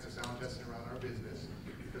all kinds of sound testing around our business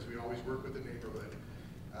because we always work with the neighborhood.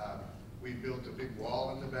 We built a big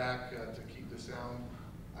wall in the back to keep the sound.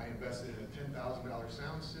 I invested in a $10,000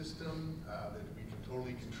 sound system that we can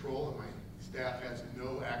totally control, and my staff has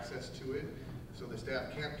no access to it, so the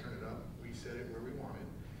staff can't turn it up. We set it where we want it.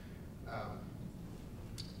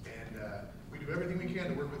 We do everything we can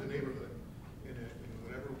to work with the neighborhood. And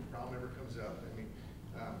whatever problem ever comes up, I mean,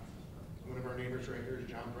 one of our neighbors right here is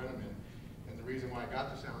John Brenneman, and the reason why I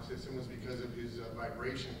got the sound system was because of his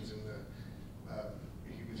vibrations and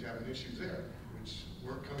he was having issues there, which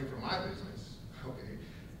weren't coming from my business, okay,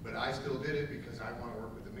 but I still did it because I want to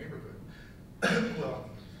work with the neighborhood. Well,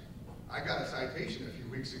 I got a citation a few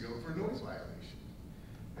weeks ago for a noise violation,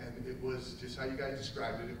 and it was just how you guys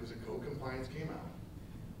described it. It was a code compliance came out.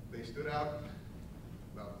 They stood out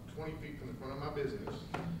about 20 feet from the front of my business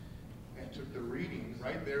and took the reading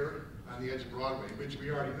right there on the edge of Broadway, which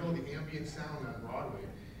we already know the ambient sound on Broadway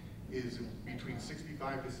is between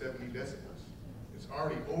 65 to 70 decibels. It's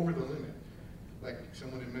already over the limit. Like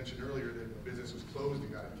someone had mentioned earlier that the business was closed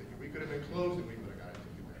and got a ticket. We could have been closed and we would have got a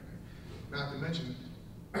ticket that night. Not to mention,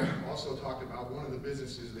 also talked about one of the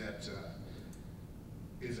businesses that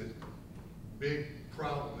is a big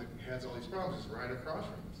problem that has all these problems is right across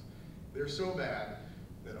from us. They're so bad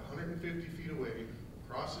that 150 feet away,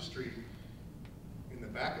 across the street, in the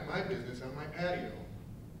back of my business, on my patio,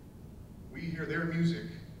 we hear their music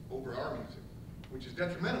over our music, which is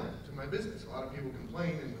detrimental to my business. A lot of people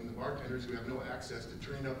complain, and when the bartenders who have no access to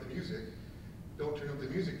turn up the music, don't turn up the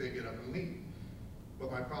music, they get up and leave.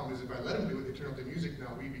 But my problem is if I let them do it, they turn up the music,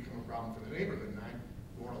 now we become a problem for the neighborhood, and I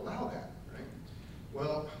won't allow that, right?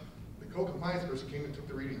 Well, the code compliance person came and took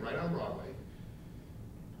the reading right on Broadway.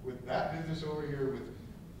 With that business over here, with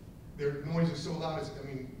their noise is so loud, I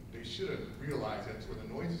mean, they should have realized that's where the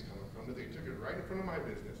noise is coming from, but they took it right in front of my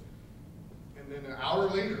business. And then an hour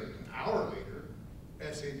later,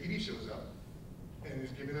 SAPD shows up and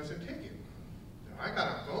is giving us a ticket. Now, I got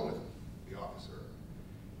on the phone with the officer,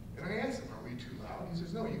 and I asked him, are we too loud? He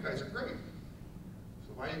says, no, you guys are great.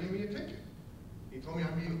 So why are you giving me a ticket? He told me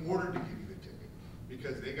I'm being ordered to give you the ticket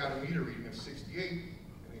because they got a meter reading of 68, and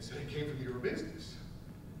they said it came from your business.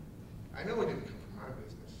 I know it didn't come from my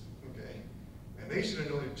business, okay? And they should have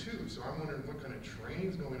known it too, so I'm wondering what kind of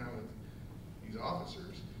training's going on with these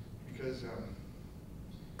officers, because,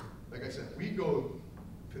 like I said, we go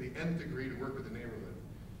to the nth degree to work with the neighborhood,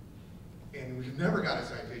 and we've never got a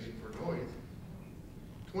citation for noise,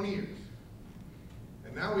 20 years.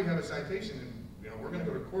 And now we have a citation, and we're gonna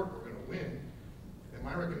go to court, we're gonna win, and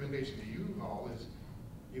my recommendation to you all is,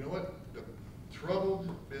 you know what, the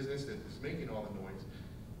troubled business that is making all the noise,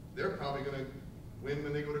 they're probably going to win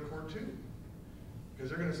when they go to court too. Because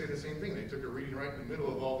they're going to say the same thing. They took a reading right in the middle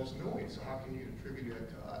of all this noise, so how can you attribute that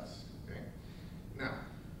to us? Okay? Now,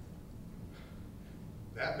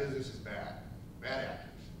 that business is bad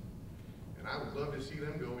actors. And I would love to see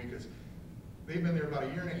them go because they've been there about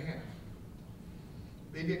 1.5 years.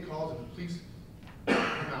 They get calls and the police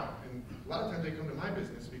come out. And a lot of times they come to my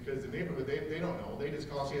business because the neighborhood, they don't know. They just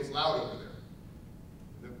call, say it's loud over there.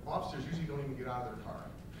 The officers usually don't even get out of their car.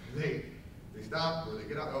 They stop or they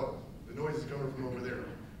get out, oh, the noise is coming from over there.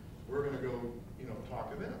 We're gonna go,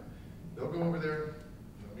 talk to them. They'll go over there,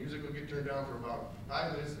 the music will get turned down for about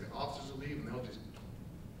 5 minutes, the officers will leave and they'll just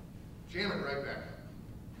jam it right back up.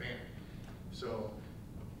 Bam. So,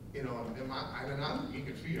 and I'm, you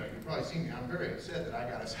can feel, you can probably see me, I'm very upset that I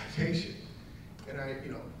got a citation. And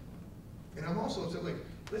and I'm also upset, like,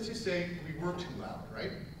 let's just say we were too loud,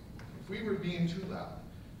 right? If we were being too loud,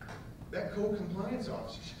 that code compliance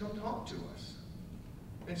officer should come talk to us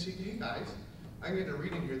and say, hey guys, I get a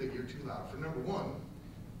reading here that you're too loud. For number one,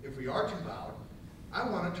 if we are too loud, I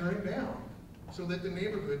want to turn it down so that the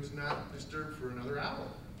neighborhood's not disturbed for another hour,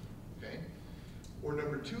 okay? Or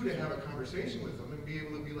number two, to have a conversation with them and be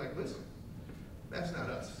able to be like, listen, that's not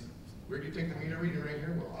us. Where'd you take the meter reading right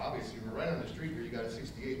here? Well, obviously, we're right on the street here, you got a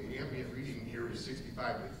 68, the ambient reading here is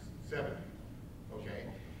 65 to 70, okay?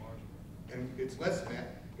 And it's less than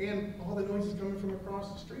that, and all the noise is coming from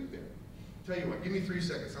across the street there. Tell you what, give me 3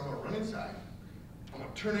 seconds, I'm gonna run inside, I'm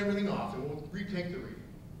gonna turn everything off, and we'll retake the reading.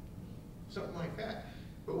 Something like that.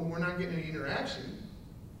 But when we're not getting any interaction,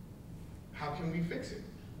 how can we fix it?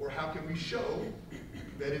 Or how can we show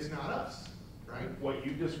that it's not us, right? What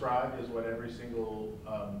you described is what every single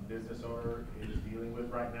business owner is dealing with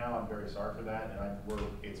right now. I'm very sorry for that,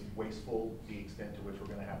 and it's wasteful the extent to which we're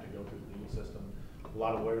going to have to go through the legal system. A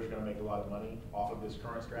lot of lawyers are going to make a lot of money off of this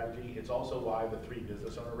current strategy. It's also why the 3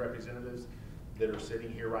 business owner representatives that are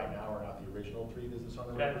sitting here right now are not the original 3 business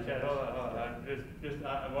owner representatives. Hold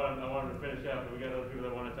on. I wanted to finish up, but we got other people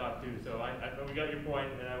that want to talk too. So we got your point,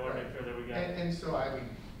 and I want to make sure that we got. And so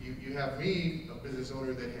you have me, a business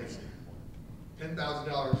owner that has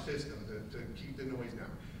 $10,000 system to keep the noise down.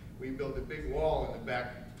 We built a big wall in the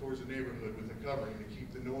back towards the neighborhood with a covering to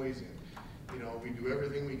keep the noise in. We do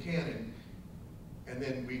everything we can, and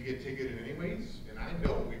then we get ticketed anyways. And I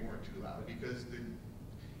know we weren't too loud because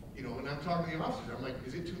when I'm talking to the officers, I'm like,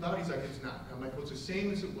 is it too loud? He's like, it's not. I'm like, well, it's the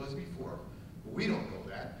same as it was before. But we don't know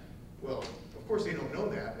that. Well, of course they don't know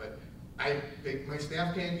that, but my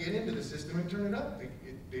staff can't get into the system and turn it up.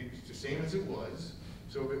 It's the same as it was.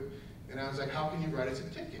 And I was like, how can you write us a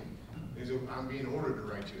ticket? And he said, I'm being ordered to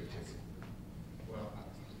write you a ticket. Well,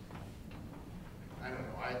 I don't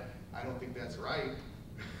know. I don't think that's right.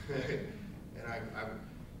 And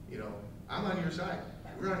I'm on your side.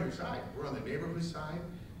 We're on your side. We're on the neighborhood side.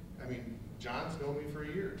 I mean, John's known me for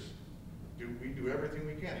years. We do everything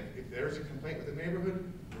we can. If there's a complaint with the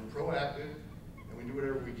neighborhood, we're proactive, and we do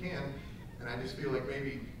whatever we can. And I just feel like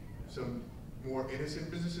maybe some more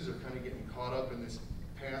innocent businesses are kind of getting caught up in this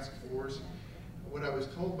task force. What I was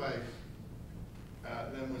told by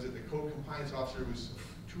them was that the code compliance officer was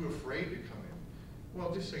too afraid to come in.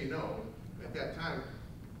 Well, just so you know, at that time,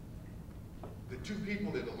 the 2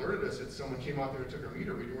 people that alerted us that someone came out there and took our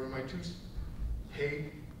meter reading were my 2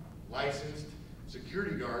 paid, licensed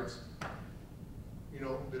security guards,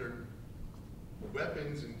 that are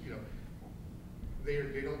weapons and,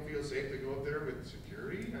 they don't feel safe to go up there with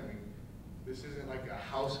security. I mean, this isn't like a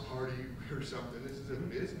house party or something. This is a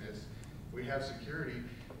business. We have security,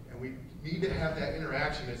 and we need to have that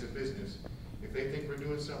interaction as a business. If they think we're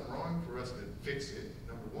doing something wrong, for us to fix it,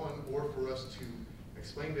 number one, or for us to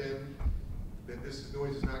explain to them that this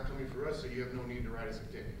noise is not coming for us, so you have no need to write us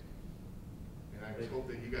a ticket. And I just hope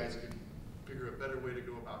that you guys could figure a better way to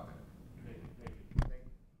go about that.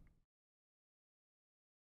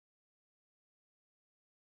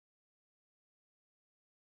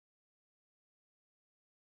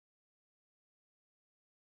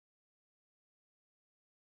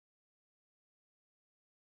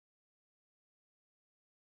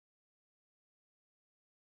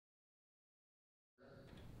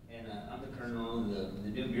 And I'm the colonel of the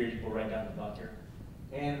new beer depot right down the block here.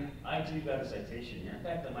 And I actually got a citation here. In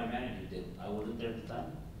fact, my manager did. I wasn't there at the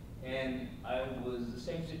time. And I was the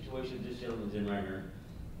same situation this gentleman's in right here.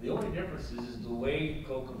 The only difference is the way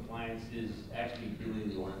code compliance is actually doing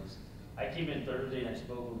the ordinance. I came in Thursday and I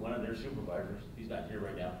spoke with one of their supervisors. He's not here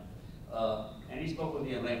right now. And he spoke with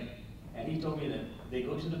me at length. And he told me that they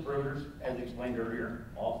go to the perimeters, as explained earlier,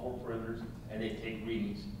 all 4 perimeters, and they take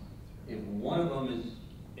readings. If one of them is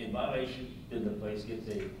in violation, then the place gets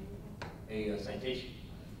a citation.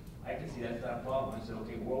 I can see that's not a problem. I said,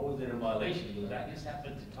 okay, what was it in violation? Because I just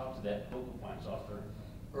happened to talk to that code compliance officer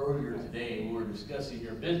earlier today. We were discussing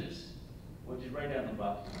your business, which is right down the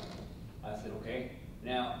block. I said, okay.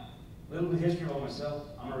 Now, a little bit of history about myself.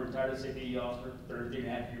 I'm a retired SAPD officer,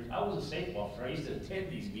 33.5 years. I was a safe officer. I used to attend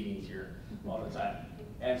these meetings here all the time.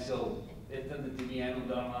 And so, it's done to me, I know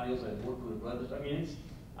Don Latios, I've worked with brothers. I mean,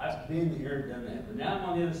 I've been here, done that, but now I'm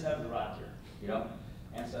on the other side of the rock here, you know?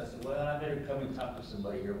 And so I said, well, I better come and talk to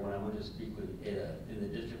somebody here when I went to speak with, in the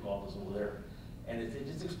district office over there. And it said,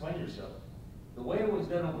 just explain yourself. The way it was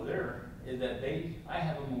done over there is that I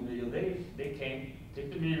have them on video, they came,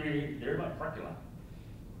 took the meter reading, they're in my parking lot.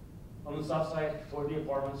 On the south side, toward the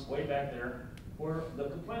apartments, way back there, where the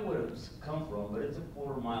complaint would have come from, but it's a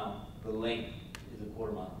quarter-mile. The length is a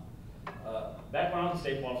quarter-mile. Back when I was a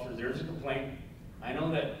state officer, there's a complaint. I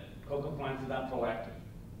know that code compliance is not proactive,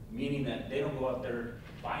 meaning that they don't go out there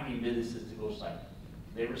finding businesses to go cite.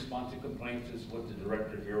 They respond to complaints, is what the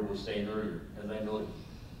director here was saying earlier, as I noted.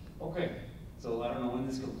 Okay, so I don't know when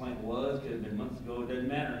this complaint was, could have been months ago, it doesn't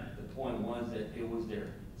matter. The point was that it was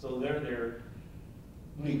there. So they're there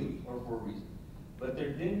legally or for a reason. But they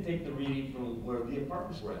didn't take the reading from where the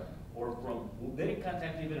apartments were at, or from, they didn't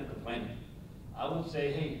contact even a complainant. I would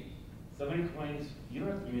say, hey, somebody complains, you don't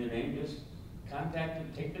have to give me their name, just contact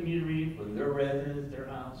them, take the meter reading from their residence, their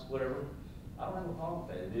house, whatever. I don't have a problem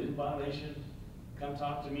with that. If it is a violation, come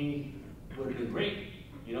talk to me, would have been great.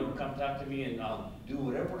 You know, come talk to me and I'll do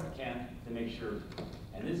whatever I can to make sure.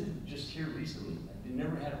 And this is just here recently. They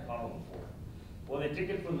never had a problem before. Well, they took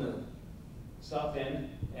it from the south end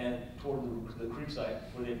and toward the creek side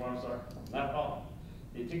where the apartments are, not a problem.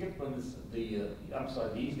 They took it from the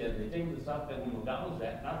east end, they take it from the south end where McDonald's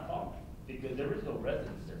at, not a problem, because there is no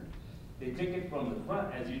residence there. They took it from the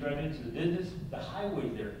front as you drive into the business, the highway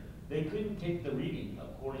there. They couldn't take the reading,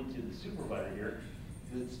 according to the supervisor here,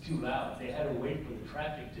 because it's too loud. They had to wait for the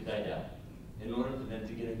traffic to die down in order for them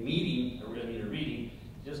to get a reading,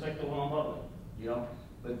 just like the one on Broadway, you know?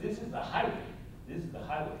 But this is the highway. This is the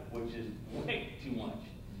highway, which is way too much.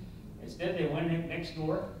 Instead, they went in next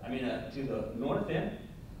door, to the north end,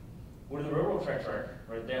 where the railroad tracks are.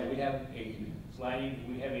 Right there, we have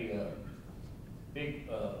a big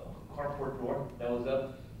carport door that was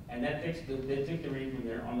up, and they take the reading from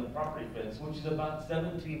there on the property fence, which is about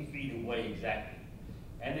 17 feet away exactly.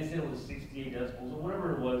 And they said it was 68 decibels, or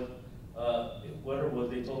whatever it was,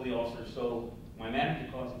 they told the officer. So my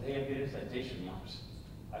manager calls and says, hey, I'm getting citation marks.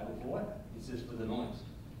 I go, for what? He says, for the noise.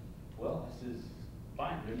 Well, I says,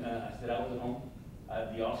 fine. I said, I was at home.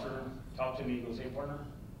 The officer talked to me, he goes, hey, partner.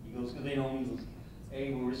 He goes, because they know me, he goes,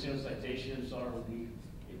 hey, we're receiving a citation, sorry.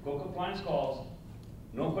 If code compliance calls,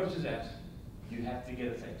 no questions asked, you have to get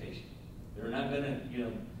a citation. They're not gonna,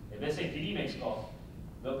 if SAPD makes a call,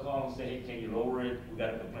 they'll call and say, hey, can you lower it? We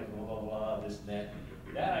got a complaint from blah, blah, blah, this and that.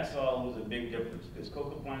 That I saw was a big difference, because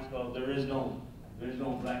code compliance calls, there's no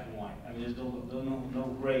black and white. There's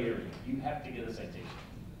no gray area. You have to get a citation.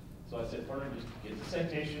 So I said, partner, just get the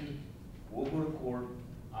citation, we'll go to court.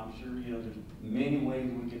 I'm sure, there's many ways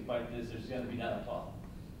we can fight this. There's gotta be not a problem.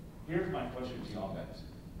 Here's my question to y'all guys.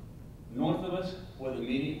 North of us, where the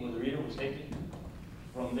reader was taken,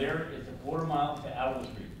 from there, it's a quarter-mile to Allen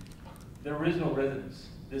Street. There is no residence.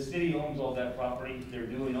 The city owns all that property. They're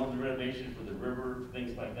doing all the renovations for the river,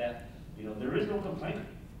 things like that. There is no complainant.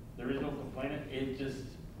 There is no complainant. It just,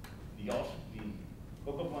 the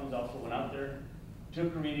hookup funds also went out there,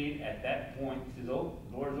 took a reading at that point, says, oh,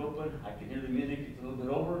 door's open, I can hear the music, it's a little bit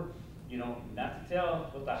over. Not to tell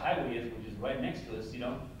what the highway is, which is right next to us,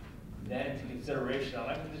 that into consideration. I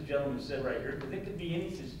like what this gentleman said right here, because it could be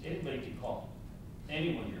anybody can call.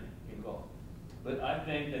 Anyone here can call. But I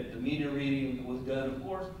think that the meter reading was done, of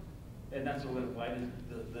course, and that's what we're going to fight,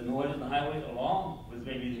 is the noise on the highway, along with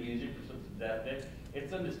maybe the music or something to that effect.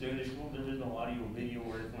 It's undistinguishable. There is no audio, video,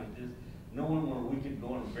 or anything like this. No one where we could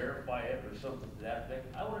go and verify it or something to that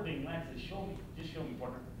effect. I would have been glad to show me. Just show me,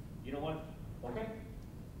 partner. You know what? Okay,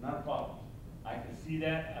 not a problem. I can see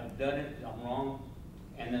that. I've done it. I'm wrong.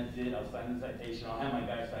 And that's it. I'll sign the citation. I'll have my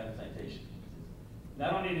guy sign the citation.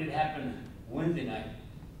 Not only did it happen Wednesday night,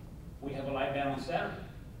 we have a live band on Saturday.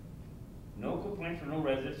 No complaints from no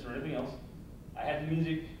residents or anything else. I had the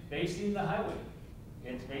music facing the highway.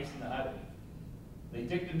 It's facing the highway. They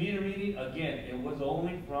took the meter reading. Again, it was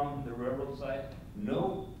only from the railroad side.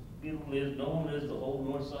 No one lives the whole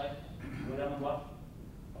north side. Go down the block,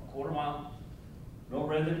 a quarter-mile. No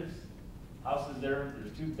residents. Houses there.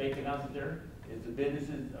 There's 2 vacant houses there. If the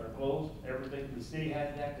businesses are closed, everything, the city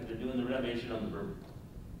has that because they're doing the renovation on the river.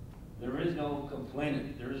 There is no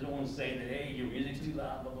complainant. There is no one saying that, hey, your music's too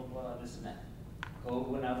loud, blah, blah, blah, this and that. Code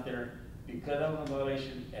went out there. Because of a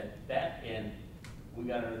violation at that end, we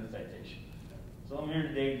got another citation. So I'm here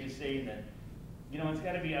today just saying that, it's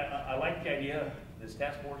got to be, I like the idea of this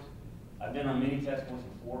task force. I've been on many task forces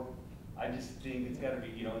before. I just think it's got to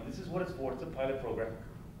be, this is what it's for. It's a pilot program.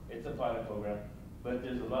 It's a pilot program. But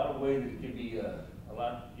there's a lot of ways it can be a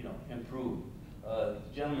lot, improved.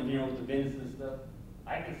 Gentlemen here with the business and stuff,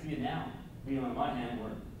 I can see it now, being on my hand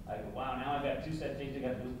where I go, wow, now I got 2 citations I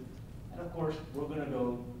got to do. And of course, we're gonna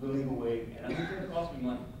go the legal way, and it's gonna cost me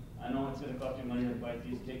money. I know it's gonna cost me money to fight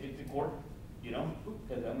these tickets to court, you know,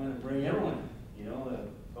 because I'm gonna bring everyone, you know, the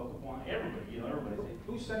Coca-Cola, everybody, you know, everybody.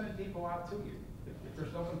 Who's sending people out to you if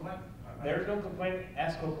there's no complaint? There's no complaint,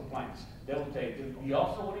 ask co-compliance. They'll tell you, the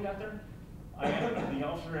officer, what do you got there? I ask the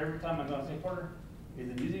officer every time I go and say, Porter, is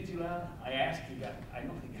the music too loud? I ask the guy, I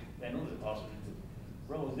know the officer,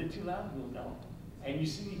 bro, is it too loud? He goes, no. And you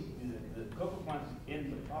see the co-compliance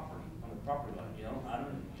in the property, on the property line, you know, I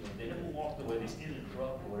don't, you know, they never walk away, they stand in the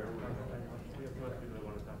truck or whatever.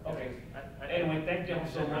 Okay, anyway, thank you all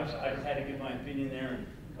so much. I just had to give my opinion there, and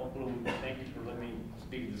hopefully, thank you for letting me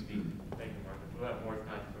speak to speak. Thank you, Marcus. We'll have more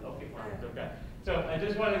time. Okay, Marcus, okay. So I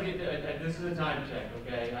just want to get, this is a time check,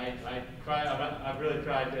 okay? I've really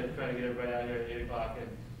tried to get everybody out here at 8 o'clock,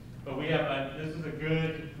 but we have, this is a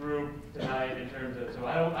good group tonight in terms of, so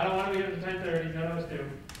I don't want to be here to 10:30, none of us do.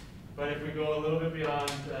 But if we go a little bit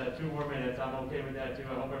beyond 2 more minutes, I'm okay with that too.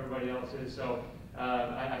 I hope everybody else is. So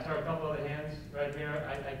I saw a couple other hands right here.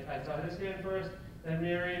 I saw this hand first, then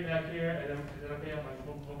Mary back here, and then, is it okay? I'm like,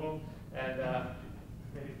 boom, boom, boom. And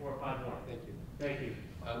maybe 4 or 5 more. Thank you. Thank you.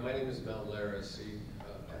 My name is Mel Laris.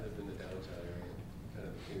 I live in the downtown area, kind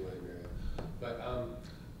of the King William area. But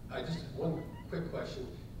I just, one quick question.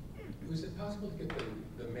 Was it possible to get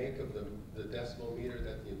the make of the decibel meter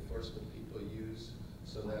that the enforcement people use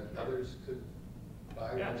so that others could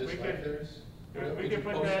buy one just like theirs? We could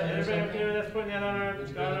put that, everybody up here that's putting that on our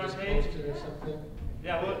page? Post it or something?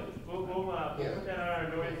 Yeah, we'll put that on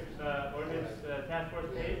our ordinance task force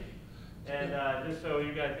page. And just so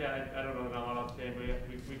you guys, I don't know what else to say, but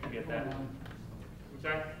we can get that. I'm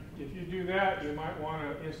sorry? If you do that, you might want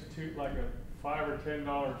to institute like a $5 or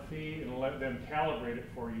 $10 fee and let them calibrate it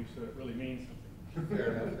for you so it really means something.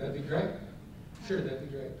 Fair enough. That'd be great. Sure,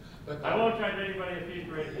 that'd be great. But I won't charge anybody a fee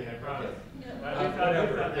for anything, I promise.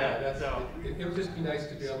 Whatever. Yeah, it would just be nice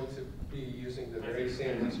to be able to be using the very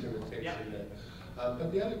same instrumentation.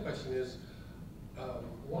 But the other question is,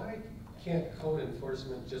 why can't code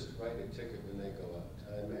enforcement just write a ticket when they go out?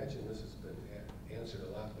 I imagine this has been answered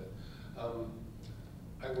a lot, but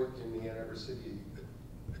I worked in the Ann Arbor City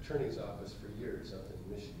Attorney's Office for years up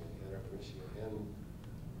in Michigan, Ann Arbor, Michigan, and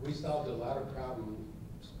we solved a lot of problems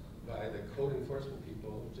by the code enforcement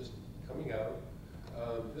people just coming out.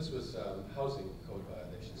 This was housing code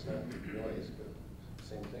violations, not noise, but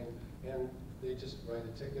same thing. And they just write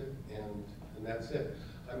a ticket and that's it.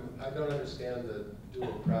 I don't understand the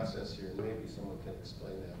dual process here, and maybe someone can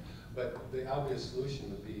explain that. But the obvious solution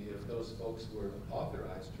would be if those folks were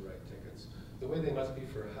authorized to write tickets, the way they must be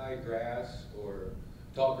for high grass or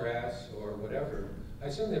tall grass or whatever. I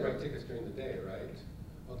assume they write tickets during the day, right?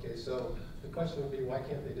 Okay, so the question would be, why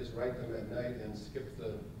can't they just write them at night and skip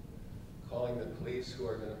the calling the police who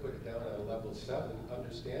are going to put it down on level 7,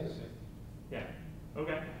 understandably? Yeah,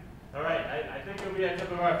 okay. All right, I think it'll be at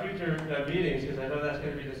some of our future meetings, because I know that's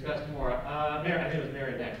going to be discussed more. Mary, I think it was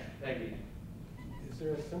Mary next. Thank you. Is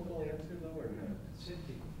there a simple answer, though, or not?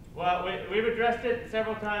 Well, we've addressed it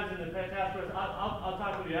several times in the task force. I'll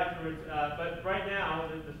talk with you afterwards. But right now,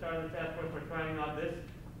 at the start of the task force, we're trying on this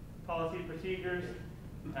policy procedures.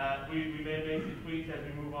 We may make some tweaks as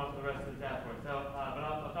we move on to the rest of the task force. So, but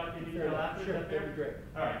I'll talk to you in detail after. Sure, that'd be great.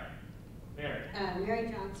 All right. Mary. Mary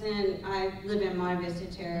Johnson. I live in Monte Vista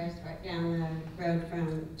Terrace, right down the road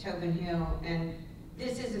from Tobin Hill, and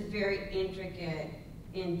this is a very intricate,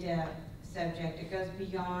 in-depth subject. It goes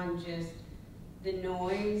beyond just the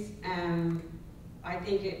noise. I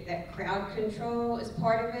think that crowd control is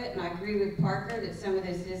part of it, and I agree with Parker that some of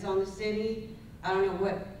this is on the city. I don't know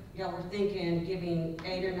what y'all were thinking, giving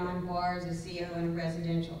 8 or 9 bars a CO in a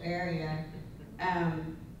residential area.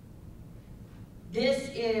 This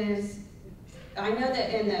is, I know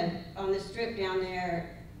that on the strip down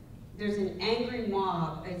there, there's an angry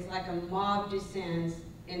mob. It's like a mob descends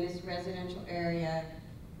in this residential area.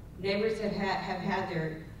 Neighbors have had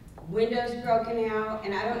their windows broken out,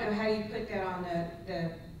 and I don't know how you put that on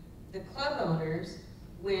the club owners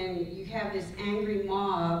when you have this angry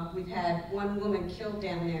mob. We've had 1 woman killed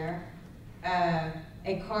down there.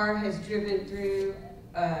 A car has driven through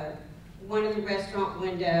one of the restaurant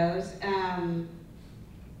windows.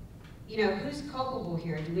 You know, who's culpable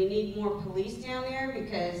here? Do we need more police down there?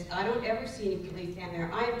 Because I don't ever see any police down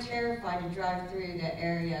there. I am terrified to drive through that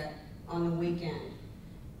area on the weekend.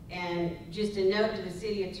 And just a note to the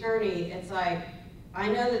city attorney, it's like, I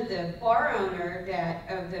know that the bar owner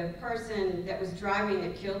of the person that was driving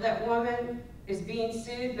that killed that woman is being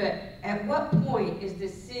sued, but at what point is the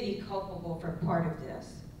city culpable for part of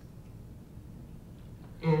this?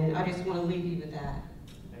 And I just want to leave you with that.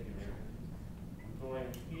 Thank you, Mary. I'm going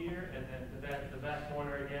here, and then the back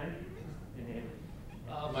corner again. Your name.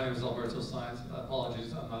 My name is Alberto Sainz.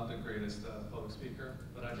 Apologies, I'm not the greatest public speaker,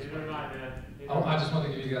 but I just I just want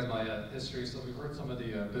to give you guys my history. So we've heard some of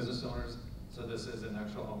the business owners. So this is an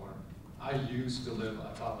actual homeowner. I used to live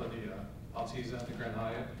on top of the Altiza at the Grand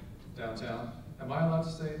Hyatt downtown. Am I allowed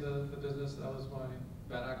to say the business that was my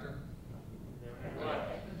bad actor?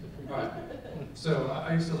 Right. So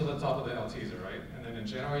I used to live on top of the Altiza, right? And then in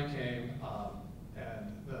January came,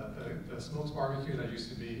 and the Smokes Barbecue that used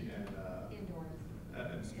to be in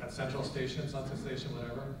at Central Station, Sunset Station,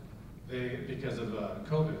 whatever, because of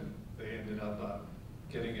COVID, they ended up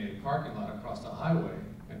getting a parking lot across the highway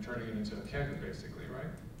and turning it into a kegger, basically, right?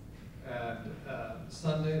 And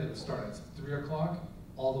Sunday, they would start at 3 o'clock,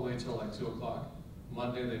 all the way till like 2 o'clock.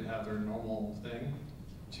 Monday, they'd have their normal thing.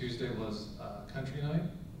 Tuesday was country night.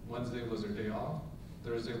 Wednesday was their day off.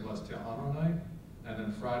 Thursday was Tejano night. And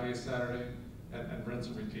then Friday, Saturday, and rinse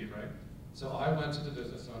and repeat, right? So I went to the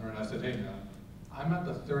business owner and I said, hey man, I'm at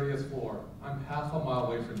the 30th floor. I'm half a mile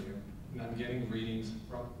away from you, and I'm getting readings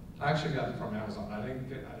from, I actually got it from Amazon. I didn't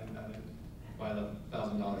buy the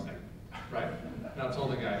 $1,000 thing, right? And I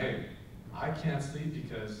told the guy, hey, I can't sleep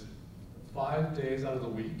because 5 days out of the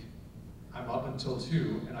week, I'm up until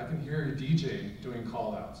 2, and I can hear your DJ doing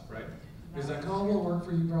call outs, right? He's like, oh, we'll work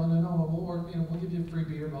for you, bro. No, we'll work, we'll give you a free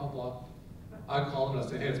beer, blah, blah. I called him and I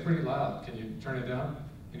said, hey, it's pretty loud. Can you turn it down?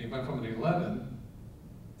 And he went from an 11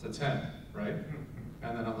 to 10, right?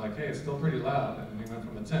 And then I'm like, hey, it's still pretty loud. And we went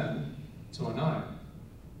from a 10 to a 9.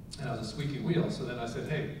 And I was a squeaky wheel. So then I said,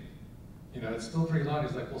 hey, it's still pretty loud.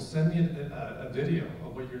 He's like, well, send me a video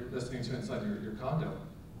of what you're listening to inside your condo.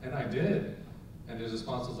 And I did. And his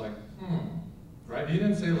response was like, right? He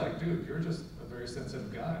didn't say like, dude, you're just a very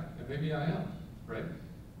sensitive guy. And maybe I am, right?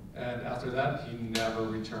 And after that, he never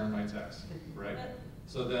returned my text, right?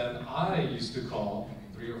 So then I used to call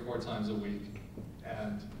 3 or 4 times a week.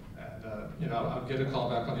 And I'd get a call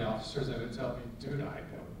back from the officers and they'd tell me, dude,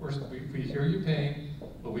 we hear you paying,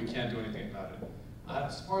 but we can't do anything about it.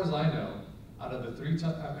 As far as I know, out of the 3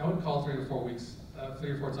 times, I would call 3 or 4 weeks, 3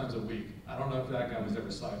 or 4 times a week. I don't know if that guy was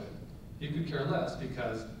ever cited. He could care less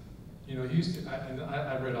because, he used to, and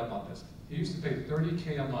I read up on this, he used to pay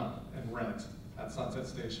 $30K a month in rent at Sunset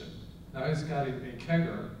Station. Now he's got a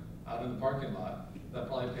kegger out in the parking lot that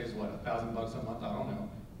probably pays, what, $1,000 a month, I don't know,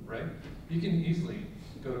 right? He can easily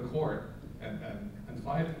go to court and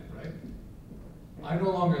fight it, right? I no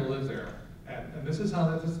longer live there, and this is how,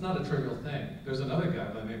 this is not a trivial thing. There's another guy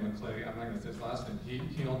by the name of Clay, I'm not gonna say his last name,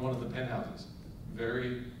 he owned one of the penthouses.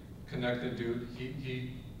 Very connected dude.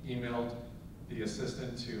 He emailed the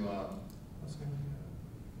assistant to, what's his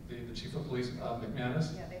name? The chief of police,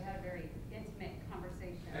 McManus. Yeah, they had a very intimate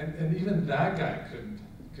conversation. And even that guy couldn't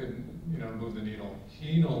move the needle.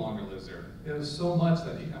 He no longer lives there. It was so much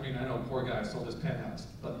that I know poor guy sold his penthouse,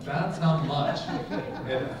 but that's how much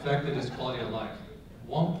it affected his quality of life.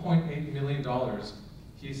 $1.8 million.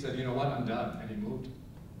 He said, you know what, I'm done, and he moved.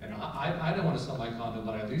 And I didn't want to sell my condo,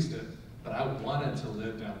 but I leased it, but I wanted to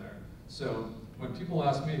live down there. So when people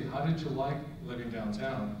ask me, how did you like living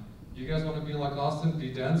downtown? You guys want to be like Austin,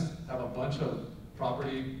 be dense, have a bunch of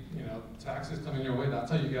property, taxes coming your way,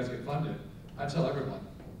 that's how you guys get funded. I tell everyone,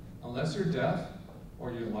 unless you're deaf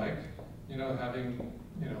or you like, having,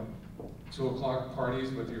 2 o'clock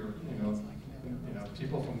parties with your,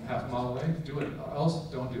 people from half a mile away, do it, or else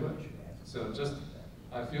don't do it. So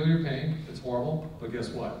I feel your pain, it's horrible, but guess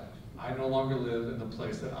what? I no longer live in the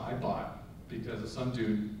place that I bought because of some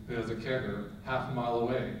dude who has a kegger half a mile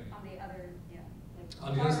away. On the other, yeah.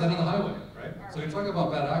 On the other side of the highway, right? So you talk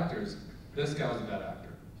about bad actors, this guy was a bad actor.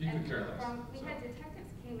 He could care less. We had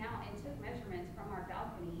detectives came out and took measurements from our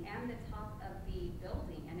balcony and the top of the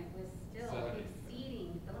building, and it was still 70.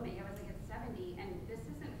 exceeding the limit. It was like at 70, and this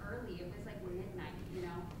isn't early, it was like midnight,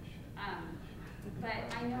 But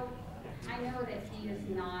I know that he is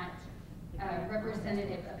not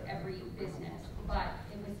representative of every business, but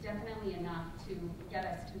it was definitely enough to get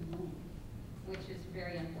us to move, which is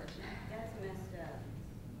very unfortunate. That's messed up.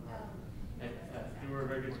 You were a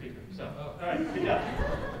very good speaker. So, all right, good job.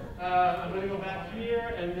 I'm going to go back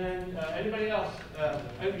here, and then anybody else?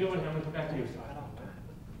 I'm going to come back to you.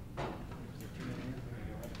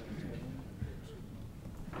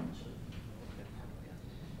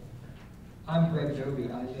 I'm Greg Joby.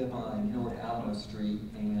 I live on North Alamo Street,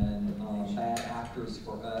 and bad actors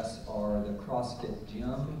for us are the CrossFit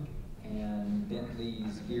Gym and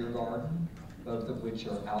Bentley's Beer Garden, both of which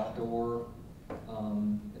are outdoor.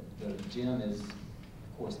 The gym is,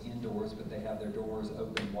 of course, indoors, but they have their doors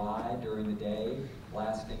open wide during the day,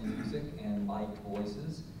 blasting music and mic'd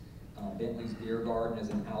voices. Bentley's Beer Garden is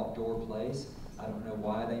an outdoor place. I don't know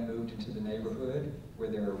why they moved into the neighborhood where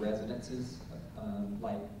there are residences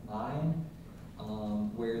like mine,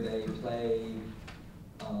 where they play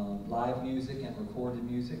live music and recorded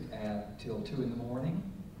music till 2 in the morning,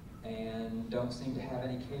 and don't seem to have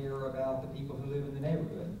any care about the people who live in the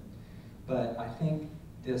neighborhood. But I think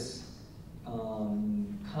this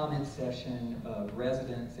comment session of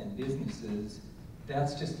residents and businesses,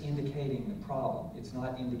 that's just indicating the problem. It's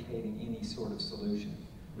not indicating any sort of solution.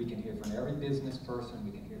 We can hear from every business person,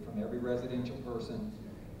 we can hear from every residential person.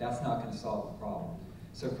 That's not going to solve the problem.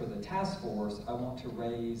 So for the task force, I want to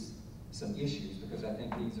raise some issues because I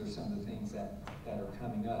think these are some of the things that are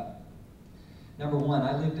coming up. Number one,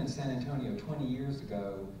 I lived in San Antonio 20 years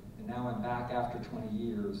ago, and now I'm back after 20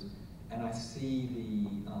 years, and I see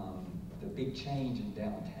the big change in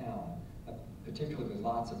downtown, particularly with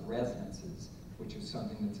lots of residences, which is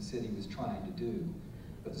something that the city was trying to do.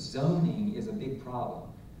 But zoning is a big problem.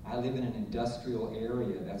 I live in an industrial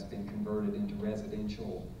area that's been converted into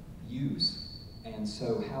residential use. And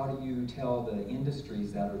so how do you tell the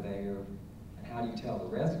industries that are there, and how do you tell the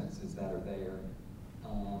residences that are there,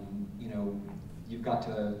 you know, you've got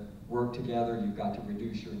to work together, you've got to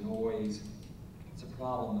reduce your noise. It's a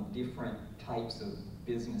problem of different types of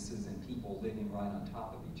businesses and people living right on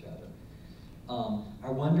top of each other. I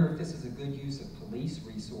wonder if this is a good use of police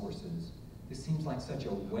resources. This seems like such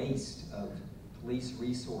a waste of police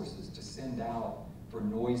resources to send out for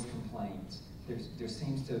noise complaints.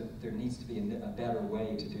 There needs to be a better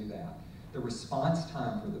way to do that. The response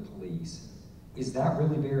time for the police, is that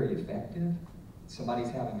really very effective? Somebody's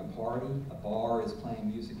having a party, a bar is playing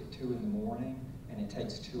music at 2 in the morning, and it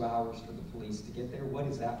takes 2 hours for the police to get there. What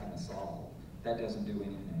is that going to solve? That doesn't do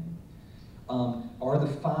anything. Are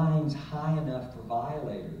the fines high enough for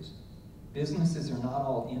violators? Businesses are not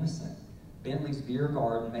all innocent. Bentley's Beer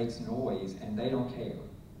Garden makes noise and they don't care.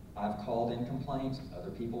 I've called in complaints, other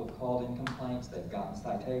people have called in complaints, they've gotten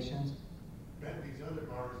citations. Bentley's other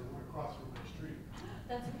bar is across from the street.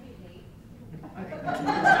 That's what you hate.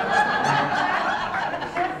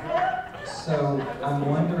 So I'm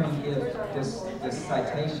wondering if this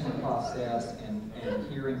citation process and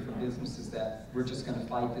hearing from businesses that we're just going to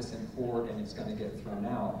fight this in court and it's going to get thrown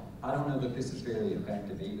out, I don't know that this is very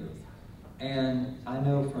effective either. And I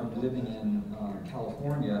know from living in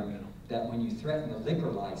California that when you threaten a liquor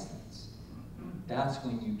license, that's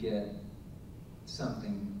when you get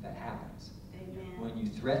something that happens. Amen. When you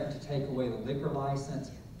threaten to take away the liquor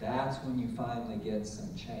license, that's when you finally get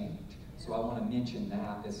some change. So I want to mention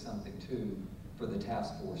that as something too for the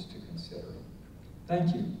task force to consider.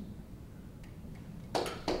 Thank you.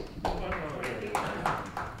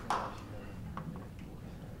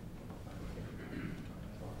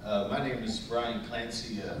 My name is Brian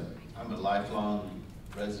Clancy. I'm a lifelong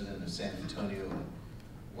resident of San Antonio.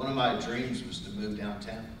 One of my dreams was to move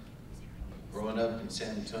downtown. Growing up in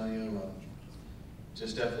San Antonio,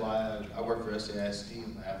 just FYI, I work for SAST,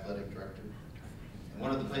 I'm the athletic director. And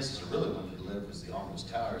one of the places I really wanted to live was the Almost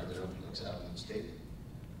Tower that overlooks out on the stadium.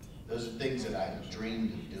 Those are things that I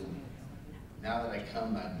dreamed of doing. Now that I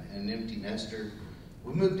come, I'm an empty nester.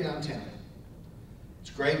 We moved downtown. It's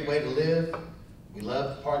a great way to live. We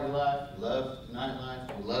love party life, we love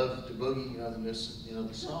nightlife, we love the boogie,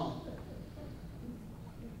 the song.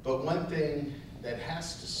 But one thing that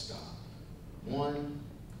has to stop, one,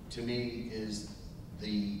 to me, is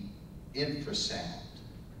the infrasound,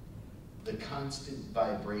 the constant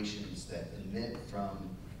vibrations that emit from,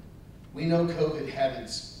 we know COVID had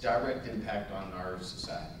its direct impact on our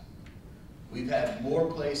society. We've had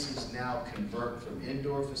more places now convert from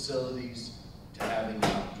indoor facilities to having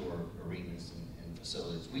outdoor arenas and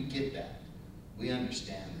facilities. We get that. We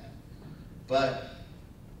understand that. But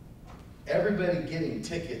everybody getting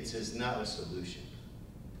tickets is not a solution.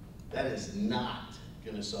 That is not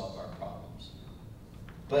going to solve our problems.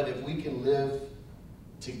 But if we can live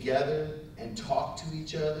together and talk to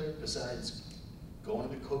each other, besides going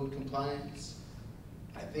to code compliance,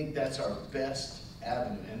 I think that's our best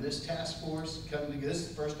avenue. And this task force coming together, this is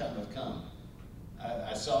the first time I've come.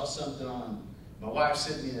 I saw something on, my wife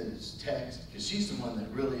sent me a text, because she's the one that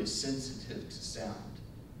really is sensitive to sound.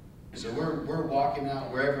 So we're walking out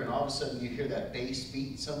wherever, and all of a sudden you hear that bass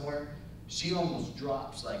beat somewhere. She almost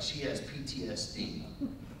drops like she has PTSD.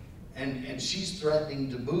 And she's threatening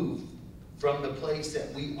to move from the place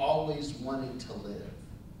that we always wanted to live.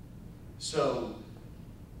 So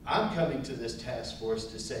I'm coming to this task force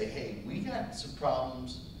to say, hey, we got some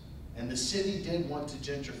problems, and the city did want to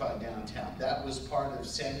gentrify downtown. That was part of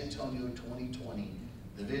San Antonio 2020,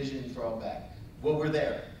 the vision for all back. Well, we're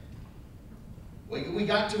there. We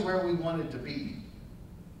got to where we wanted to be,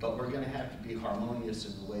 but we're going to have to be harmonious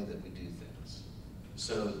in the way that we do things.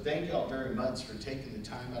 So thank y'all very much for taking the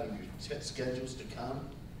time out of your schedules to come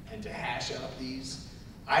and to hash out these.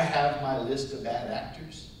 I have my list of bad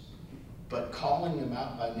actors, but calling them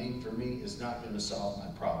out by name for me is not going to solve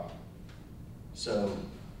my problem. So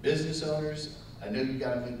business owners, I know you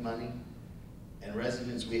got to make money, and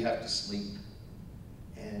residents, we have to sleep.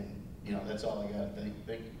 And you know, that's all I got. Thank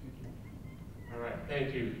you. All right,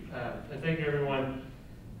 thank you. And thank you, everyone.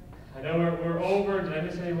 I know we're over. Did I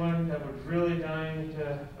miss anyone that was really dying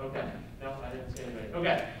to? Okay. No, I didn't see anybody.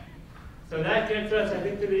 Okay. So that gets us, I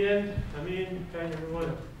think, to the end. I mean, thank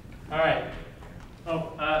everyone. All right.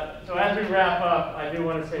 Oh, so as we wrap up, I do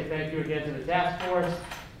want to say thank you again to the task force.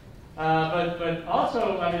 But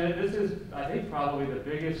also, I mean, this is, I think, probably the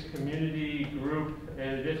biggest community group in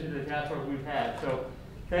addition to the task force we've had. So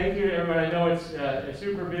thank you to everyone. I know it's a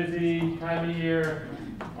super busy time of year,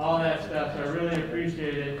 all that stuff, so I really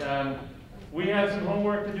appreciate it. We have some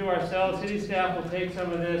homework to do ourselves. City staff will take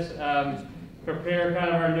some of this, prepare kind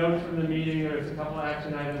of our notes from the meeting. There's a couple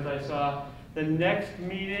action items I saw. The next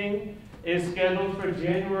meeting is scheduled for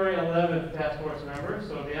January 11th, task force members,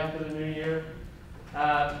 so it'll be after the new year.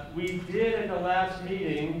 We did at the last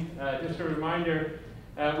meeting, just a reminder,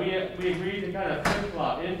 we agreed to kind of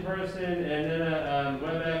flip-flop, in-person and then a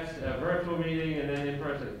WebEx, a virtual meeting, and then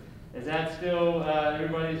in-person. Is that still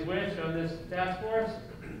everybody's wish on this task force?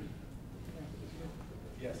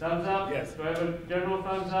 Yes. Thumbs up? Yes. Do I have a general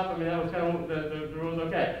thumbs up? I mean, that was kind of the rules.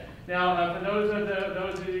 Okay. Now, for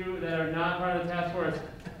those of you that are not part of the task force,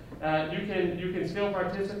 you can still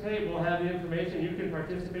participate. We'll have the information. You can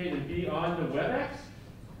participate and be on the WebEx.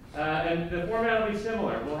 And the format will be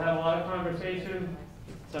similar. We'll have a lot of conversation,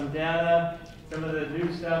 some data, some of the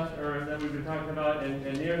new stuff that we've been talking about. And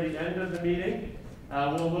near the end of the meeting,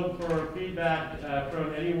 we'll look for feedback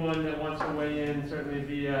from anyone that wants to weigh in, certainly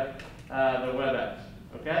via the WebEx.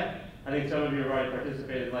 Okay? I think some of you have already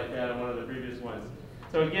participated like that on one of the previous ones.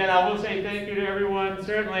 So again, I will say thank you to everyone.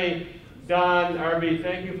 Certainly, Don, RB,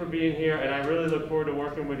 thank you for being here, and I really look forward to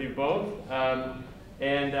working with you both. So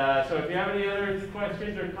if you have any other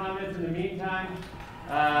questions or comments in the meantime,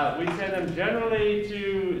 we send them generally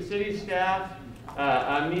to city staff.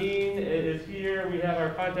 Amin is here. We have our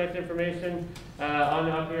contact information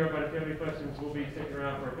up here, but if you have any questions, we'll be sticking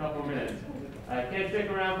around for a couple of minutes. Can't stick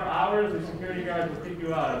around for hours. The security guards will kick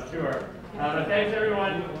you out, I'm sure. But thanks,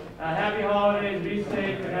 everyone. Happy holidays. Be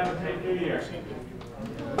safe, and have a safe New Year.